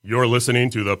You're listening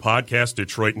to the Podcast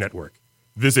Detroit Network.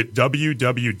 Visit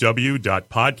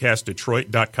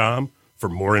www.podcastdetroit.com for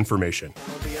more information.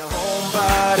 The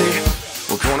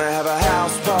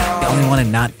only one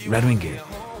in not Red Wing gear.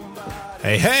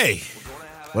 Hey.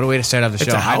 What a way to start off the show.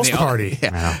 It's a house party.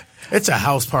 Yeah. It's a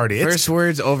house party. First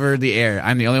words over the air.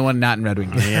 I'm the only one not in Red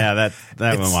Wing gear. Yeah,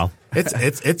 that went well.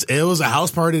 It was a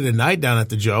house party tonight down at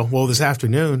the Joe. Well, this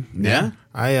afternoon. Yeah?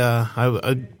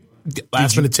 I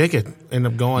last minute ticket.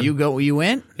 Ended up going. You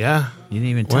went? Yeah. You didn't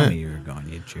even tell me you were going,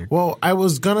 you jerk. Well, I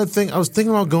was thinking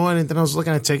about going, and then I was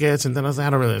looking at tickets, and then I was like, I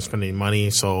don't really spend any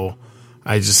money, so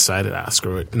I just decided,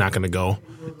 screw it, not going to go.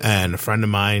 And a friend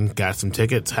of mine got some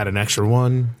tickets, had an extra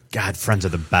one. God, friends are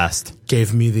the best.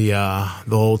 Gave me the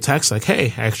old text like,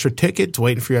 hey, extra tickets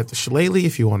waiting for you at the Shillelagh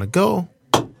if you want to go.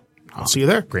 I'll see you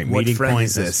there. Great What meeting friend point.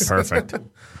 is this? Perfect. You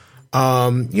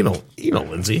know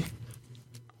Lindsay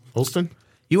Olston.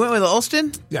 You went with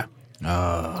Olston? Yeah.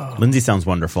 Lindsay sounds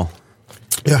wonderful.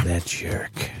 Yeah. That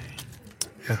jerk.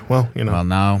 Yeah. Well, Well,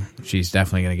 now she's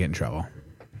definitely going to get in trouble.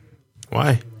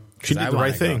 why? She I did the wanna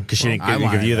right thing. Because she didn't I give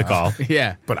wanna you the go. call.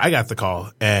 Yeah. But I got the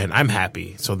call, and I'm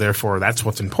happy. So therefore, that's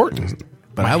what's important.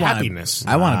 But My I want happiness.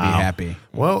 I want to be happy.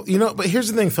 Well, but here's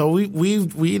the thing, Phil.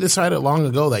 We decided long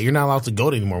ago that you're not allowed to go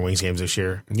to any more Wings games this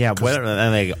year. Yeah, what,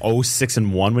 like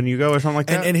 0-6-1 when you go or something like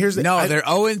that? And here's the No, they're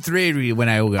 0-3 when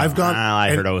I go. I've gone. I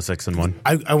and heard 0-6-1.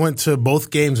 I went to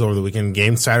both games over the weekend.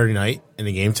 Game Saturday night and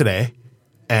the game today,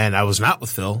 and I was not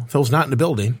with Phil. Phil was not in the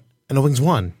building, and the Wings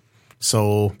won.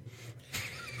 So,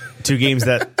 Two games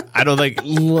that I don't think.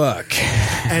 Look.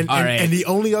 and the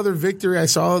only other victory I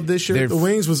saw this year, the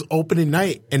Wings, was opening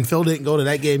night, and Phil didn't go to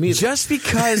that game either. Just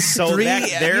because So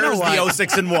there's the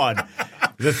 0-6-1.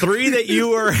 The three that you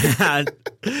were at,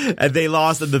 and they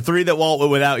lost, and the three that Walt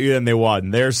went without you, and they won.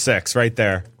 There's 6 right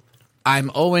there. I'm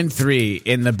 0-3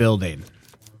 in the building.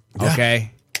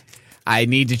 Okay? I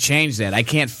need to change that. I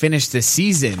can't finish the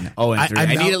season 0-3. I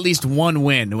need at least one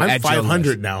win. I'm at Joe 500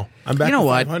 Louis. now. I'm back You know to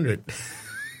what? 500.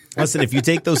 Listen, if you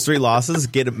take those 3 losses,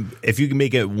 if you can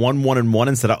make it 1-1-1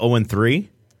 instead of 0-3,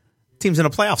 team's in a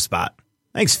playoff spot.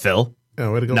 Thanks, Phil.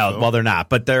 Yeah, way to go, No, Phil. well, they're not,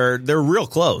 but they're real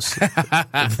close. They're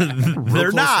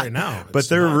close not right now. but It's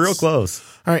they're nuts. real close.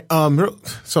 All right.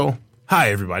 So,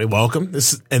 hi, everybody. Welcome.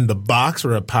 This is In the Box.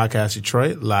 We're at Podcast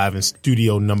Detroit, live in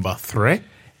studio number 3.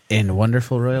 In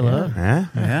wonderful Royal Oak.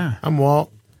 Yeah. I'm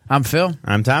Walt. I'm Phil.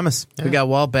 I'm Thomas. We got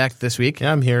Walt back this week.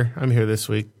 Yeah, I'm here. I'm here this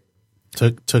week.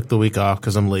 Took the week off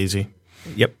because I'm lazy.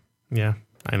 Yep. Yeah,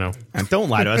 I know. And don't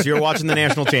lie to us. You were watching the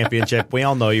national championship. We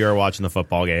all know you were watching the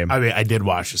football game. I mean, I did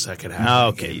watch the second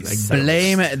half. Okay. Of the game.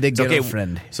 Blame the It's okay.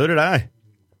 girlfriend. So did I.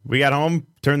 We got home,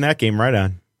 turned that game right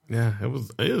on. Yeah, that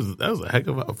was a heck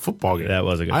of a football game. That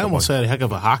was a good I almost football said a heck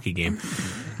of a hockey game.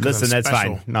 Listen, that's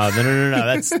special. fine. No.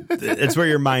 That's where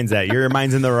your mind's at. Your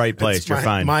mind's in the right place. You're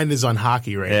fine. Mine is on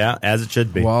hockey right now. Yeah, as it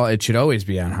should be. Well, it should always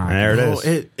be on hockey. There it Well,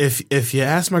 is. if you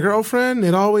ask my girlfriend,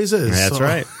 it always is. That's So,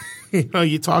 right.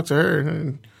 You talk to her.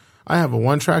 And I have a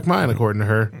one-track mind, according to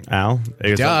her. Al,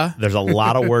 there's a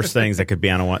lot of worse things that could be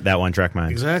on that one-track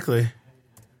mind. Exactly.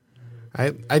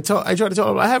 I try to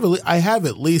tell her I have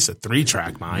at least a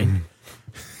 3-track mind.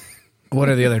 What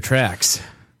are the other tracks?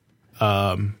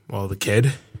 Well, the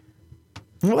kid.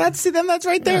 Well, that's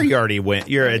right there. You already went.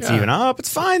 It's even up.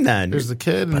 It's fine then. There's the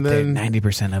kid, and But then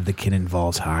 90% of the kid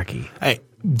involves hockey. hey,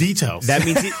 details. That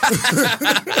means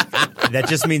that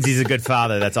just means he's a good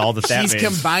father. That's all that She's means.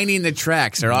 combining the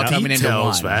tracks. They're all coming into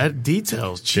details, one. man.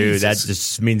 Details, Dude, that Jesus.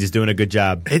 just means he's doing a good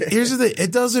job. Here's the thing.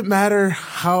 It doesn't matter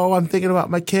how I'm thinking about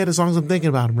my kid as long as I'm thinking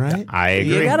about him, right? I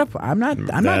agree. You gotta. I'm not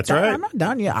That's done. right. I'm not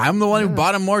done yet. I'm the one who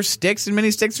bought him more sticks and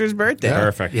mini sticks for his birthday.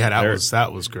 Perfect. Yeah, There-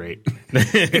 that was great.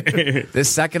 The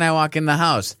second I walk in the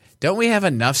house, don't we have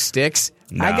enough sticks?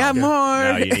 I got more.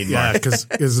 No, you need more. Yeah,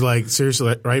 because like seriously,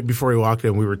 like, right before he walked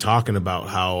in, we were talking about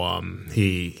how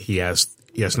he has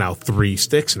now 3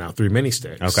 sticks now, 3 mini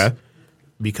sticks. Okay.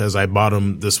 Because I bought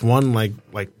him this one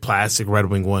like plastic Red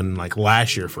Wing one like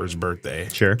last year for his birthday.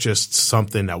 Sure. Just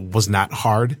something that was not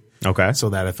hard. Okay. So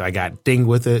that if I got dinged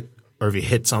with it or if he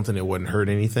hit something, it wouldn't hurt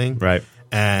anything. Right.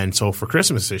 And so for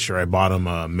Christmas this year, I bought him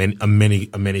a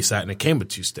mini set, and it came with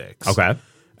 2 sticks. Okay.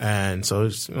 And so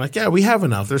it's like, yeah, we have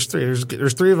enough. There's 3.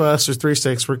 There's 3 of us. There's 3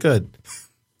 sticks. We're good.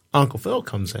 Uncle Phil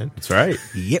comes in. That's right.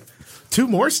 Yep. 2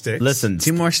 more sticks. Listen,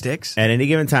 2 more sticks. at any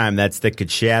given time, that stick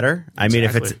could shatter. I mean,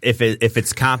 Exactly. if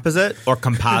it's composite or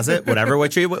composite, whichever way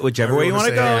you want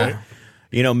to go.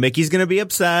 You know, Mickey's going to be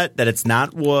upset that it's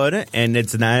not wood and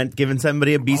it's not giving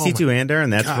somebody a BC two-hander,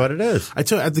 and that's what it is. I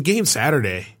tell you, at the game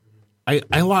Saturday,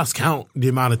 I lost count the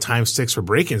amount of time sticks were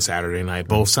breaking Saturday night,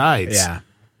 both sides. Yeah.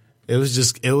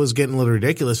 It was getting a little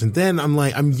ridiculous. And then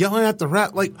I'm yelling at the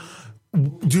ref, like,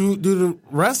 do the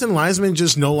refs and linesmen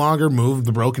just no longer move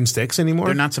the broken sticks anymore?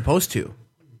 They're not supposed to.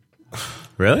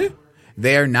 Really?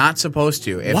 They are not supposed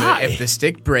to. Why? If the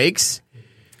stick breaks,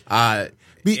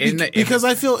 because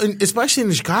I feel, especially in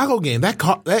the Chicago game, that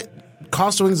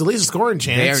cost the Wings at least a scoring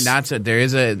chance. they are not. It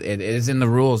is in the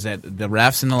rules that the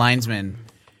refs and the linesmen,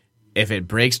 if it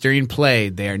breaks during play,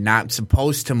 they are not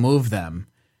supposed to move them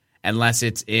unless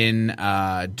it's in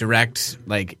direct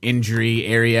like injury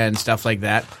area and stuff like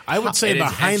that. I would say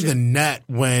behind the net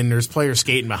when there's players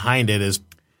skating behind it is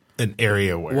an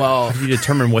area where. Well, How do you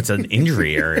determine what's an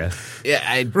injury area?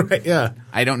 yeah, right, yeah.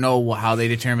 I don't know how they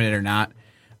determine it or not,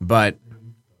 but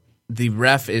the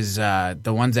ref is the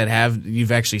ones that have.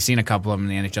 You've actually seen a couple of them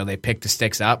in the NHL. They pick the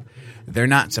sticks up. They're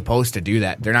not supposed to do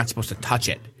that. They're not supposed to touch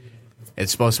it.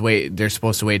 It's supposed to wait. They're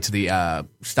supposed to wait to the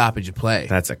stoppage of play.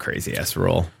 That's a crazy ass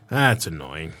rule. That's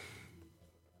annoying.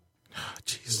 Oh,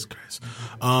 Jesus Christ.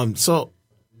 So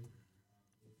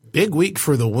big week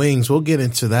for the Wings. We'll get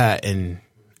into that in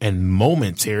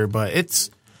moments here, but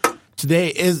today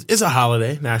is a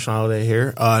holiday, national holiday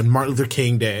here, Martin Luther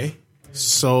King Day.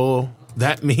 So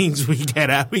that means we got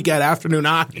afternoon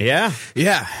hockey.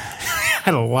 Yeah.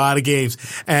 Had a lot of games,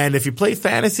 and if you play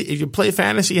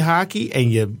fantasy hockey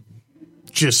and you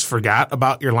just forgot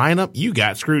about your lineup, you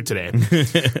got screwed today.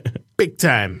 Big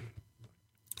time.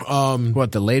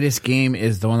 What the latest game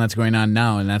is the one that's going on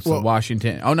now, and that's the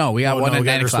Washington. Oh no, we got one at 9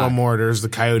 There's o'clock. one more. There's the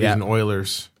Coyotes and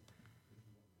Oilers.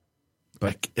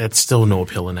 But that's still no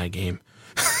appeal in that game,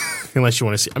 unless you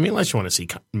want to see. Unless you want to see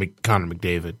Connor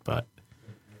McDavid, but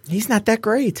He's not that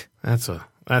great. that's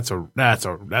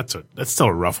still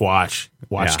a rough watch.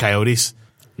 Yeah. Coyotes.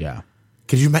 Yeah.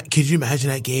 Could you imagine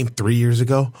that game 3 years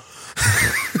ago?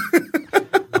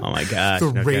 Oh my gosh.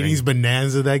 The no ratings kidding.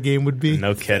 bonanza that game would be.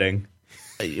 No kidding.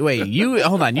 Wait,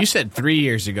 hold on. You said 3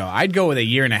 years ago. I'd go with a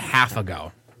year and a half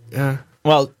ago. Yeah.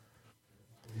 Well,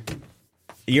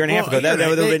 a year and a half ago, that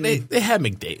would have been. They had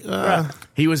McDavid.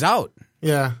 He was out.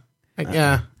 Yeah.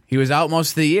 Yeah. He was out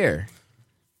most of the year.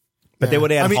 But they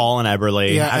would have had Hall and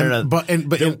Eberle. Yeah, I don't know.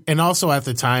 But also at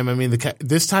the time,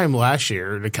 this time last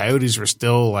year, the Coyotes were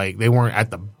still like they weren't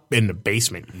in the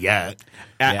basement yet.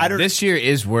 Yeah, I don't. this year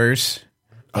is worse.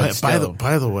 But By still.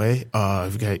 the way,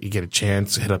 if you get a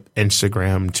chance, hit up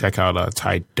Instagram, check out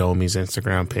Ty Domi's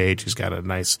Instagram page. He's got a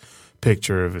nice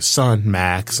picture of his son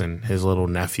Max and his little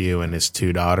nephew and his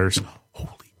two daughters.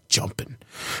 Holy jumping!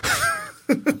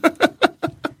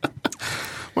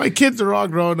 My kids are all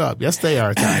grown up. Yes, they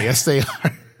are, Ty. Yes, they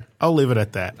are. I'll leave it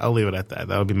at that.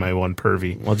 That'll be my one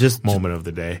pervy moment of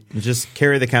the day. Just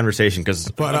carry the conversation because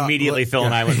immediately Phil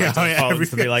and I went right to the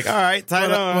phones to be like, all right,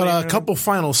 a couple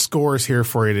final scores here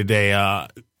for you today.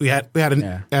 We had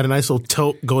a nice little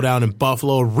tilt go down in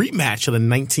Buffalo, rematch of the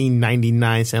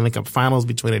 1999 Stanley Cup Finals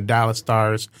between the Dallas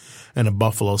Stars and the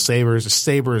Buffalo Sabres. The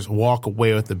Sabres walk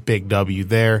away with the big W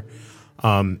there.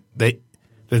 The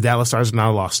Dallas Stars have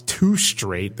now lost 2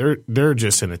 straight. They're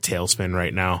just in a tailspin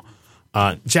right now.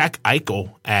 Jack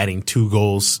Eichel adding 2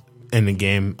 goals in the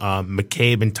game.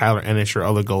 McCabe and Tyler Ennis are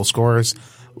other goal scorers.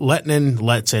 Lettinen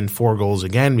lets in 4 goals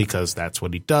again because that's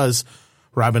what he does.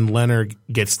 Robin Leonard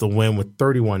gets the win with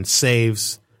 31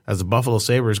 saves as the Buffalo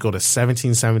Sabres go to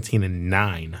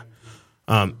 17-17-9.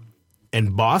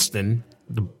 In Boston,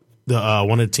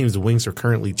 one of the teams the Wings are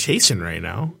currently chasing right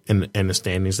now in the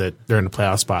standings, that they're in the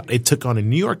playoff spot. They took on the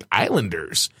New York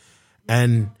Islanders,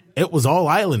 and it was all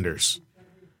Islanders.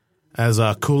 As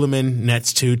Kuhlman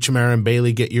nets 2, Chimera and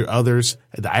Bailey get your others.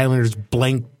 The Islanders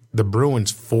blank the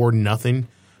Bruins 4-0.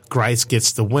 Greiss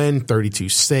gets the win, 32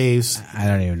 saves. I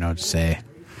don't even know what to say.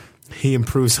 He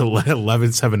improves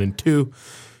 11-7-2.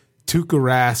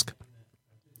 Tuukka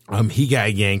Rask, he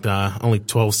got yanked. Only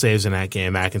 12 saves in that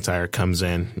game. McIntyre comes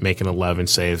in, making 11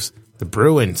 saves. The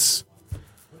Bruins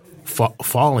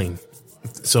falling.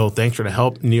 So thanks for the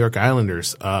help, New York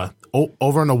Islanders.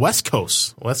 Over on the West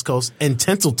Coast and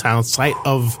Tinseltown, site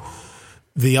of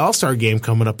the All-Star game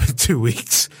coming up in 2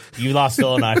 weeks. You lost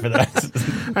Phil and I for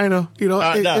that. I know.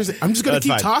 I'm just going to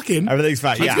keep talking. Everything's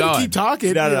fine. I'm just going to keep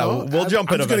talking. No. We'll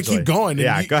jump in. I'm just going to keep going.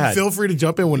 Yeah, go ahead. Feel free to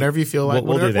jump in whenever you feel like,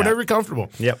 we'll do that. whenever you're comfortable.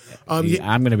 Yep. I'm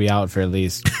going to be out for at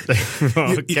least.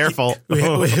 Careful.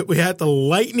 We had the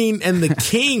Lightning and the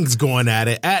Kings going at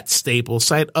it at Staples,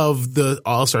 site of the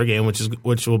All-Star game,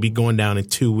 which will be going down in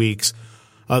 2 weeks.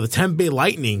 The Tampa Bay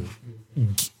Lightning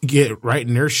get right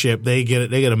in their ship. They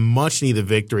get a much needed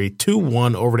victory,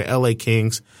 2-1 over the LA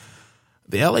Kings.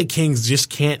 The LA Kings just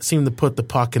can't seem to put the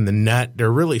puck in the net.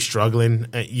 They're really struggling.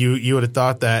 You would have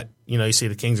thought that, you see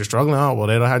the Kings are struggling. Oh, well,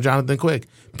 they don't have Jonathan Quick.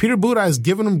 Peter Budaj is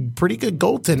giving them pretty good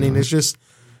goaltending. It's just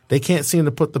They can't seem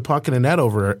to put the puck in the net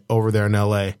over there in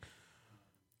L.A.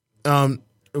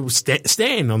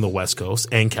 Staying on the West Coast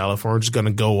and California, just going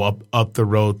to go up the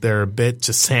road there a bit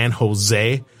to San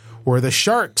Jose, where the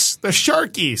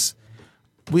Sharkies,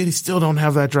 we still don't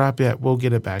have that drop yet. We'll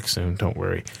get it back soon. Don't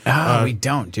worry. We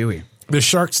don't, do we? The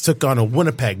Sharks took on the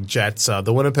Winnipeg Jets.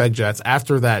 The Winnipeg Jets,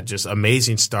 after that just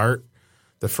amazing start,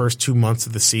 the first 2 months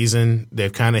of the season, they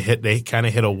kind of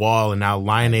hit a wall, and now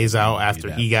Laine's out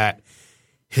after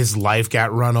his life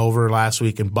got run over last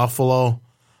week in Buffalo.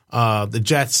 The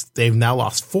Jets, they've now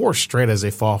lost 4 straight as they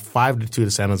fall 5-2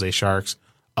 to San Jose Sharks.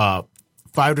 5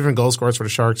 different goal scorers for the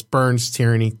Sharks: Burns,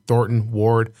 Tierney, Thornton,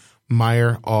 Ward,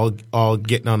 Meyer, all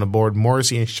getting on the board.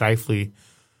 Morrissey and Scheifele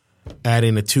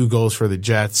adding the 2 goals for the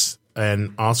Jets.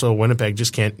 And also Winnipeg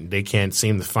just can't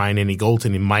seem to find any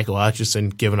goaltending. Michael Hutchison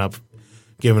giving up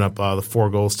the 4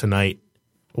 goals tonight.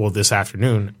 Well, this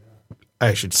afternoon,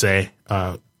 I should say.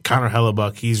 Connor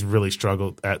Hellebuck, he's really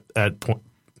struggled at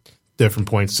different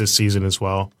points this season as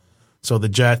well. So the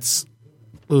Jets,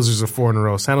 losers of 4 in a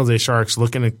row. San Jose Sharks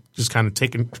looking to just kind of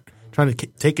trying to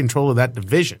take control of that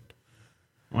division.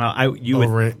 Well,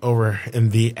 over in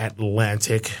the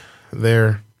Atlantic,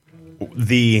 there,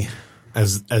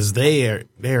 as they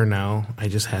are now. I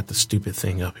just had the stupid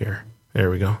thing up here.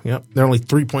 There we go. Yep, they're only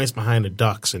 3 points behind the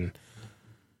Ducks, and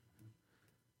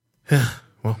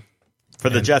for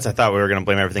the Jets, I thought we were going to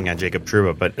blame everything on Jacob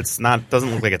Trouba, but it's not.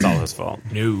 Doesn't look like it's all his fault.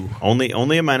 No, only a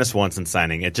 -1 since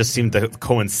signing. It just seemed to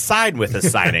coincide with his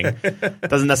signing.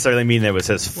 Doesn't necessarily mean it was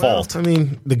his fault. I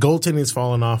mean, the goaltending's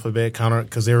fallen off a bit, Connor,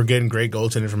 because they were getting great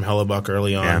goaltending from Hellebuck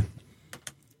early on,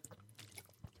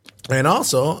 and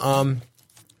also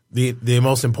the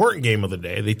most important game of the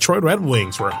day, the Detroit Red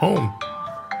Wings were home.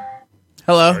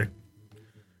 Hello. Sorry.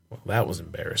 Well, that was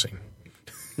embarrassing.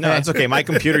 No, that's okay. My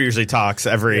computer usually talks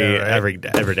every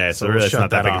day, so really it's not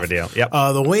that big of a deal. Yep.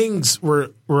 The Wings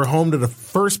were home to the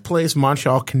first place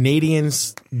Montreal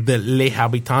Canadiens, the Les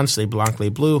Habitants, Les Blancs, Les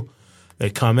Bleus. They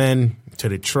come in to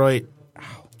Detroit.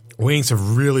 Wings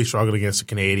have really struggled against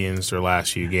the Canadiens their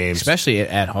last few games, especially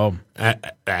at home.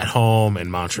 At home in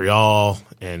Montreal,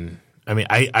 and I mean,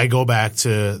 I go back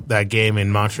to that game in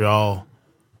Montreal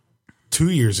 2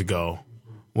 years ago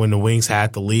when the Wings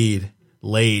had the lead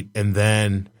late, and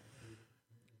then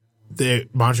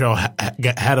Montreal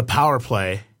had a power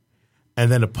play, and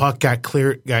then the puck got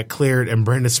cleared, and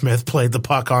Brendan Smith played the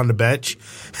puck on the bench,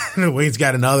 and the Wings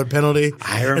got another penalty.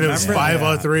 I remember and it was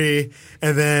 5-3,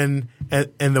 and then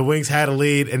and the Wings had a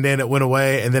lead, and then it went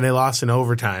away, and then they lost in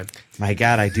overtime. My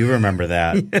God, I do remember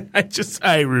that.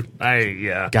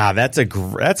 Yeah. God, that's a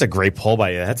great pull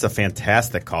by you. That's a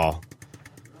fantastic call.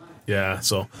 Yeah,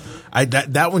 so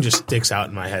that one just sticks out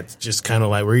in my head. Just kind of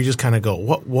like where you just kind of go,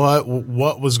 what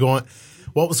was going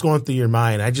through your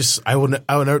mind? I would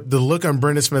the look on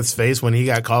Brendan Smith's face when he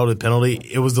got called a penalty.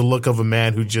 It was the look of a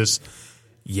man who just,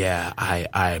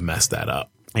 I messed that up.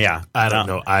 Yeah, I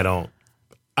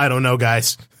don't know,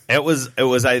 guys. It was.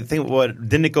 I think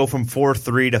didn't it go from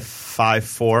 4-3 to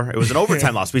 5-4? It was an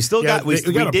overtime loss. We still got we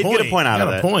did get a point out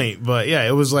of it. But yeah,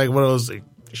 it was like one of those.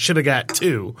 Should have got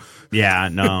 2. Yeah,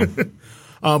 no.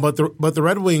 But the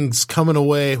Red Wings coming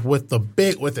away with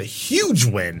a huge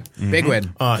win. Big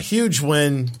win. Huge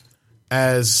win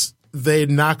as they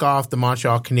knock off the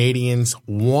Montreal Canadiens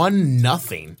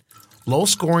 1-0. Low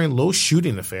scoring, low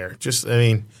shooting affair. Just, I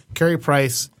mean, Carey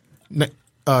Price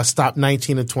stopped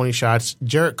 19 of 20 shots.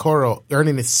 Jarrett Coro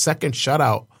earning his second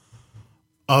shutout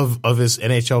of his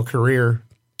NHL career,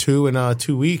 2 in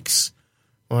 2 weeks.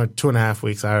 Or 2.5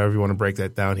 weeks, however you want to break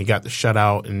that down. He got the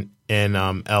shutout in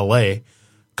L.A. a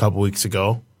couple weeks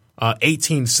ago.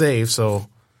 18 saves. So,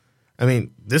 I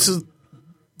mean,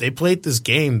 they played this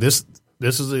game. This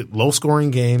is a low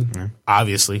scoring game. Mm-hmm.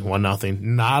 Obviously,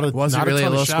 1-0. Was it really a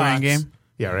low scoring game?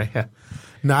 Yeah, right. Yeah.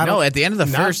 At the end of the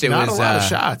first, it was a lot of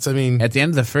shots. I mean, at the end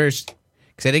of the first,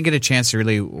 because I didn't get a chance to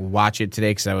really watch it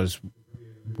today because I was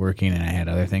working and I had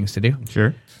other things to do.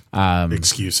 Sure.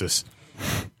 Excuses.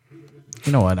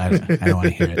 You know what? I don't want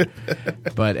to hear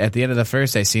it. But at the end of the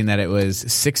first, I seen that it was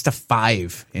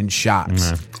 6-5 in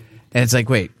shots. Mm-hmm. And it's like,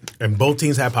 wait. And both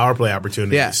teams have power play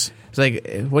opportunities. Yeah. It's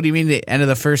like, what do you mean the end of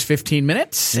the first 15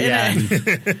 minutes? Yeah.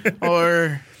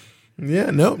 Or.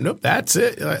 Yeah, nope. That's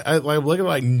it. I looking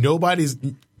like nobody's.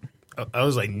 I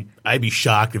was like, I'd be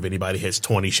shocked if anybody hits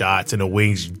 20 shots and the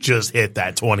Wings just hit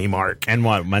that 20 mark. And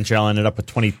what? Montreal ended up with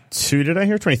 22, did I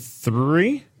hear?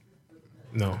 23?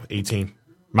 No, 18.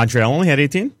 Montreal only had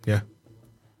 18? Yeah.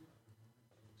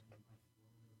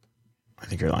 I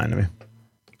think you're lying to me.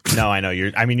 No, I know.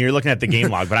 You're looking at the game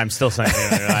log, but I'm still saying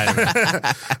you're lying to me.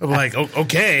 I'm like,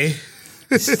 okay.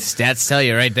 Stats tell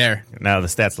you right there. No, the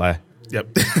stats lie.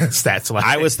 Yep. Stats line.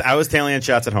 I was tailing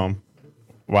shots at home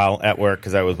while at work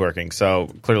because I was working. So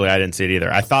clearly I didn't see it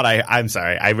either. I'm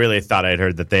sorry. I really thought I'd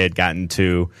heard that they had gotten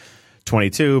to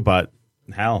 22, but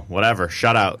hell, whatever.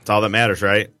 Shutout. It's all that matters,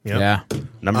 right? Yep. Yeah.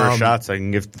 Number of shots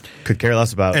could care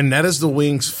less about. And that is the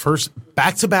Wings' first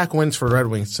back-to-back wins for Red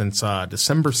Wings since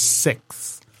December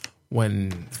 6th,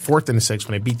 fourth and 6th,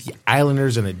 when they beat the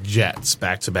Islanders and the Jets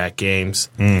back-to-back games.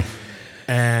 And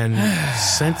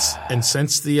since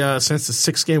the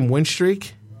 6-game win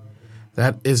streak,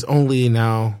 that is only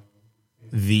now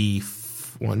the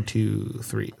fourth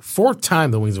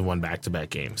time the Wings have won back-to-back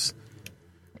games.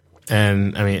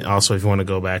 And I mean, also, if you want to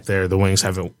go back there, the Wings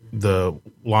haven't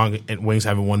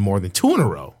won more than 2 in a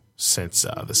row since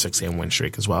the 6-game win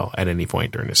streak as well at any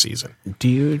point during the season. Do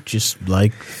you just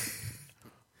like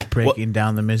breaking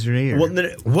down the misery? Or?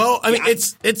 Well, I mean,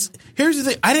 it's here's the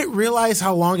thing. I didn't realize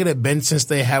how long it had been since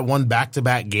they had won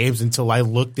back-to-back games until I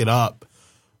looked it up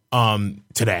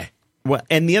today. Well,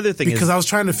 and the other thing because I was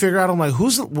trying to figure out, I'm like,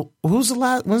 when's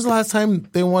the last time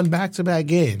they won back-to-back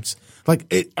games?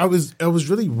 Like I was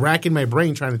really racking my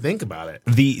brain trying to think about it.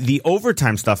 The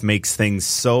overtime stuff makes things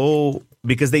so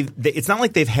because it's not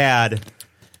like they've had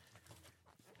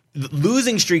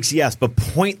losing streaks, yes, but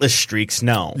pointless streaks,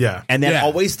 no. Yeah, and that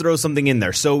always throws something in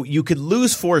there. So you could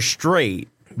lose 4 straight.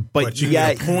 But you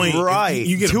get a point, right?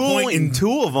 You get two a point in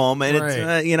 2 of them, and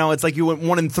right. It's it's like you went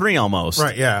 1 in 3 almost,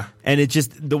 right? Yeah, and it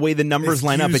just the way the numbers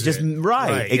line up, it just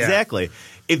right, exactly. Yeah.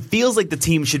 It feels like the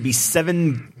team should be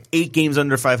 7-8 games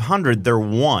under 500. They're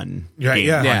 1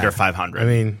 game under 500. I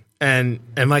mean, and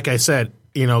like I said,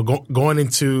 going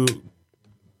into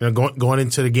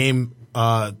the game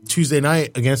Tuesday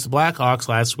night against the Blackhawks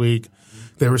last week,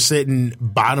 they were sitting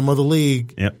bottom of the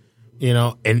league. Yep.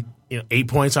 And 8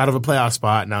 points out of a playoff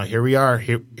spot. Now here we are.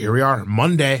 Here we are.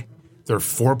 Monday, they're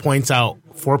 4 points out,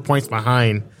 4 points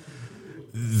behind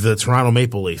the Toronto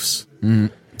Maple Leafs.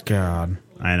 God,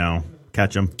 I know.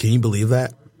 Catch them. Can you believe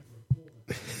that?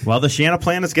 Well, the Shanna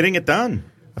plan is getting it done.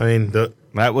 I mean,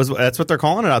 that's what they're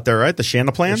calling it out there, right? The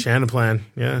Shanna plan. The Shanna plan.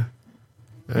 Yeah.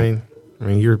 I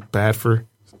mean, you're bad for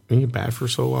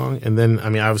so long, and then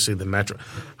obviously the Metro.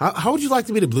 How would you like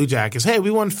to be the Blue Jackets? Hey, we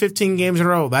won 15 games in a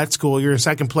row. That's cool. You're in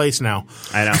second place now.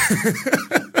 I know.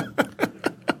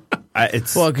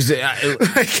 It's well, because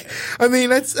I mean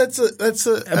that's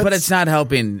but it's not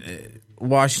helping.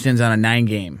 Washington's on a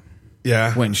 9-game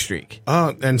win streak.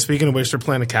 And speaking of which, they're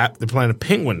playing the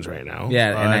Penguins right now. Yeah,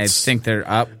 and I think they're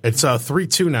up. It's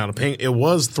 3-2 now. It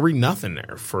was 3-0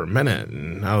 there for a minute,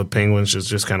 and now the Penguins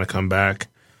just kind of come back.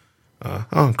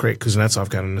 Great. Kuznetsov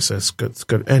got an assist.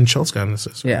 Good. And Schultz got an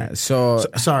assist. Yeah. So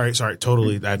sorry.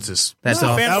 Totally. That's just that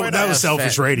was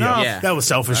selfish radio. No. Yeah. That was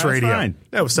selfish radio. Fine.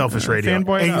 That was selfish radio. And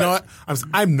you know what?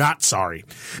 I'm not sorry.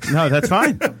 No, that's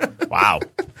fine. Wow.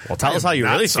 Well, tell us how you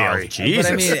really sorry. feel. Jesus.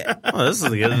 But I mean, this is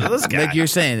this guy. like you're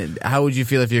saying, how would you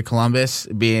feel if you're Columbus?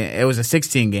 It was a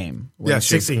 16-game. Yeah,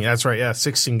 16. That's right. Yeah,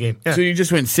 16 game. Yeah. So you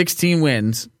just win 16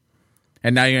 wins,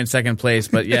 and now you're in second place.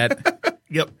 But yet,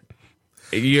 yep.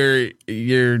 Your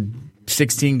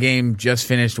 16-game just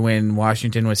finished when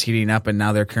Washington was heating up, and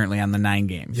now they're currently on the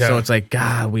 9-game. Yeah. So it's like,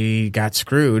 God, we got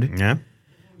screwed. Yeah.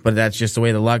 But that's just the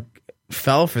way the luck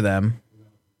fell for them,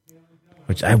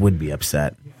 which I would be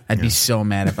upset. I'd be so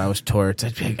mad if I was Torts.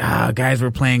 I'd be like, guys, we're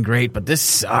playing great, but this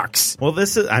sucks. Well,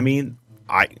 this is, how many,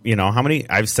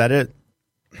 I've said it,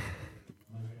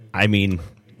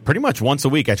 pretty much once a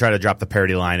week I try to drop the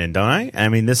parody line in, don't I? I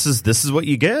mean, this is what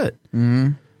you get.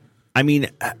 Mm-hmm. I mean,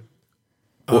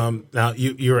 now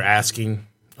you were asking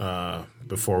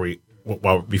before we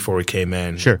came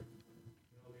in, sure,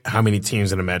 how many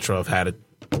teams in the Metro have had a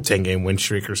 10-game win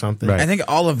streak or something? Right. I think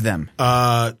all of them.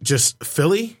 Just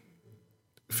Philly.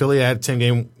 Philly had a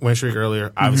 10-game win streak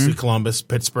earlier. Obviously, Columbus,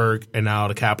 Pittsburgh, and now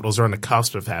the Capitals are on the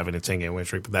cusp of having a 10-game win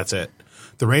streak, but that's it.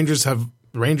 The Rangers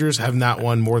have not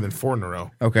won more than 4 in a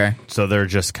row. Okay. So they're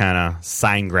just kind of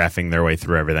sign graphing their way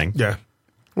through everything. Yeah.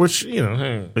 Which,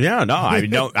 hey. Yeah,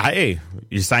 no, hey,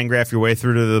 you sign graph your way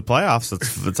through to the playoffs.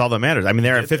 That's all that matters. I mean,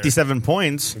 they're at 57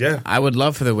 points. Yeah. I would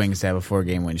love for the Wings to have a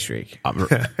 4-game win streak.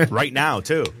 Right now,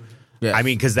 too. Yeah. I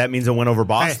mean, because that means a win over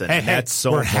Boston. Hey, that's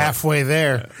so we're important. halfway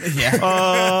there. Yeah.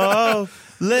 Oh,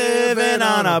 living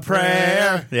on a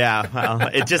prayer. Yeah. Well,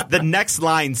 it just, the next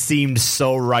line seemed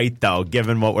so right, though,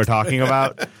 given what we're talking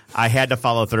about. I had to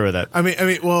follow through with it. I mean,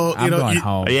 well, I'm going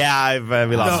home. Yeah,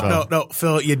 we lost Phil. No,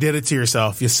 Phil, you did it to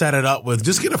yourself. You set it up with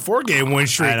just get a 4-game win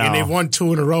streak, and they've won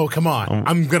 2 in a row. Come on,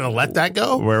 I'm gonna let that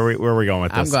go. Where are we going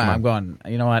with this? I'm going.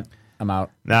 You know what? I'm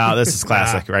out. No, this is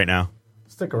classic right now.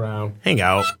 Stick around, hang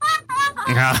out.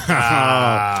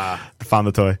 Found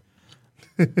the toy.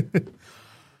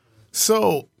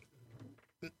 So,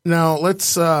 Now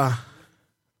let's the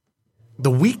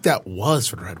week that was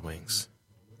for the Red Wings.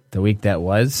 The week that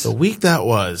was.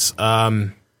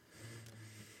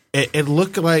 It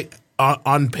looked like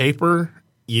on paper.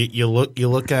 You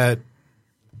look at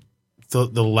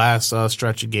the last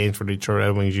stretch of games for Detroit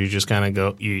Red Wings. You just kind of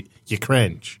go you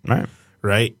cringe,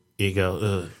 right? You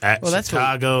go at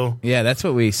Chicago. That's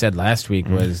what we said last week.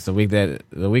 Was the week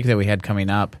that we had coming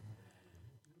up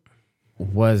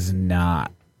was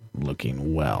not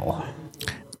looking well.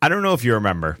 I don't know if you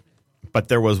remember, but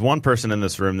there was one person in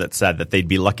this room that said that they'd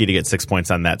be lucky to get 6 points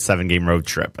on that 7-game road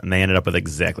trip, and they ended up with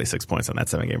exactly 6 points on that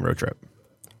 7-game road trip.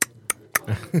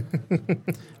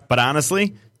 But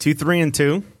honestly,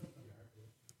 2-3-2,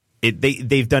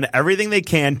 they've done everything they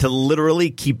can to literally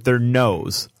keep their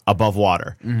nose above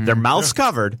water. Their mouth's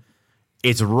covered.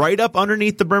 It's right up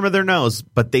underneath the brim of their nose,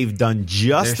 but they've done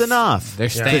just enough. They're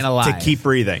staying alive to keep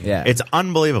breathing. Yeah. It's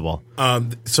unbelievable.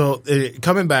 So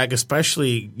coming back,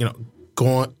 especially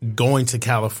going to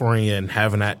California and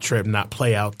having that trip not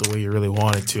play out the way you really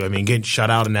wanted to. I mean, getting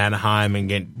shut out in Anaheim and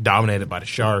getting dominated by the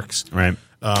Sharks. Right.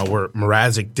 Where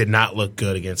Mrazek did not look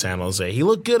good against San Jose. He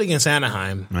looked good against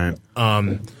Anaheim. Right.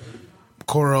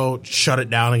 Coro shut it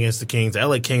down against the Kings. The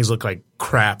LA Kings look like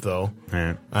crap, though.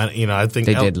 Right. I think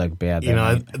they did look bad.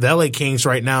 The LA Kings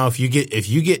right now, if you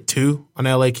get 2 on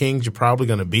LA Kings, you're probably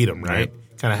going to beat them, right?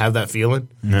 Kind of have that feeling.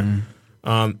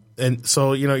 Mm-hmm. And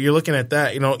so you're looking at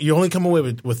that. You only come away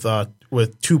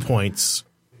with 2 points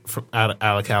from out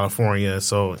of California.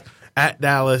 So at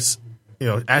Dallas,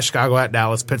 at Chicago, at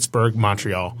Dallas, Pittsburgh,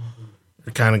 Montreal,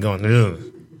 you're kind of going, ugh.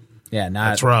 Yeah,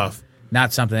 that's rough.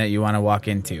 Not something that you want to walk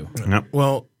into. Nope.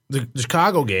 Well, the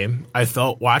Chicago game,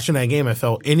 watching that game, I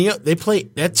felt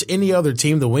that's any other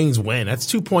team, the Wings win. That's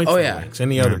 2 points for the Wings,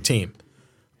 any other team.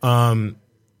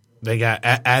 They got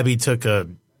Abby took a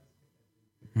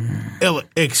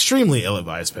extremely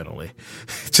ill-advised penalty,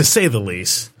 to say the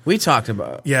least. We talked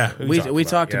about we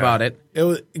talked about it. It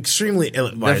was extremely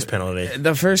ill-advised penalty.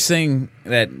 The first thing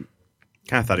that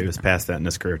kind of thought he was past that in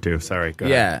his career too. Sorry, go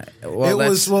ahead. Well,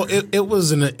 it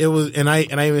was, and I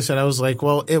even said, I was like,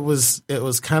 well, it was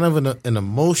kind of an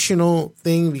emotional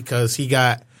thing because he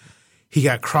got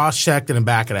cross-checked in the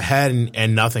back of the head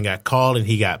and nothing got called and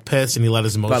he got pissed and he let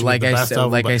his emotions. But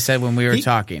I said when we were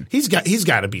talking, he's got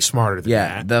to be smarter than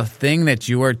that. The thing that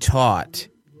you are taught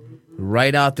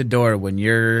right out the door when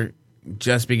you're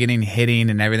just beginning hitting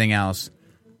and everything else,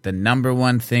 the number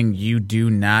one thing you do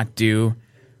not do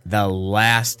the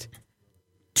last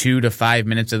 2 to 5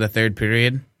 minutes of the third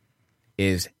period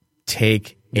is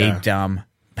take a dumb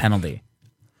penalty.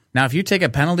 Now, if you take a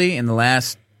penalty in the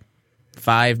last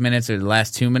 5 minutes or the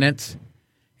last 2 minutes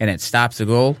and it stops the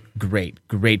goal, great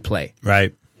play.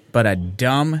 Right. But a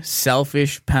dumb,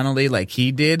 selfish penalty like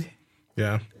he did,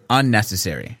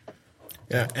 unnecessary.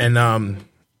 Yeah,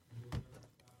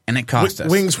 and it cost us.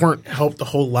 Wings weren't helped a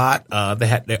whole lot. They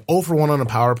 0 for 1 on the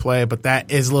power play, but that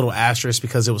is a little asterisk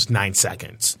because it was 9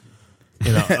 seconds.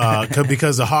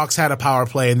 Because the Hawks had a power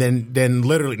play, and then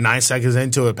literally 9 seconds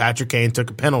into it, Patrick Kane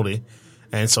took a penalty,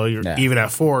 and so you're even at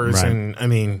 4s. Right. And I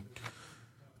mean,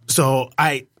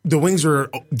 the Wings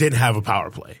didn't have a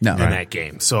power play in that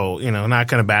game, so not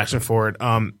going to bash them for it.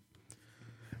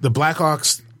 The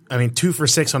Blackhawks. 2 for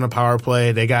 6 on the power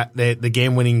play. They got the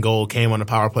game-winning goal came on the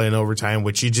power play in overtime,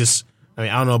 which I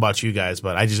don't know about you guys,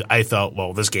 but I felt,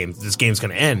 well, this game's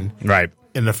going to end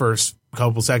in the first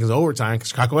couple seconds of overtime because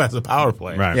Chicago has a power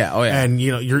play. Right. Yeah. Oh yeah. And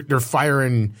you're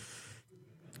firing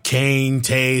Kane,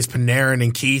 Taves, Panarin,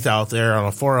 and Keith out there on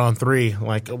a 4-on-3.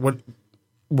 Like what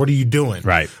are you doing?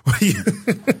 Right.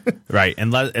 Right.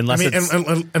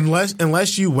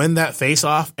 Unless you win that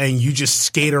face-off and you just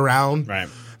skate around.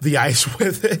 The ice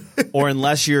with it, or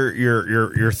unless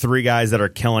your 3 guys that are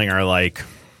killing are like,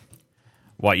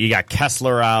 what you got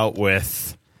Kessler out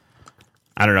with,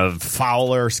 I don't know,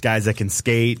 Fowler, guys that can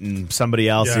skate, and somebody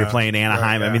else you're playing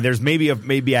Anaheim. I mean, there's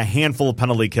maybe a handful of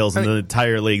penalty kills in the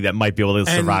entire league that might be able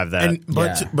to survive that.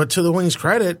 But to the Wings'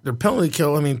 credit, their penalty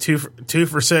kill. 2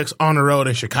 for 6 on the road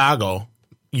in Chicago.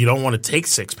 You don't want to take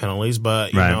 6 penalties,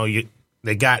 but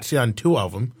they got done 2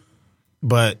 of them.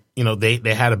 But they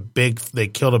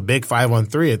killed a big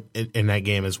 5-on-3 in that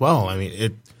game as well. I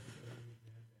mean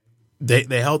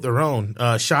they held their own.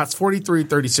 Shots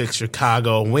 43-36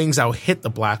 Chicago. Wings out hit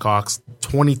the Blackhawks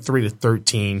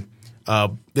 23-13.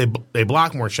 They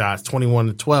blocked more shots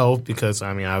 21-12 because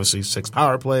obviously 6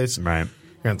 power plays. Right, you're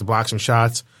gonna have to block some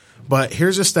shots. But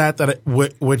here's a stat that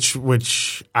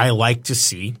which I like to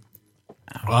see.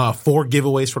 4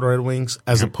 giveaways for the Red Wings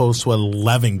as opposed to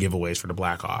 11 giveaways for the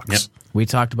Blackhawks. Yep. We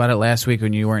talked about it last week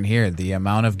when you weren't here. The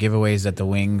amount of giveaways that the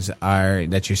Wings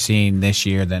that you're seeing this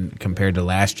year than compared to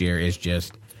last year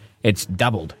is it's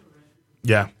doubled.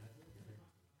 Yeah.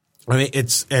 I mean,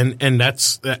 it's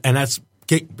that's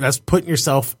putting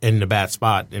yourself in the bad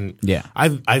spot. And Yeah.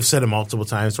 I've said it multiple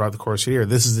times throughout the course of the year.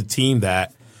 This is a team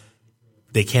that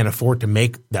they can't afford to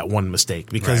make that one mistake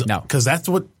because that's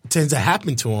what tends to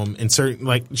happen to them in certain,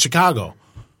 like Chicago,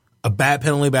 a bad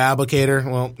penalty by Applicator.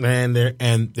 Well, man,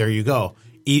 there you go.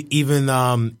 Even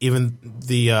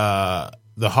the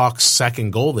Hawks'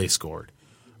 second goal they scored,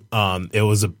 it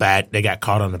was they got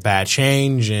caught on a bad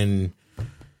change and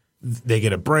they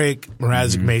get a break.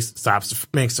 Mrazek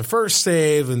makes the first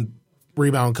save and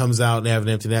rebound comes out and they have an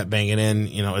empty net, bang it in.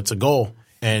 It's a goal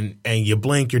and you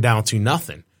blink, you're down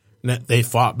 2-0. They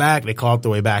fought back. They clawed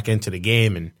their way back into the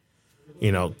game, and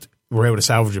were able to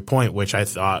salvage a point, which I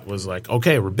thought was like,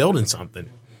 okay, we're building something.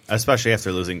 Especially after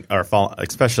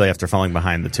especially after falling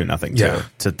behind the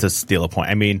 2-0 to steal a point.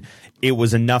 I mean, it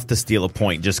was enough to steal a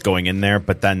point just going in there,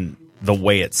 but then the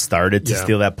way it started to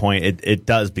steal that point, it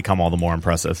does become all the more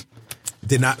impressive.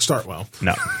 Did not start well.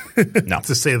 No,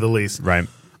 to say the least. Right.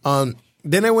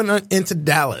 Then I went into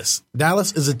Dallas.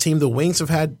 Dallas is a team the Wings have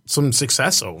had some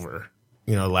success over.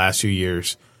 The last few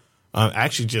years.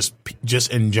 Actually,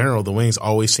 just in general, the Wings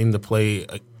always seem to play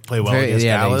well against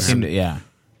Dallas.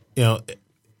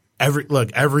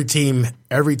 Every team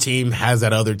has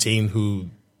that other team who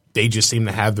they just seem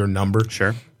to have their number.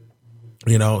 Sure.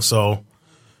 So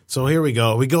here we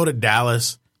go. We go to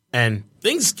Dallas, and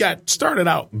things got started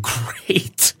out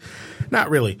great. Not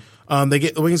really.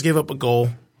 The Wings gave up a goal.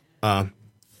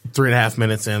 3.5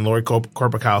 minutes in, Lori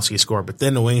Korpakowski scored, but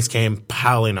then the Wings came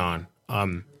piling on.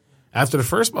 After the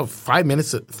first about 10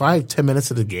 minutes of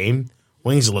the game,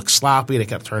 Wings looked sloppy. They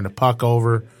kept turning the puck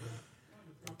over.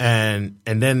 And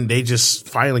then they just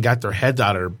finally got their heads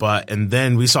out of their butt. And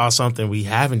then we saw something we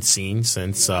haven't seen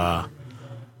since one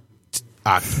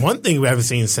thing we haven't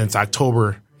seen since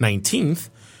October 19th,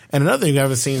 and another thing we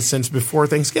haven't seen since before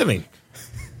Thanksgiving.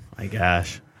 My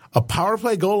gosh. A power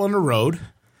play goal on the road.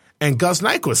 And Gus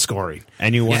Nyquist scoring,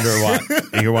 and you wonder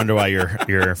why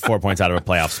you're 4 points out of a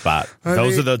playoff spot.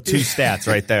 Those are the two stats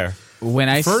right there.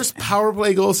 First power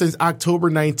play goal since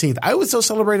October 19th. I was still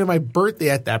celebrating my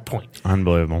birthday at that point.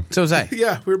 Unbelievable. So was I.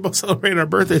 Yeah, we were both celebrating our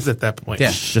birthdays at that point. Yeah,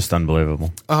 it's just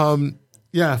unbelievable.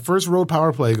 First road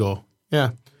power play goal.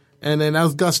 Yeah, and then that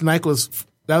was Gus Nyquist.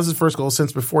 That was his first goal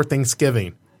since before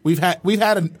Thanksgiving. We've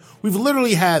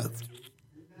literally had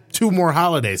 2 more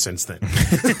holidays since then.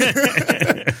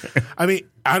 I mean,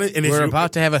 we're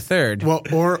about to have a third. Well,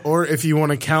 or if you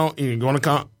want to count,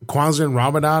 Kwanzaa and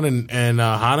Ramadan and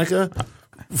Hanukkah,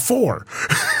 4.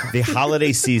 The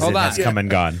holiday season has come and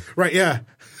gone. Right? Yeah.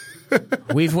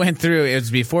 We've went through. It was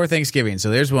before Thanksgiving,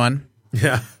 so there's 1.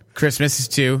 Yeah. Christmas is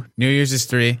 2. New Year's is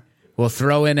 3. We'll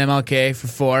throw in MLK for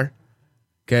 4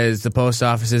 because the post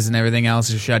offices and everything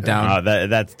else is shut down.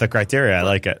 That's the criteria. I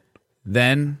like it.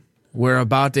 Then we're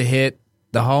about to hit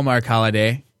the Hallmark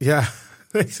holiday. Yeah.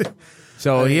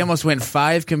 So he almost went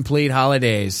 5 complete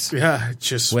holidays. Yeah,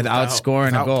 just without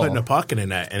scoring a goal, putting a puck in the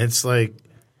net, and it's like,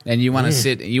 and you want to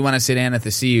sit in at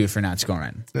the CU for not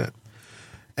scoring. Yeah.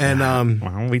 And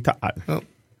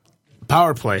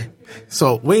power play.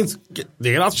 So Wayne's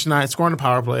they get off tonight, scoring a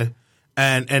power play,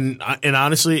 and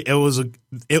honestly, it was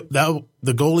the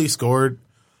goalie scored.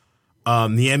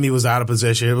 Niemi was out of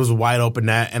position. It was a wide open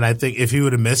net, and I think if he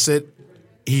would have missed it,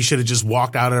 he should have just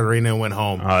walked out of the arena and went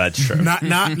home. Oh, that's true. Not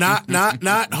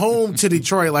home to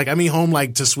Detroit. Like, I mean, home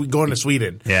like going to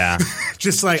Sweden. Yeah. I'm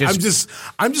just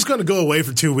going to go away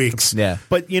for 2 weeks. Yeah.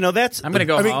 But I'm going to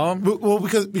go home. Well,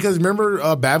 because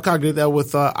remember Babcock did that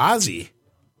with Ozzy.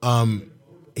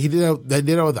 They did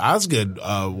that with Osgood.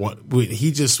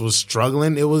 He just was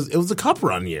struggling. It was a cup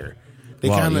run year.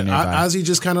 Ozzy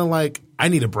just kind of like, I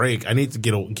need a break. I need to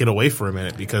get away for a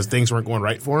minute because things weren't going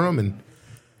right for him. And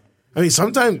I mean,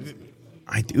 sometimes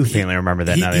I do faintly remember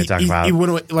that. Now that you talk about he went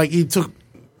away, like he took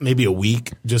maybe a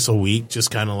week, just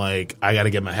kind of like, I got to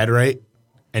get my head right.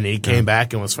 And he came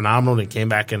back and was phenomenal. And he came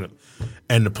back in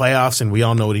the playoffs, and we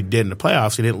all know what he did in the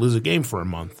playoffs. He didn't lose a game for a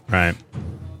month. Right.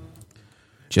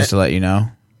 Just to let you know,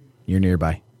 you're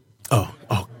nearby. Oh,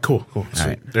 cool. So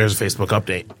right. There's a Facebook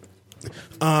update.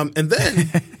 And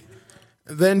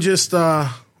then just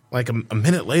like a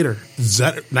minute later,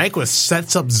 Nyquist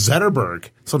sets up Zetterberg.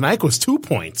 So Nyquist 2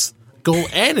 points, goal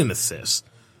and an assist.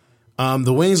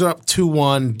 The Wings are up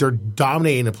 2-1. They're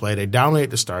dominating the play. They dominate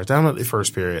the Stars. Dominate the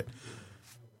first period.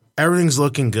 Everything's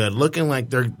looking good. Looking like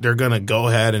they're gonna go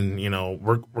ahead and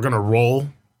we're gonna roll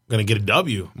going to get a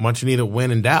W, much needed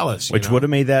win in Dallas. Which would have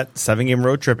made that 7-game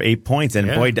road trip 8 points. And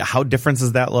boy, how different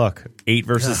does that look? 8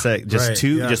 versus 6. Just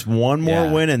just one more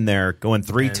win in there, going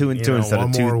 3-2-2 instead of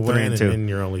 2-3-2. And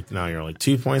you're only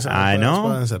 2 points out of I know.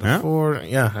 spot instead of 4.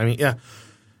 Yeah, I mean, yeah.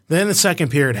 Then the second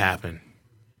period happened.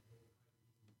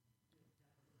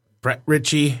 Brett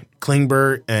Ritchie,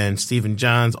 Klingberg, and Stephen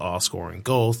Johns all scoring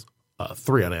goals.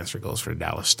 3 unanswered goals for the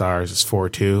Dallas Stars. It's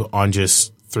 4-2 on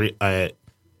just 3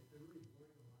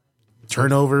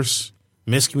 turnovers,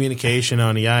 miscommunication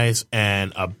on the ice,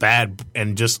 and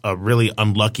just a really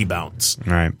unlucky bounce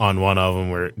on one of them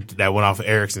where that went off of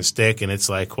Eriksson's stick, and it's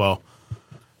like, well,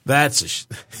 that's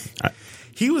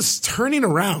he was turning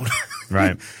around.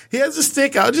 Right. He has a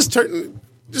stick out, just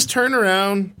turn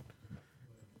around,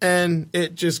 and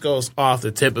it just goes off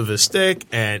the tip of his stick,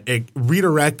 and it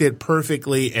redirected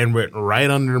perfectly and went right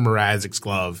under Mrazek's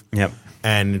glove. Yep.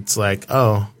 And it's like,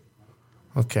 oh,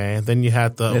 okay. And then you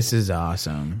had This is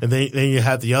awesome. And then you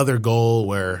had the other goal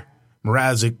where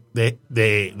Mrazek,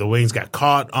 the Wings got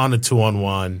caught on a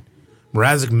 2-on-1.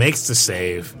 Mrazek makes the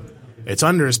save. It's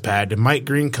under his pad. And Mike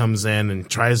Green comes in and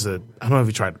tries to, I don't know if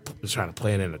he was trying to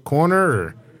play it in the corner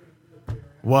or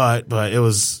what, but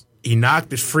he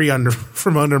knocked it free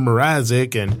from under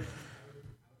Mrazek, and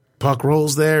puck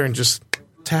rolls there and just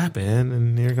tap in,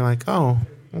 and you're like, oh,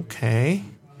 okay.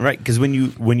 Right, because when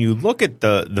you look at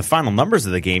the final numbers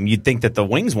of the game, you'd think that the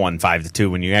Wings won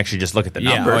 5-2 when you actually just look at the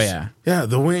numbers. Yeah,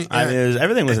 the Wings.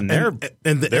 Everything was in their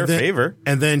favor.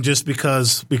 And then just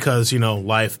because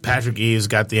life, Patrick Eaves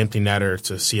got the empty netter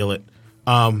to seal it.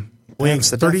 Wings,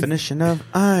 the definition of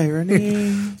irony.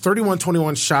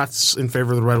 31-21 shots in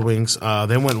favor of the Red Wings.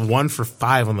 They went 1 for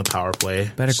 5 on the power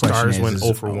play. Better Stars question went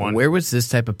 0 for 1. Where was this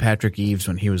type of Patrick Eaves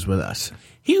when he was with us?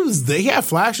 They had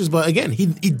flashes, but again, he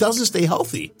doesn't stay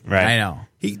healthy. Right. I know.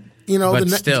 But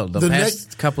the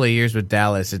past couple of years with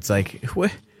Dallas, it's like,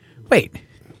 wait,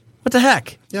 what the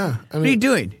heck? Yeah, what are you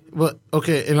doing? Well,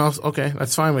 okay,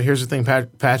 that's fine. But here's the thing: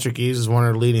 Patrick Eaves is one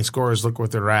of the leading scorers. Look where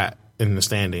they're at in the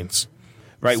standings.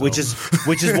 Right, so. which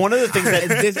is one of the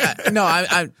things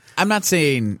that I'm not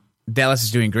saying Dallas is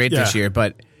doing great this year,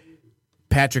 but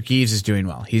Patrick Eaves is doing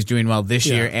well. He's doing well this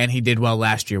year, and he did well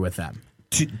last year with them.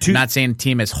 Not saying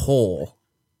team as whole.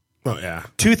 Oh yeah.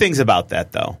 2 things about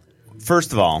that though.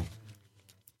 First of all,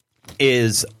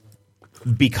 is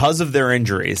because of their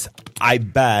injuries, I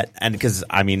bet, and because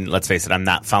let's face it, I'm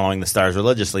not following the Stars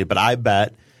religiously, but I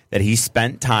bet that he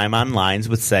spent time on lines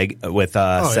with Sagan or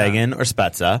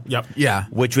Spezza. Yep. Yeah.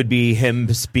 Which would be him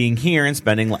being here and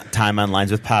spending time on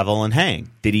lines with Pavel and Hang.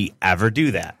 Did he ever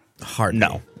do that? Hardly.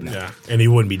 No. Yeah. And he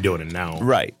wouldn't be doing it now.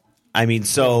 Right.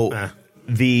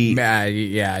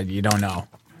 you don't know.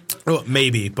 Well,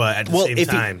 maybe, but at the same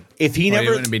time. If he he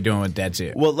never wouldn't be doing what Dad's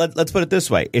here. Well, let's put it this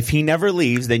way. If he never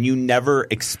leaves, then you never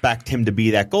expect him to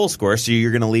be that goal scorer, so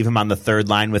you're going to leave him on the third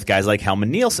line with guys like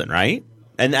Helman Nielsen, right?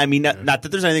 And not that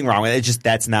there's anything wrong with it. It's just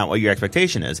that's not what your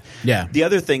expectation is. Yeah. The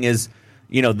other thing is,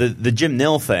 the Jim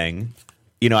Nill thing.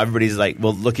 Everybody's like,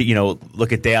 well, look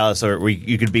at Dallas, or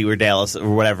you could be where Dallas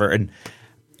or whatever, and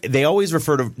they always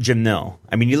refer to Jim Nill.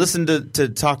 You listen to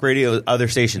talk radio, other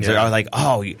stations. They're like,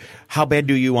 oh, how bad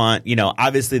do you want?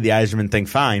 Obviously the Yzerman thing,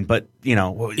 fine, but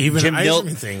even Jim Nill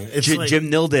thing, Jim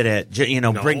Nill did it.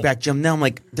 No. Bring back Jim Nill. I'm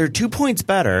like, they're 2 points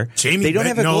better. They don't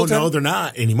have a goaltender. No, they're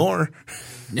not anymore.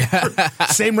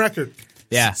 Same record.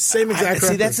 Yeah. Same exact record.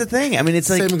 See, that's the thing. It's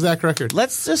like same exact record.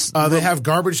 Let's just they have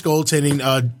garbage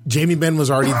goaltending. Jamie Benn was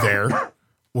already there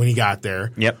when he got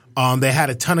there. Yep. They had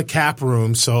a ton of cap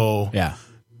room, so yeah.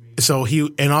 So he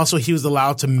was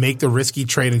allowed to make the risky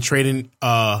trade and trade in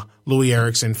Louis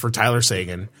Eriksson for Tyler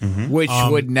Sagan, which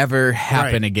would never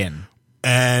happen again.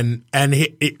 And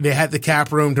they had the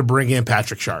cap room to bring in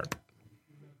Patrick Sharp.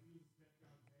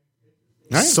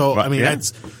 Right. So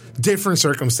that's different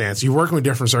circumstance. You're working with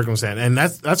different circumstance, and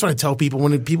that's what I tell people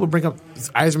when people bring up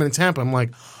Yzerman and Tampa. I'm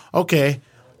like, okay,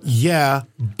 yeah,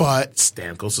 but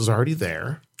Stamkos is already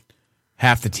there.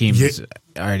 Half the team is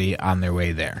already on their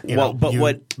way there.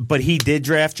 But he did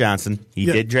draft Johnson. He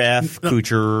did draft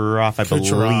Kucherov, I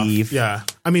believe. Yeah,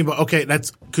 but okay,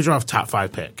 that's Kucherov top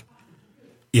 5 pick.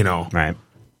 Right.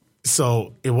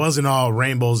 So it wasn't all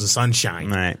rainbows and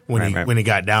sunshine when he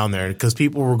got down there, because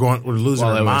people were losing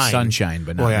their mind. Well, it was sunshine,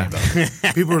 but not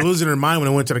rainbow. People were losing their mind when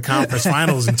they went to the conference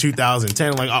finals in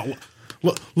 2010. Like,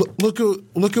 oh, look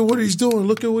at what he's doing.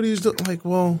 Look at what he's doing. Like,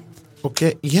 well,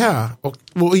 okay, yeah.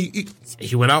 Well, he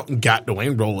went out and got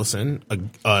Dwayne Rolison,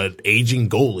 an aging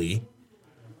goalie,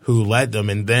 who led them,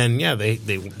 and then they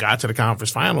got to the conference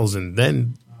finals, and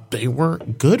then they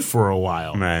weren't good for a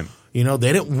while. Right. They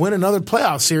didn't win another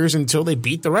playoff series until they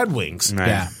beat the Red Wings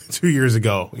 2 years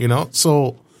ago.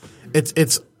 So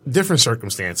it's different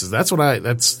circumstances. That's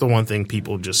the one thing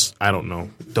people just, I don't know,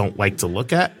 don't like to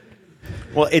look at.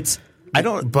 Well,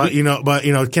 but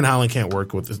Ken Holland can't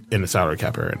work in the salary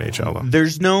cap era in NHL though.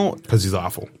 There's no, because he's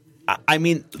awful. I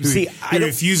mean, He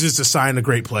refuses to sign the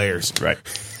great players. Right.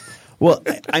 Well,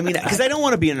 I mean, because I don't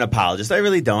want to be an apologist. I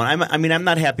really don't. I'm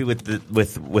not happy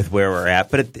with where we're at.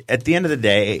 But at the end of the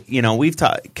day, we've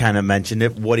kind of mentioned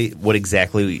it. What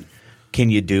exactly can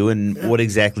you do, and what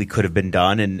exactly could have been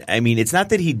done? And I mean, it's not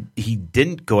that he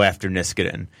didn't go after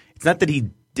Niskanen. It's not that he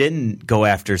didn't go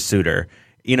after Suter.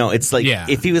 It's like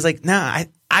if he was like, nah,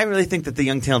 I really think that the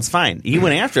young talent's fine. He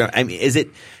went after him. I mean, is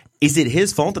it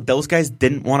his fault that those guys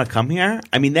didn't want to come here?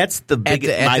 I mean, that's the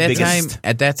biggest.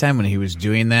 At that time when he was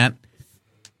doing that,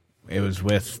 it was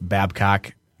with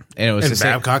Babcock, and it was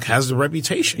Babcock has the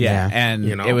reputation. Yeah, and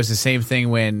it was the same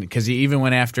thing because he even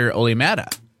went after Ole Mata.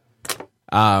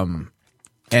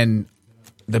 And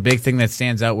the big thing that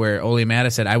stands out where Ole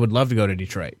Mata said, "I would love to go to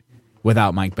Detroit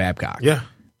without Mike Babcock." Yeah.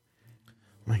 Oh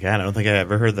my God, I don't think I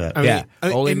ever heard that.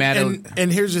 Ole Mata. And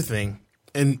here's the thing,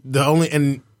 and there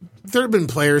have been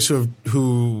players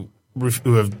who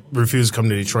have refused to come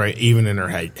to Detroit even in their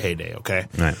heyday. Okay,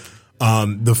 right.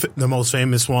 The most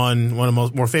famous one of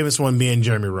the more famous one being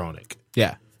Jeremy Roenick.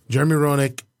 Yeah, Jeremy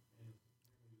Roenick.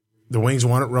 The Wings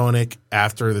wanted Roenick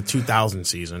after the 2000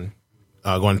 season,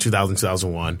 going 2000,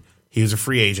 2001. He was a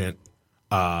free agent.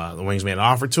 The Wings made an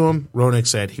offer to him. Roenick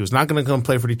said he was not going to come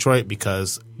play for Detroit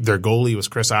because their goalie was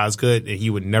Chris Osgood, and he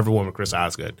would never win with Chris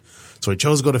Osgood. So he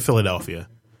chose to go to Philadelphia.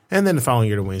 And then the following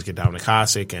year, the Wings get down to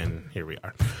Cossack, and here we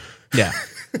are. Yeah.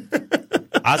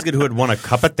 Osgood, who had won a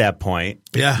cup at that point.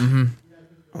 Yeah. Mm-hmm.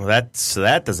 Well,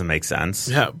 that doesn't make sense.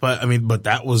 Yeah, but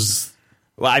that was...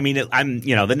 Well, I mean,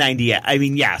 the 90... I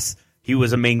mean, yes, he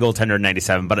was a main goaltender in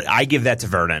 97, but I give that to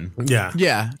Vernon. Yeah.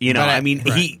 Yeah.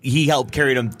 He helped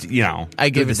carry them, I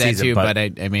give it that season, too, but I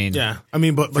mean... Yeah. I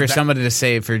mean, but for somebody to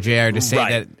say, for JR to say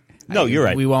right. that... No, you're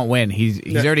right. We won't win. He's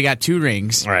already got 2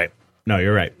 rings. Right. No,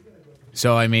 you're right.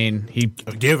 So, I mean, he...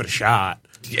 Give it a shot.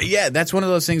 Yeah, that's one of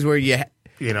those things where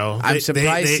I'm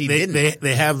surprised he didn't.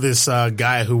 They have this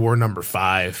guy who wore number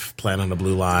 5 playing on the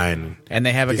blue line, and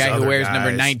they have a guy who wears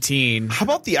number 19. How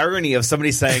about the irony of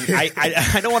somebody saying,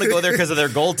 "I don't want to go there because of their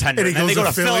goaltender," and they go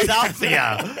to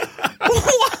Philadelphia?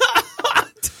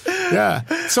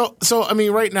 Yeah. So I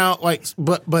mean, right now,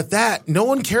 but that no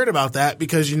one cared about that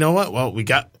because you know what? Well,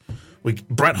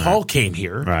 Brett Hall came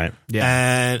here, right?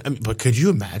 Yeah. And but could you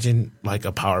imagine like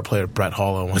a power play of Brett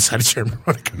Hall on one side of Jeremy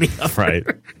Roenick on the other? Right.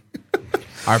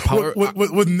 Our power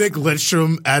with Nick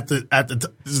Lidstrom at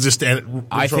the just stand.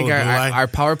 I think our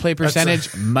power play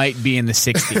percentage might be in the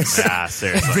 60s.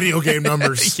 Seriously. Video game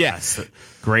numbers. Yes.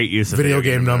 Great use of video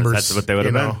game numbers. That's what they would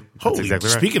have been. Holy, exactly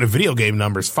right. Speaking of video game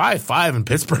numbers, 5-5 in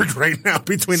Pittsburgh right now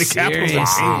between the Capitals and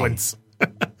Penguins.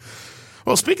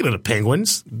 Well, speaking of the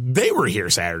Penguins, they were here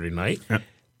Saturday night. Yep.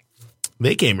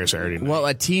 They came here Saturday night. Well,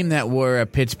 a team that wore a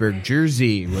Pittsburgh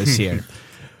jersey was here.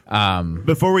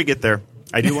 Before we get there,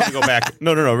 I do want to go back.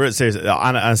 No. Really serious.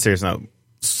 On a serious note,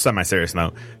 semi-serious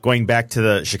note, going back to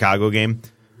the Chicago game,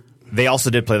 they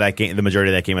also did play that game, the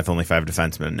majority of that game with only 5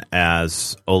 defensemen,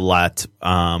 as Ouellette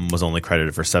was only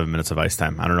credited for 7 minutes of ice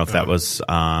time. I don't know if that was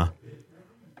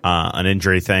an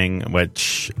injury thing,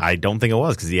 which I don't think it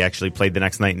was because he actually played the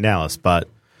next night in Dallas. But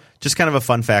just kind of a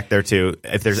fun fact there, too.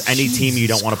 If there's any team you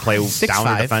don't want to play down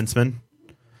a defenseman,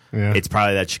 it's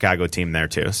probably that Chicago team there,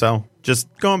 too. So just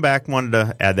going back, wanted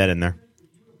to add that in there.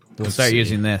 We'll start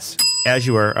using this. As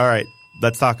you were. All right.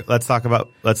 Let's talk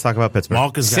about Pittsburgh.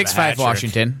 Malkin's got 6-5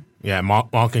 Washington. Yeah,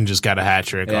 Malkin just got a hat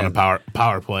trick on a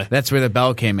power play. That's where the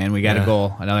bell came in. We got a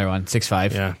goal. Another one.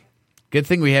 6-5. Yeah. Good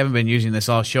thing we haven't been using this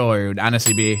all show, or it would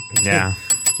honestly be. Yeah.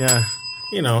 Yeah.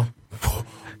 You know,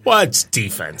 what's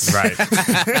defense? Right.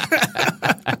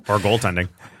 Or goaltending.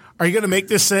 Are you going to make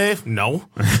this save? No.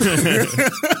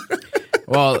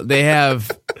 Well, they have.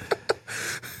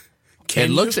 It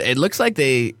looks like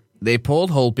they pulled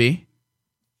Holtby.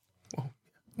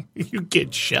 You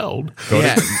get shelled.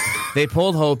 Yeah, they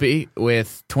pulled Holtby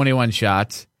with 21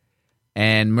 shots,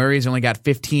 and Murray's only got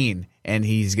 15, and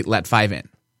he's let 5 in.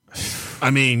 I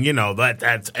mean, you know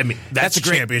that's a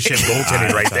championship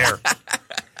goaltending right there.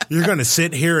 You're going to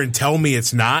sit here and tell me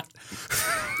it's not?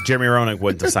 Jeremy Roenick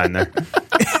wouldn't have signed there.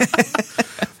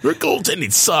 Their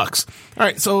goaltending sucks. All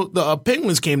right, so the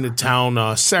Penguins came to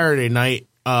town Saturday night.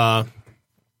 The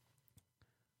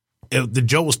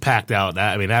Joe was packed out.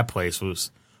 That place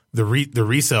was the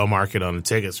resale market on the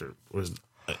tickets was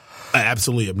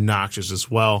absolutely obnoxious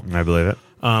as well. I believe it.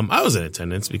 I was in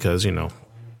attendance because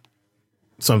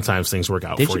sometimes things work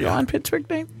out for you. Did you go on Pittsburgh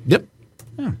night? Yep.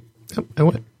 Oh. Yep, I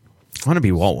went. I want to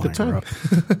be Walt when I time. grow up.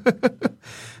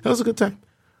 That was a good time.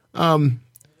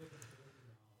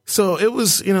 So it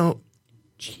was,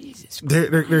 Jesus.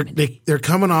 They're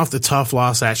coming off the tough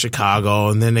loss at Chicago,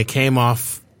 and then they came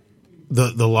off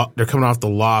they're coming off the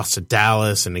loss to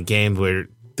Dallas in a game where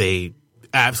they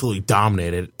absolutely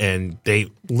dominated, and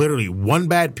they literally one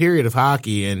bad period of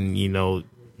hockey, and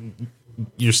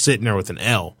you're sitting there with an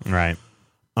L. Right.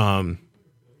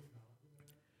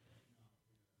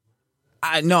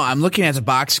 I'm looking at the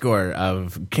box score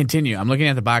of continue. I'm looking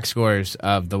at the box scores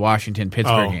of the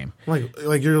Washington-Pittsburgh game.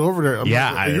 Like you're over there.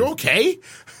 Are you okay?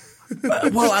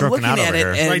 Well, I'm looking at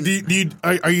it. And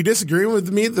are you disagreeing with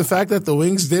me the fact that the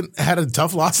Wings had a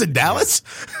tough loss in Dallas?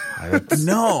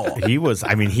 no, He was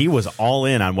all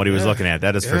in on what he was looking at.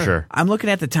 That is for sure. I'm looking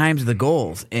at the times of the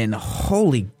goals, and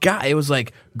holy God, it was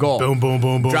like goal, Boom, boom,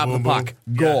 boom, boom, drop boom, the puck,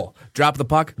 boom. goal, drop the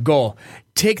puck, goal,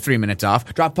 take 3 minutes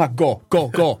off, drop puck, goal,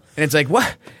 goal, and it's like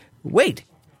what? Wait,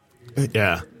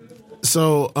 Yeah.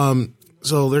 So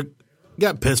they're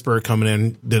got Pittsburgh coming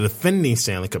in, the defending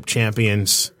Stanley Cup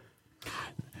champions.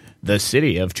 the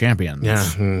city of champions.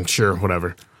 Yeah, sure,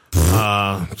 whatever.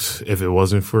 If it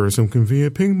wasn't for some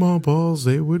convenient ping pong balls,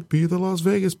 they would be the Las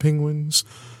Vegas Penguins.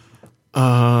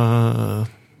 I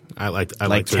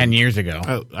like 10 years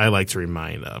ago. I like to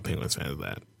remind Penguins fans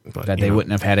but, that they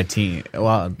wouldn't have had a team.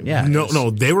 Well, yeah.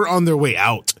 No, they were on their way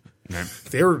out.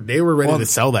 They were ready to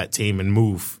sell that team and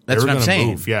move. That's they were what I'm gonna saying.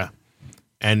 Move, yeah.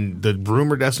 And the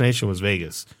rumored destination was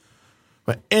Vegas.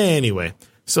 But anyway,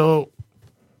 so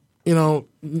you're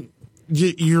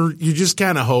just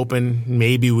kind of hoping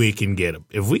maybe we can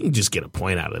if we can just get a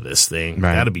point out of this thing,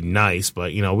 right. That'd be nice.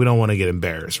 But we don't want to get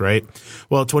embarrassed, right?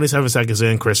 Well, 27 seconds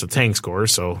in, Chris Letang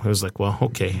scores, so it was like, well,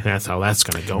 okay, that's how that's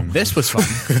gonna go. This was fun.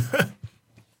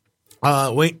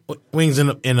 Wings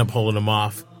end up holding them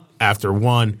off after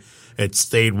one. It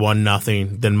stayed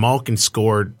 1-0. Then Malkin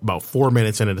scored about 4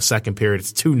 minutes into the second period.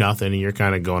 It's 2-0, and you're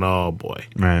kind of going, oh boy,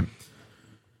 Right.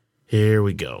 here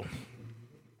we go.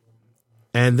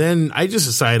 And then I just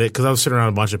decided, because I was sitting around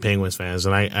a bunch of Penguins fans,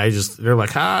 and they're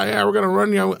like, yeah, we're gonna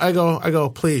run you. I go,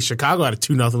 please, Chicago had a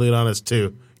 2-0 lead on us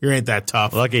too. You ain't that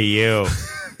tough. Look at you.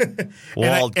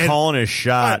 Walt calling his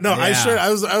shot. No, Yeah.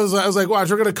 I was like, watch,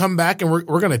 we're gonna come back and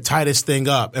we're gonna tie this thing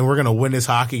up and we're gonna win this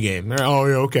hockey game. They're like, oh,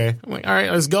 yeah, okay. I'm like, all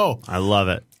right, let's go. I love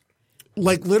it.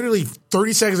 Like literally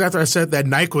 30 seconds after I said that,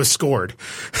 Nyquist scored.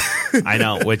 I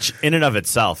know, which in and of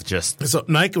itself just So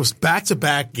Nyquist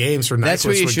back-to-back games for Nyquist. That's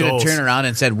where you for should have goals. turned around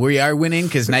and said, we are winning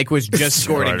because Nyquist just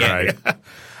scored again. right.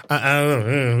 I don't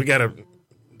know. We got to.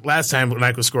 Last time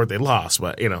Nyquist scored, they lost,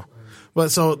 but But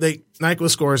so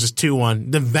Nyquist scores is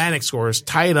 2-1. Then Vanek scores,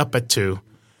 tie it up at 2.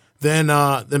 Then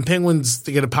Penguins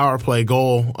to get a power play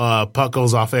goal. Puck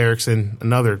goes off Eriksson.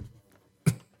 Another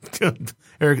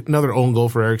own goal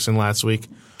for Eriksson last week.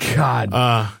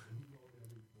 God.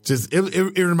 Just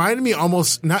it reminded me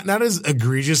almost not as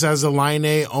egregious as the Line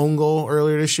A own goal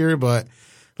earlier this year, but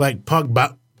like puck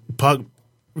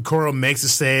Coro makes a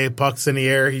save, puck's in the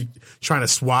air, he's trying to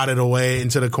swat it away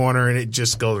into the corner, and it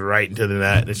just goes right into the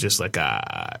net. And it's just like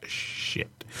shit.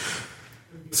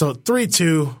 So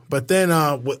 3-2, but then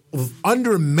with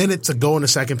under a minute to go in the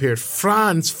second period,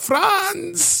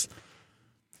 Franz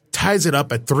ties it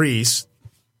up at 3s.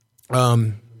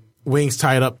 Wings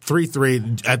tied up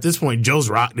 3-3. At this point,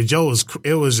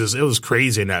 it was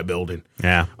crazy in that building.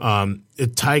 Yeah. A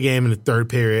tie game in the third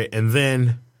period, and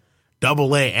then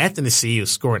Double-A Anthony C was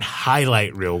scoring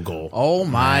highlight reel goal. Oh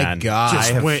my Man.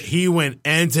 God. He went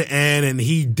end to end, and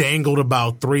he dangled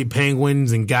about 3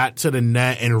 Penguins and got to the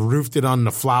net and roofed it on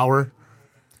the flower.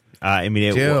 I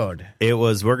mean, Dude. it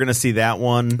was. We're going to see that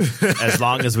one as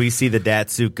long as we see the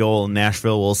Datsuk goal in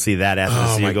Nashville. We'll see that Oh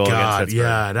Anthony my C goal against God! Pittsburgh.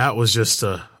 Yeah, that was just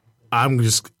I'm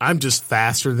just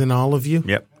faster than all of you.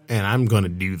 Yep. And I'm going to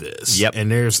do this. Yep. And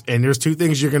there's 2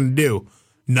 things you're going to do: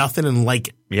 nothing and like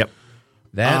it. Yep.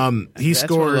 He That's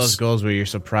scores one of those goals where you're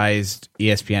surprised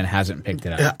ESPN hasn't picked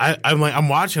it up. Yeah, I'm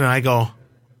watching and I go,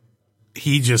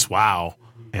 he just wow.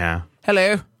 Yeah.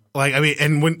 Hello. Like, I mean,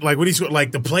 and when he scored,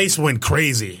 like, the place went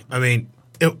crazy. I mean,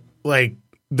 it, like,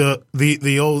 the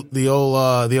old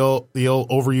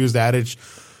overused adage,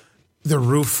 the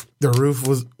roof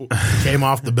came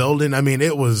off the building. I mean,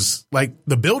 it was like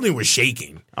the building was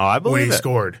shaking. Oh, I believe when he it.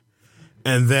 scored.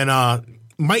 And then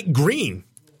Mike Green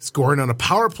scoring on a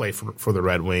power play for the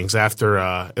Red Wings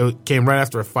after it came right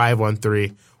after a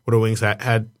 5-1-3 where the Wings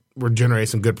were generating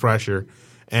some good pressure.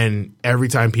 And every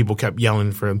time people kept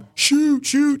yelling for him, shoot,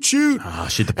 shoot, shoot. Oh,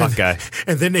 shoot the puck guy.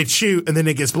 And then they'd shoot, and then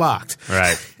it gets blocked.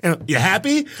 Right. And you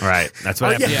happy? Right. That's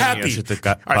what Are you happens. happy? Shoot the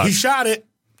puck. All right, he shot it.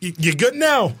 You good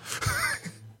now?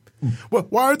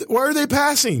 Why are they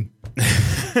passing?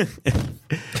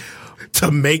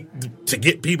 to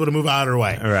get people to move out of their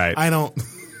way. Right. I don't.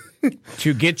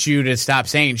 To get you to stop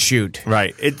saying shoot.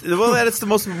 Right. Well, that's the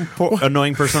most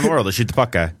annoying person in the world to shoot the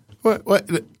puck guy. What?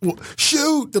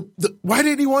 Shoot! Why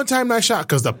didn't he one time that shot?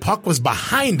 Because the puck was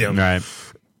behind him. Right.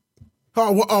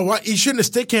 What? He shouldn't have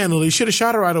stick handled. He should have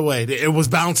shot it right away. It was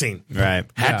bouncing. Right.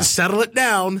 Had to settle it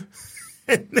down.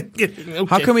 Okay.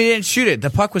 How come he didn't shoot it? The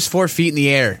puck was 4 feet in the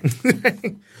air.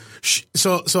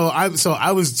 So I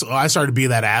started to be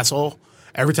that asshole.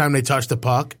 Every time they touched the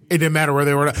puck, it didn't matter where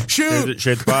they were. Shoot!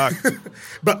 Shoot the puck.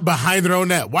 But behind their own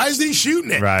net. Why isn't he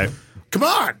shooting it? Right. Come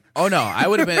on. Oh no, I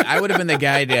would have been the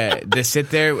guy to sit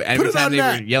there every it time on they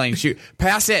net. were yelling shoot.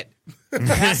 Pass it.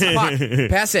 Pass the puck.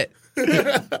 Pass it.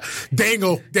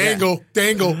 Dangle.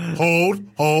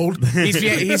 Hold.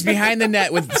 He's behind the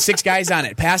net with 6 guys on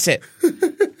it. Pass it.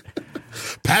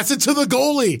 Pass it to the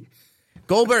goalie.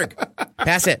 Goldberg.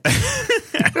 Pass it.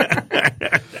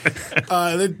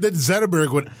 Then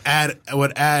Zetterberg would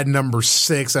add number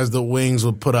 6 as the Wings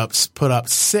would put up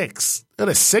 6. They had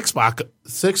a six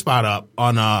spot up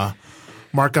on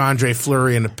Marc-Andre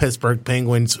Fleury and the Pittsburgh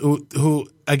Penguins, who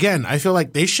again, I feel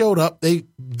like they showed up.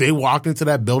 They walked into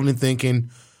that building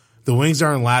thinking the Wings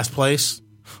are in last place.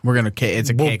 We're gonna. It's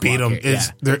a We'll cakewalk beat them.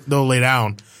 here. They'll lay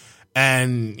down.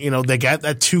 And, they got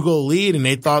that 2-goal lead, and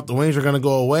they thought the Wings were going to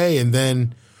go away, and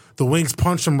then the Wings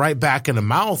punched them right back in the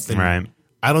mouth. And Right.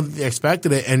 I don't think they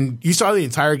expected it. And you saw the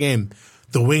entire game.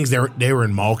 The Wings, they were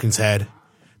in Malkin's head.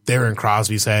 They were in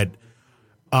Crosby's head.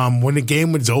 When the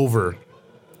game was over,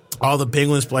 all the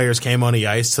Penguins players came on the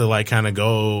ice to, kind of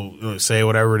go say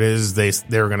whatever it is they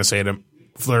were going to say to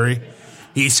Fleury.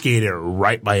 He skated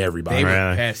right by everybody. They were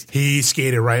Really? pissed. He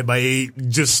skated right by,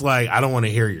 just like, I don't want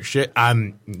to hear your shit.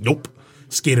 Nope.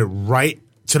 Skated right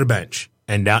to the bench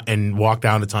and down and walked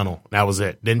down the tunnel. That was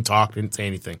it. Didn't talk, didn't say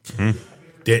anything.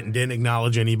 Didn't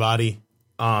acknowledge anybody.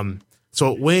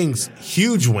 So Wings,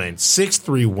 huge win,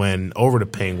 6-3 win over the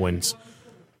Penguins.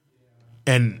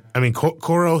 And I mean,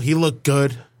 Coro, he looked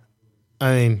good.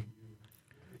 I mean,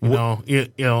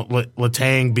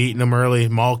 Letang beating him early,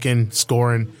 Malkin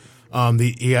scoring.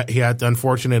 He had the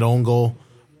unfortunate own goal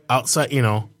outside.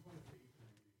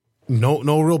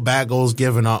 No real bad goals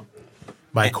given up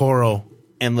by Coro.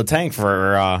 And Letang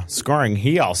for scoring,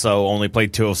 he also only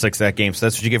played 206 that game, so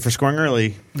that's what you get for scoring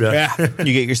early. Yeah.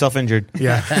 You get yourself injured.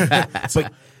 Yeah,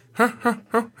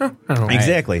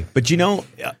 Exactly. But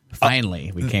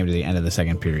Finally, we came to the end of the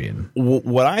second period.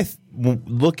 what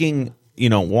looking,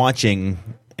 watching,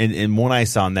 and what I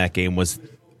saw in that game was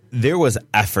there was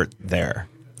effort there.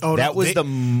 Oh, that was the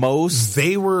most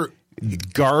they were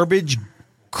garbage.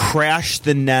 Crash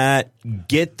the net,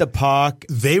 get the puck.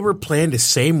 they were playing the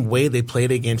same way they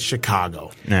played against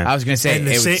Chicago. Yeah. I was going to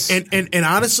say, And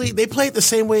honestly, they played the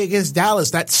same way against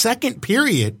Dallas. That second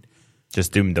period,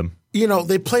 Just doomed them.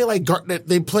 they play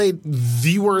they played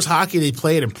the worst hockey they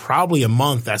played in probably a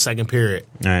month. That second period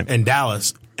Right. in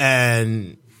Dallas,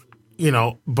 and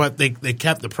but they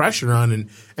kept the pressure on,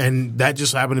 and that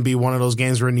just happened to be one of those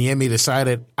games where Niemi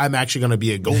decided I'm actually going to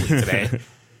be a goalie today.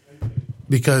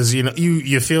 Because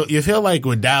you feel like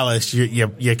with Dallas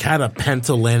you kind of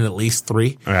pencil in at least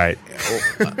 3. All right.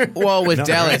 well, with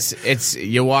Dallas, it's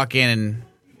you walk in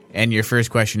and your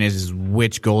first question is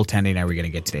which goaltending are we going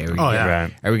to get today? Are we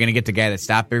Right. Are we going to get the guy that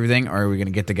stopped everything, or are we going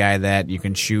to get the guy that you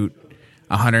can shoot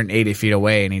 180 feet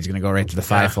away and he's going to go right to the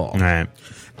 5-hole? All right.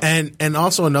 And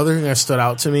also another thing that stood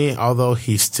out to me, although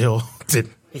he still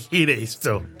he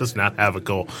still does not have a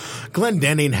goal. Glenn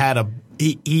Denning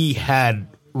he had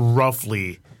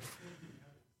roughly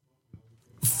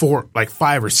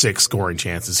 5 or 6 scoring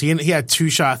chances. He had 2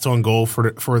 shots on goal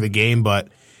for the game, but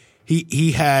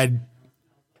he had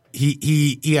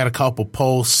a couple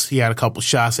posts, he had a couple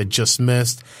shots that just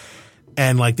missed,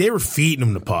 and they were feeding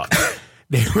him the puck.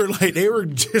 They were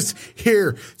just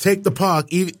here, take the puck,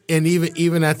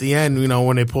 even at the end,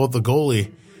 when they pulled the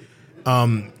goalie.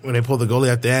 When they pulled the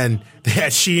goalie at the end, they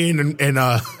had Sheehan and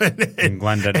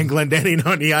Glendening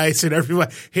on the ice, and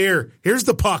everybody here's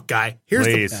the puck, guy.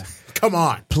 Please. Come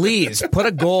on. Please put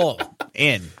a goal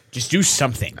in. Just do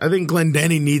something. I think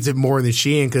Glendening needs it more than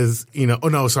Sheehan because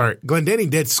Glendening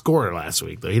did score last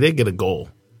week though. He did get a goal.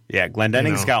 Yeah,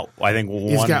 Glendenning's got, I think, 1.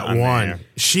 He's got 1. There.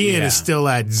 Sheehan is still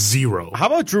at 0. How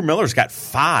about Drew Miller's got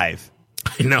 5?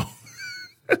 I know.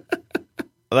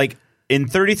 In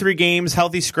 33 games,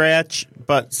 healthy scratch,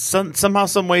 but somehow,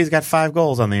 some way, he's got 5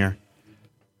 goals on the year.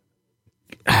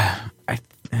 I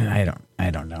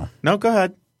don't know. No, go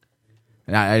ahead.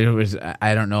 I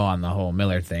don't know on the whole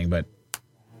Miller thing, but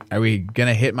are we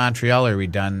gonna hit Montreal, or are we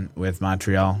done with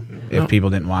Montreal? If people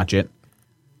didn't watch it,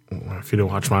 If you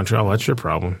didn't watch Montreal, that's your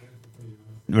problem.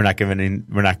 We're not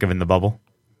giving the bubble.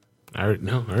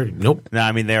 Nope. No,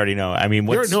 I mean they already know. I mean,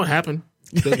 They already know what happened.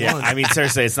 yeah, I mean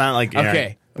seriously, it's not like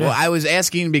Okay. Well, I was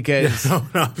asking because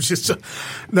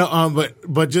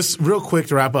but just real quick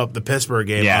to wrap up the Pittsburgh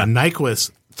game. Yeah.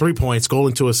 Nyquist 3 points,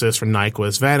 Golden 2 assists for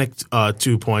Nyquist. Vanek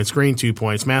 2 points, Green 2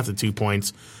 points, Matha 2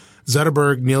 points.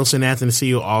 Zetterberg, Nielsen, Anthony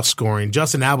Ciu all scoring.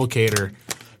 Justin Abelkader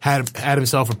had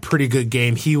himself a pretty good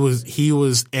game. He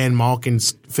was in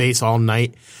Malkin's face all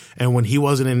night, and when he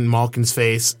wasn't in Malkin's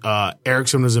face,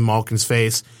 Erickson was in Malkin's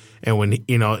face. And when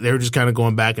they were just kind of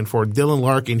going back and forth. Dylan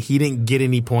Larkin, he didn't get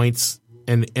any points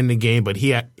in the game, but he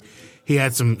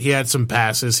had some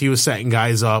passes. He was setting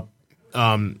guys up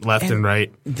left and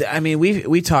right. I mean,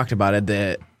 we talked about it.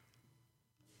 That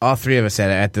all three of us said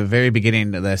it at the very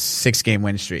beginning of the 6-game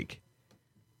win streak.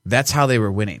 That's how they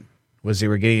were winning. Was they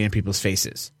were getting in people's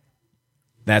faces.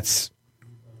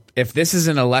 If this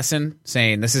isn't a lesson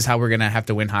saying this is how we're going to have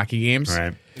to win hockey games,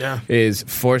 right? Yeah, is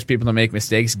force people to make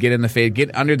mistakes, get in the face,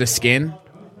 get under the skin,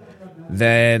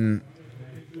 then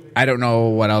I don't know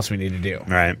what else we need to do.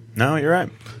 Right. No, you're right.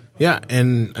 Yeah,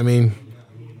 and I mean,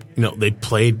 they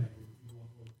played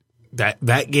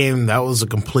that game. That was a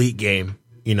complete game.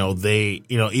 They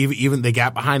even they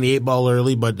got behind the 8 ball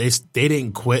early, but they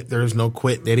didn't quit. There was no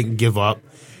quit. They didn't give up.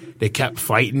 They kept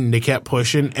fighting. They kept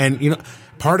pushing, and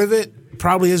part of it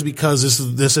probably is because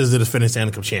this is the defending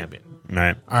Stanley Cup champion.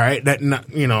 Right. All right. That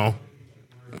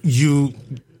you're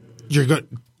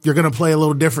gonna play a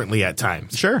little differently at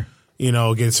times. Sure.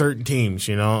 Against certain teams.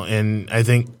 And I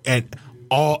think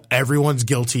everyone's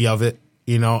guilty of it.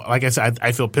 Like I said,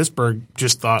 I feel Pittsburgh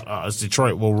just thought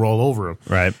Detroit will roll over them.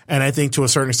 Right. And I think to a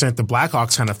certain extent the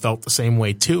Blackhawks kind of felt the same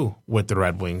way too with the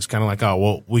Red Wings. Kind of like, oh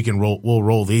well, we'll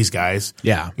roll these guys.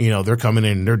 Yeah. They're coming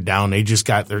in, they're down. They just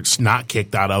got their snot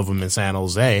kicked out of them in San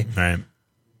Jose. Right.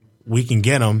 We can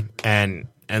get them, and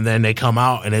then they come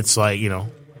out, and it's like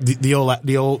the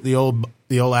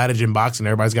old adage in boxing: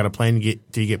 everybody's got a plan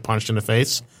to get punched in the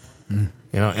face.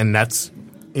 And that's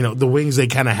the Wings, they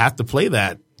kind of have to play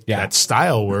that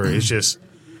style where it's just,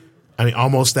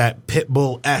 almost that pit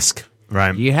bull-esque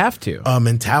Right. You have to.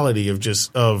 mentality of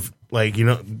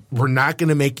we're not going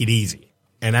to make it easy,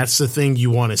 and that's the thing you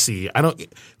want to see.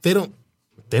 They don't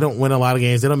win a lot of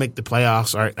games. They don't make the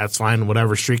playoffs. All right, that's fine.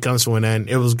 Whatever, streak comes to an end.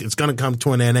 It's going to come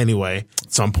to an end anyway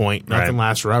at some point. Nothing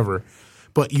lasts forever.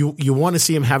 But you want to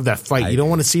see them have that fight. You don't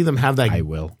want to see them have that. I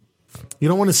will. You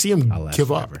don't want to see them I'll last give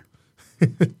forever. up.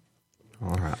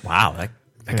 All right. Wow.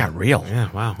 That got real.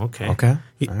 Yeah. Wow. Okay. Okay.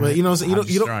 But you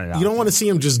don't want to see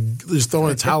them just throw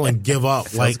in a towel and give up.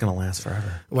 It's going to last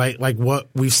forever. Like what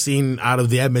we've seen out of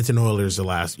the Edmonton Oilers the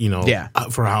last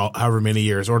for however many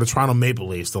years, or the Toronto Maple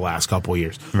Leafs the last couple of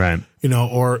years. Right.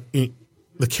 Or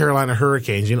the Carolina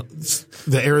Hurricanes.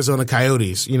 The Arizona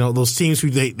Coyotes. Those teams who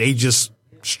they just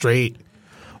straight.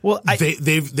 Well,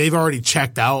 they've already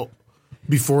checked out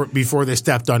before they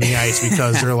stepped on the ice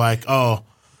because they're like, oh,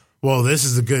 well, this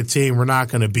is a good team. We're not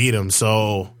going to beat them.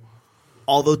 So,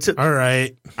 all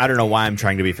right. I don't know why I'm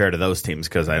trying to be fair to those teams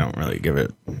because I don't really give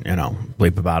it,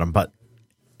 bleep about them. But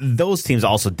those teams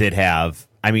also did have,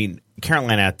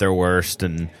 Carolina at their worst,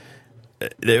 and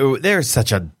there's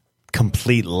such a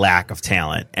complete lack of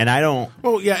talent. And I don't.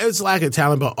 Well, yeah, it's lack of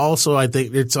talent, but also I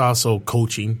think it's also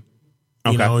coaching.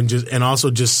 Okay. And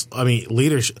also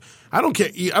leadership. I don't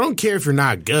care if you're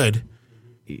not good.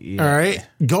 Yeah. All right,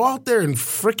 go out there and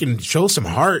freaking show some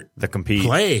heart. The compete.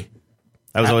 Play.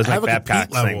 That was always Have like a compete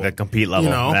Babcock's thing. level. The compete level.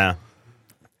 Yeah.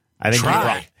 I think you're Try.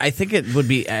 right. I think it would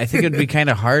be kind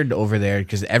of hard over there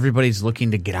because everybody's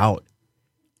looking to get out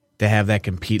to have that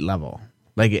compete level.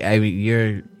 Like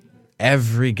you're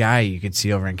every guy you could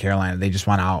see over in Carolina, they just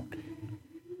want out.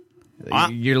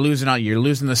 You're losing out. You're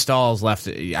losing the stalls left.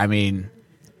 There's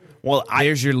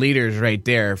your leaders right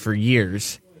there for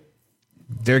years.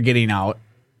 They're getting out.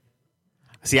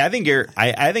 See, I think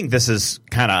this is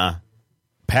kind of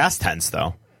past tense,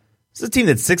 though. It's a team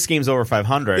that's 6 games over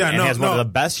 500 and has one of the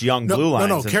best young blue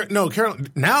lines. Carolina.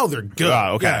 Now they're good.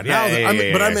 Oh, okay.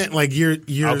 But I meant like years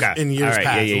Okay. in years All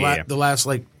right. past. The last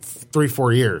like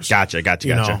 3-4 years.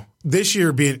 Gotcha. This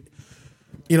year being,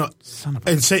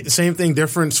 and same thing.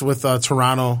 Difference with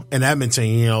Toronto and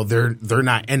Edmonton. They're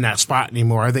not in that spot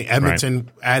anymore. I think Edmonton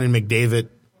added McDavid.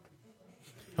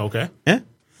 Okay. Yeah.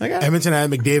 Edmonton had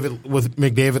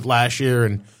McDavid last year,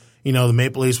 and the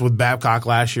Maple Leafs with Babcock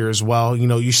last year as well.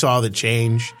 You saw the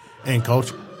change in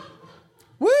culture.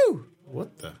 Woo!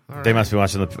 What the? All They right. must be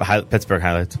watching the Pittsburgh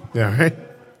highlights. Yeah, right.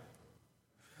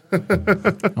 I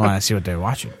want to see what they're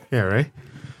watching. Yeah, right.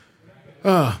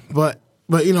 But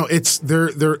it's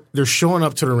they're showing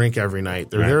up to the rink every night.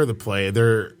 They're there to play.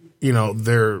 They're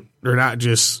not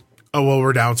just oh, well,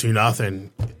 we're down 2-0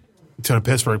 to the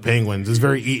Pittsburgh Penguins.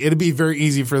 It'd be very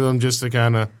easy for them just to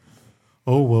kind of,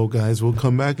 oh, well, guys, we'll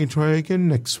come back and try again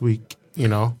next week, you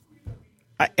know?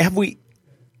 Well, I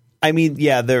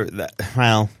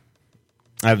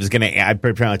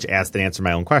pretty much asked and answered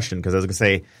my own question because I was going to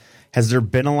say, has there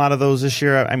been a lot of those this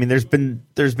year? I mean, there's been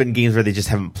games where they just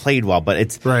haven't played well, but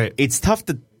it's tough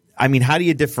to. I mean, how do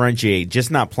you differentiate just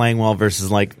not playing well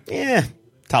versus like,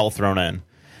 towel thrown in?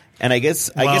 And I guess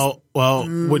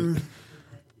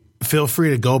feel free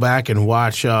to go back and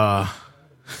watch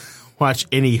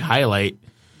any highlight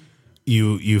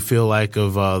you feel like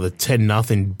of the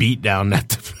 10-0 beatdown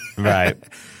right.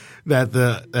 that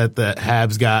the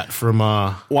Habs got from.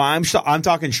 Well, I'm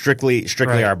talking strictly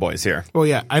right. our boys here. Well,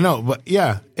 yeah, I know, but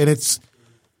yeah, and it's.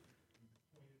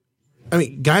 I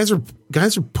mean, guys are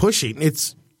pushing.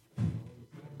 It's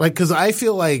like because I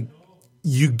feel like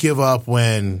you give up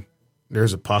when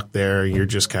there's a puck there. You're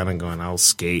just kind of going, I'll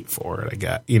skate for it. I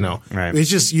got Right. It's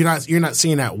just you're not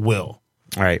seeing that will.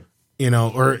 Right.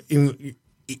 Or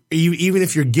even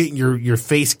if you're getting your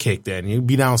face kicked in, you'd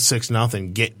be down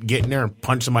 6-0. Get in there and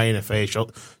punch somebody in the face.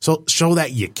 Show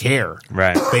that you care,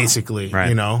 right? Basically,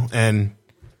 right. And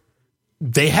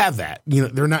they have that.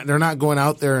 They're not going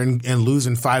out there and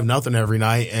losing 5-0 every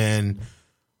night and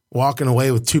walking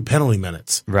away with 2 penalty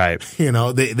minutes, right?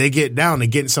 They get down, they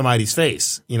get in somebody's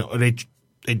face. They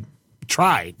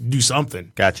try do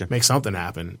something, gotcha, make something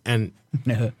happen, and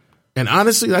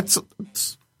honestly, that's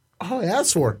all I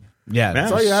asked for. Yeah,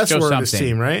 that's all you asked for in this something.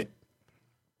 team, right?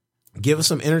 Give us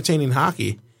some entertaining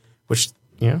hockey, which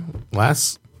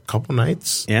last couple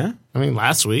nights. Yeah, I mean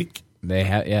last week they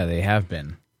have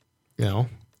been.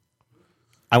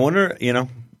 I wonder,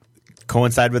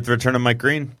 coincide with the return of Mike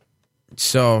Green,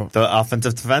 so the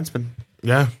offensive defenseman.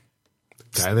 Yeah,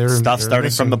 guy there. Stuff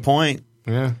starting from the point.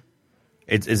 Yeah.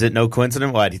 Is it no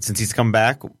coincidence? Since he's come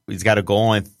back, he's got a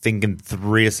goal, I think, and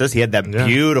 3 assists. He had that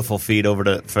beautiful feed over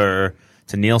to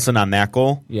Nielsen on that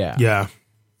goal. Yeah. Yeah.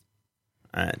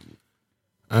 I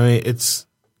mean, it's.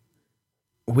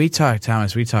 We talked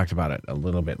about it a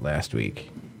little bit last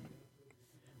week.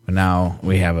 But now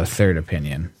we have a third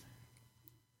opinion.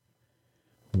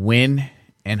 When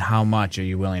and how much are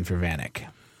you willing for Vanek?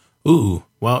 Ooh.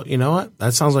 Well, you know what?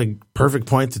 That sounds like perfect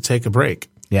point to take a break.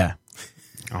 Yeah.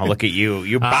 Oh, look at you.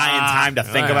 You're buying time to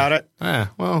think about it?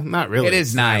 Well, not really. It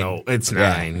is 9. It's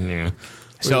 9. Yeah.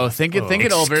 So think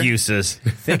it over. Excuses.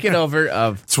 Think it over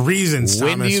of it's reasons,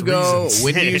 when Thomas, do you go reasons.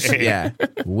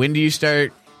 when do you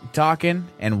start talking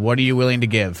and what are you willing to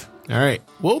give? All right.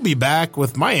 We'll be back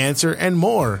with my answer and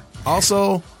more.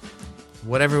 Also,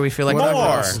 whatever we feel like whatever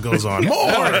more else goes on. More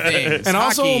Other things. and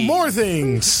also Hockey. more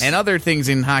things. And other things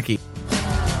in hockey.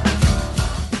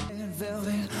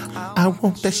 I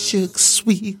want that sugar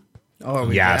sweet.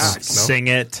 Oh, yes. No? Sing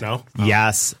it. No?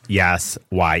 Yes. Yes.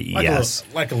 Why? Yes.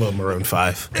 Like a little Maroon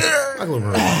 5. Like a little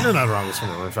Maroon 5. You're not wrong with some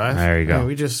Maroon 5. There you go. Yeah,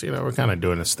 we just, we're kind of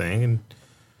doing this thing, and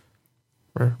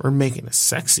we're making it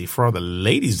sexy for all the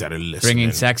ladies that are listening.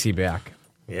 Bringing sexy back.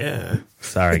 Yeah.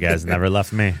 Sorry, guys. Never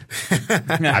left me.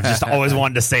 I've just always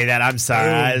wanted to say that. I'm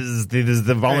sorry. This is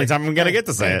the only time I'm going to get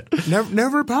to say it.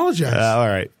 Never apologize. All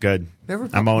right. Good.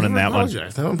 I'm owning that one. I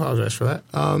don't apologize for that.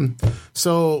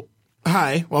 So,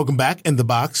 hi. Welcome back in the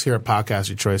box here at Podcast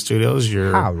Detroit Studios,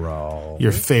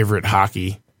 your favorite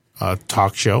hockey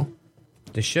talk show.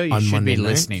 The show you On should Monday be night?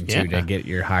 listening to Yeah. get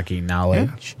your hockey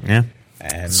knowledge. Yeah.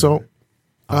 And So,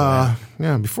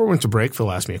 before we went to break, Phil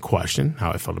asked me a question,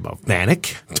 how I felt about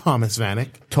Vanek, Thomas Vanek.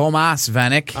 Tomas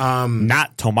Vanek.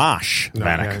 Not Tomasz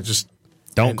Vanek. Yeah,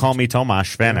 Don't call me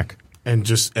Tomasz Vanek.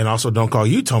 and also don't call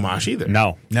you Tomas either.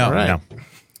 No. No. right.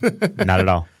 No. Not at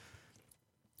all.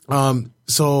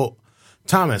 So,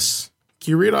 Thomas,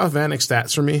 can you read off Vanek's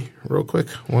stats for me real quick?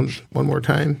 One more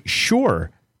time.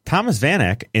 Sure. Thomas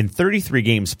Vanek, in 33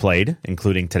 games played,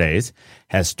 including today's,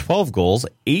 has 12 goals,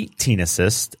 18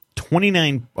 assists,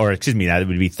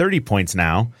 30 points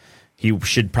now. He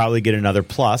should probably get another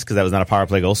plus because that was not a power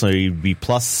play goal, so he'd be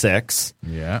plus 6.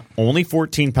 Yeah. Only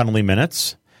 14 penalty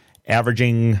minutes,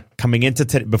 averaging, coming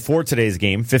into before today's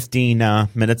game, 15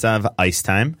 minutes of ice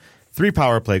time, 3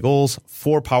 power play goals,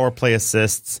 4 power play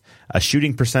assists, a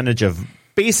shooting percentage of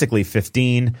basically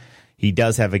 15. He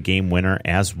does have a game winner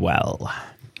as well.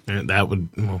 And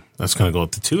that's going to go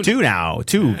up to 2. 2 now.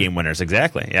 2 game winners,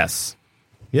 exactly. Yes.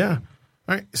 Yeah.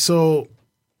 All right. So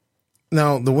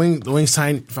now the Wings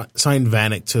signed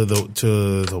Vanek to the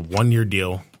 1-year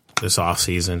deal this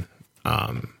offseason.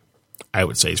 I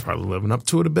would say he's probably living up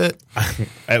to it a bit.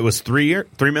 It was 3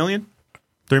 million?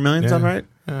 3 million, sound right?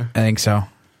 I think so.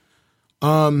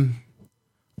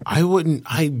 I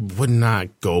would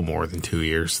not go more than 2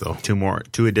 years though. 2 more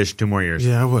years.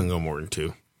 Yeah, I wouldn't go more than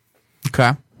 2.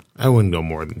 Okay. I wouldn't go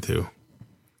more than 2.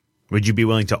 Would you be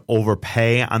willing to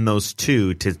overpay on those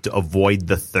 2 to avoid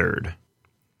the third?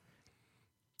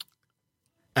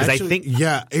 Because I think,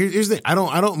 here's the thing. I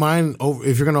don't mind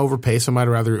if you're going to overpay somebody.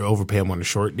 I'd rather overpay them on a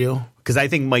short deal. because I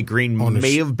think Mike Green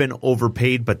may have been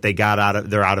overpaid, but they're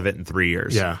out of it in 3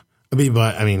 years. Yeah, I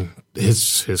mean,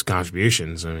 his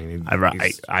contributions. I mean,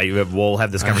 we'll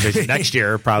have this conversation next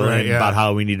year probably about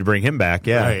how we need to bring him back.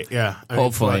 Yeah, right. Yeah,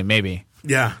 Hopefully, maybe.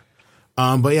 Yeah,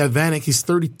 but yeah, Vanek, he's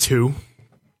 32.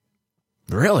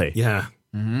 Really? Yeah,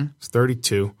 he's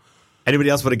 32.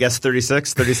 Anybody else would have guessed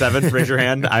 36, 37? Raise your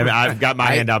hand. I've got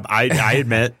my hand up. I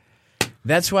admit.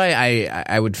 That's why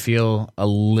I would feel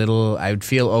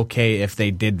okay if they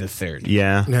did the third.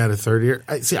 Yeah. Yeah, the third year.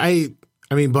 I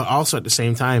mean, but also at the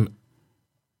same time,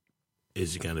 are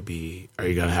you going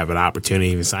to have an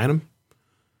opportunity to sign him?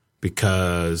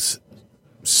 Because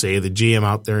say the GM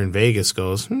out there in Vegas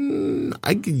goes,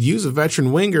 I could use a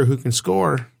veteran winger who can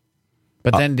score.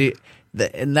 But then,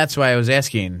 and that's why I was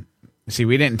asking. See,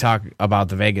 we didn't talk about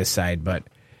the Vegas side, but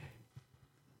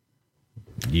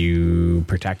you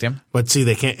protect him. But see,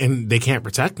 they can't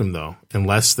protect him though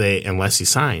unless they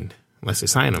sign him. Yeah. So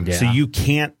So You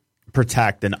can't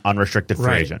protect an unrestricted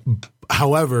free agent.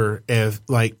 However, say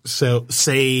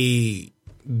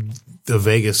the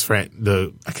Vegas I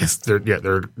guess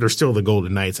they're still the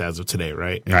Golden Knights as of today,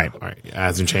 right? Right. All right. It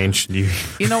hasn't changed.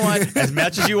 You know what? As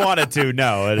much as you want it to,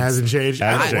 no. It hasn't changed.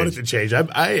 I don't want it to change.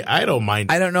 I don't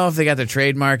mind. I don't know if they got the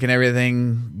trademark and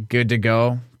everything good to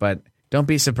go, but don't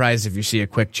be surprised if you see a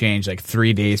quick change like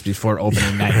 3 days before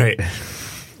opening night. Right.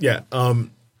 Yeah.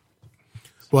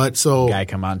 But so Guy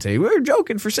come on and say, we're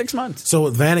joking for 6 months. So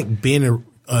with Vanek being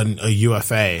a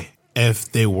UFA, if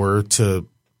they were to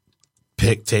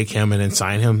take him and then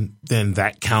sign him, then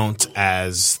that counts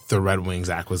as the Red Wings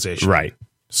acquisition. Right.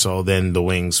 So then the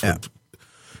Wings would.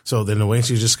 So then the Wings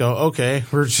would just go, okay,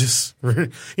 we're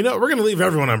going to leave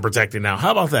everyone unprotected now.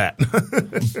 How about that?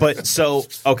 But so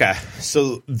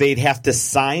they'd have to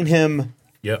sign him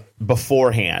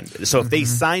beforehand. So if they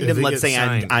signed him, let's say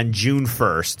on June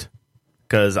 1st,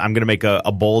 because I'm going to make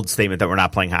a bold statement that we're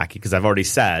not playing hockey because I've already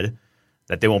said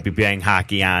that they won't be playing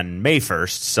hockey on May 1st.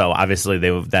 So obviously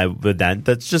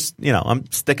that's just, I'm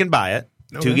sticking by it.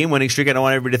 Okay. 2-game winning streak. I don't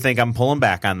want everybody to think I'm pulling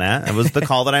back on that. It was the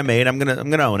call that I made. I'm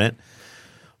gonna own it.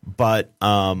 But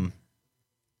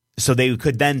so they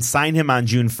could then sign him on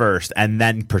June 1st and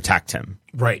then protect him.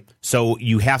 Right. So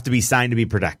you have to be signed to be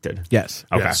protected. Yes.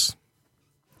 Okay. Yes.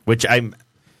 Which I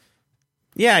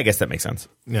guess that makes sense.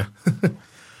 Yeah.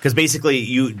 Because basically,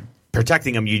 you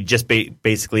protecting them, you just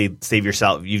basically save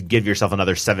yourself. You give yourself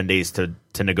another 7 days to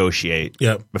negotiate.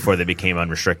 Before they became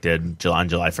unrestricted on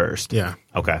July 1st. Yeah.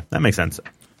 Okay, that makes sense.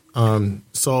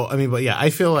 So I mean, but yeah,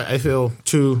 I feel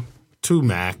two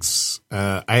max.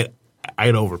 I'd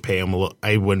overpay them a little.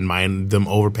 I wouldn't mind them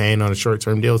overpaying on a short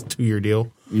term deal. It's a 2-year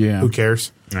deal. Yeah. Who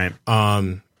cares? Right.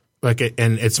 And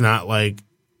it's not like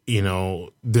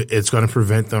it's going to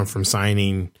prevent them from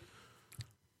signing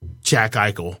Jack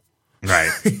Eichel.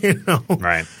 Right.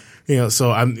 Right.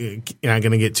 So I'm not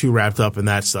going to get too wrapped up in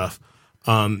that stuff.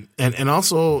 And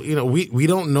also, we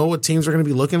don't know what teams are going to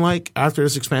be looking like after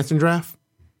this expansion draft.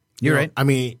 You're right. I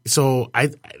mean, so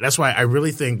that's why I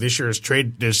really think this year's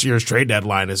trade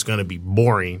deadline is going to be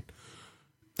boring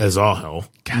as all hell.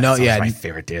 God, no, that's my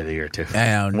favorite day of the year too.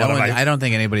 I know. I don't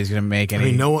think anybody's going to make any.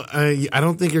 I mean, I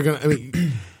don't think you're going to. I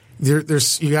mean,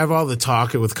 you have all the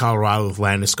talk with Colorado with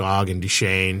Landeskog and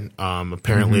Duchesne.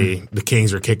 Apparently, the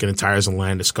Kings are kicking the tires on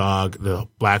Landeskog. The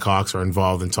Blackhawks are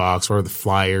involved in talks, or the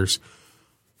Flyers.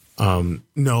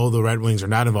 No, the Red Wings are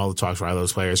not involved in talks with either of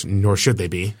those players, nor should they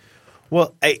be.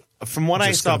 Well, from what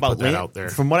I saw about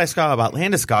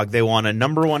Landeskog, they want a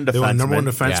number one defenseman. They want a number one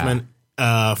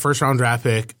defenseman, first round draft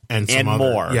pick, and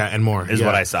more. Yeah, and more is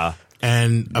what I saw.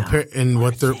 And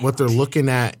what they're looking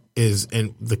at is,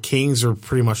 and the Kings are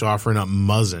pretty much offering up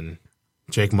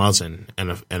Jake Muzzin,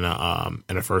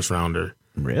 and a first rounder.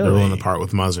 Really, they're willing to part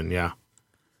with Muzzin. Yeah,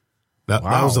 that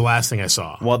was the last thing I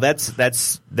saw. Well,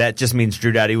 that just means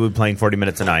Drew Doughty would be playing 40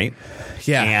 minutes a night.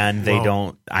 Yeah, and they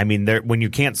don't. I mean, when you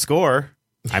can't score,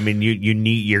 I mean,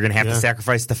 you're going to have to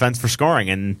sacrifice defense for scoring,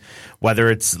 and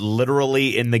whether it's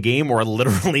literally in the game or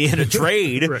literally in a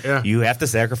trade, you have to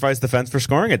sacrifice defense for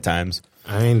scoring at times.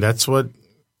 I mean, that's what.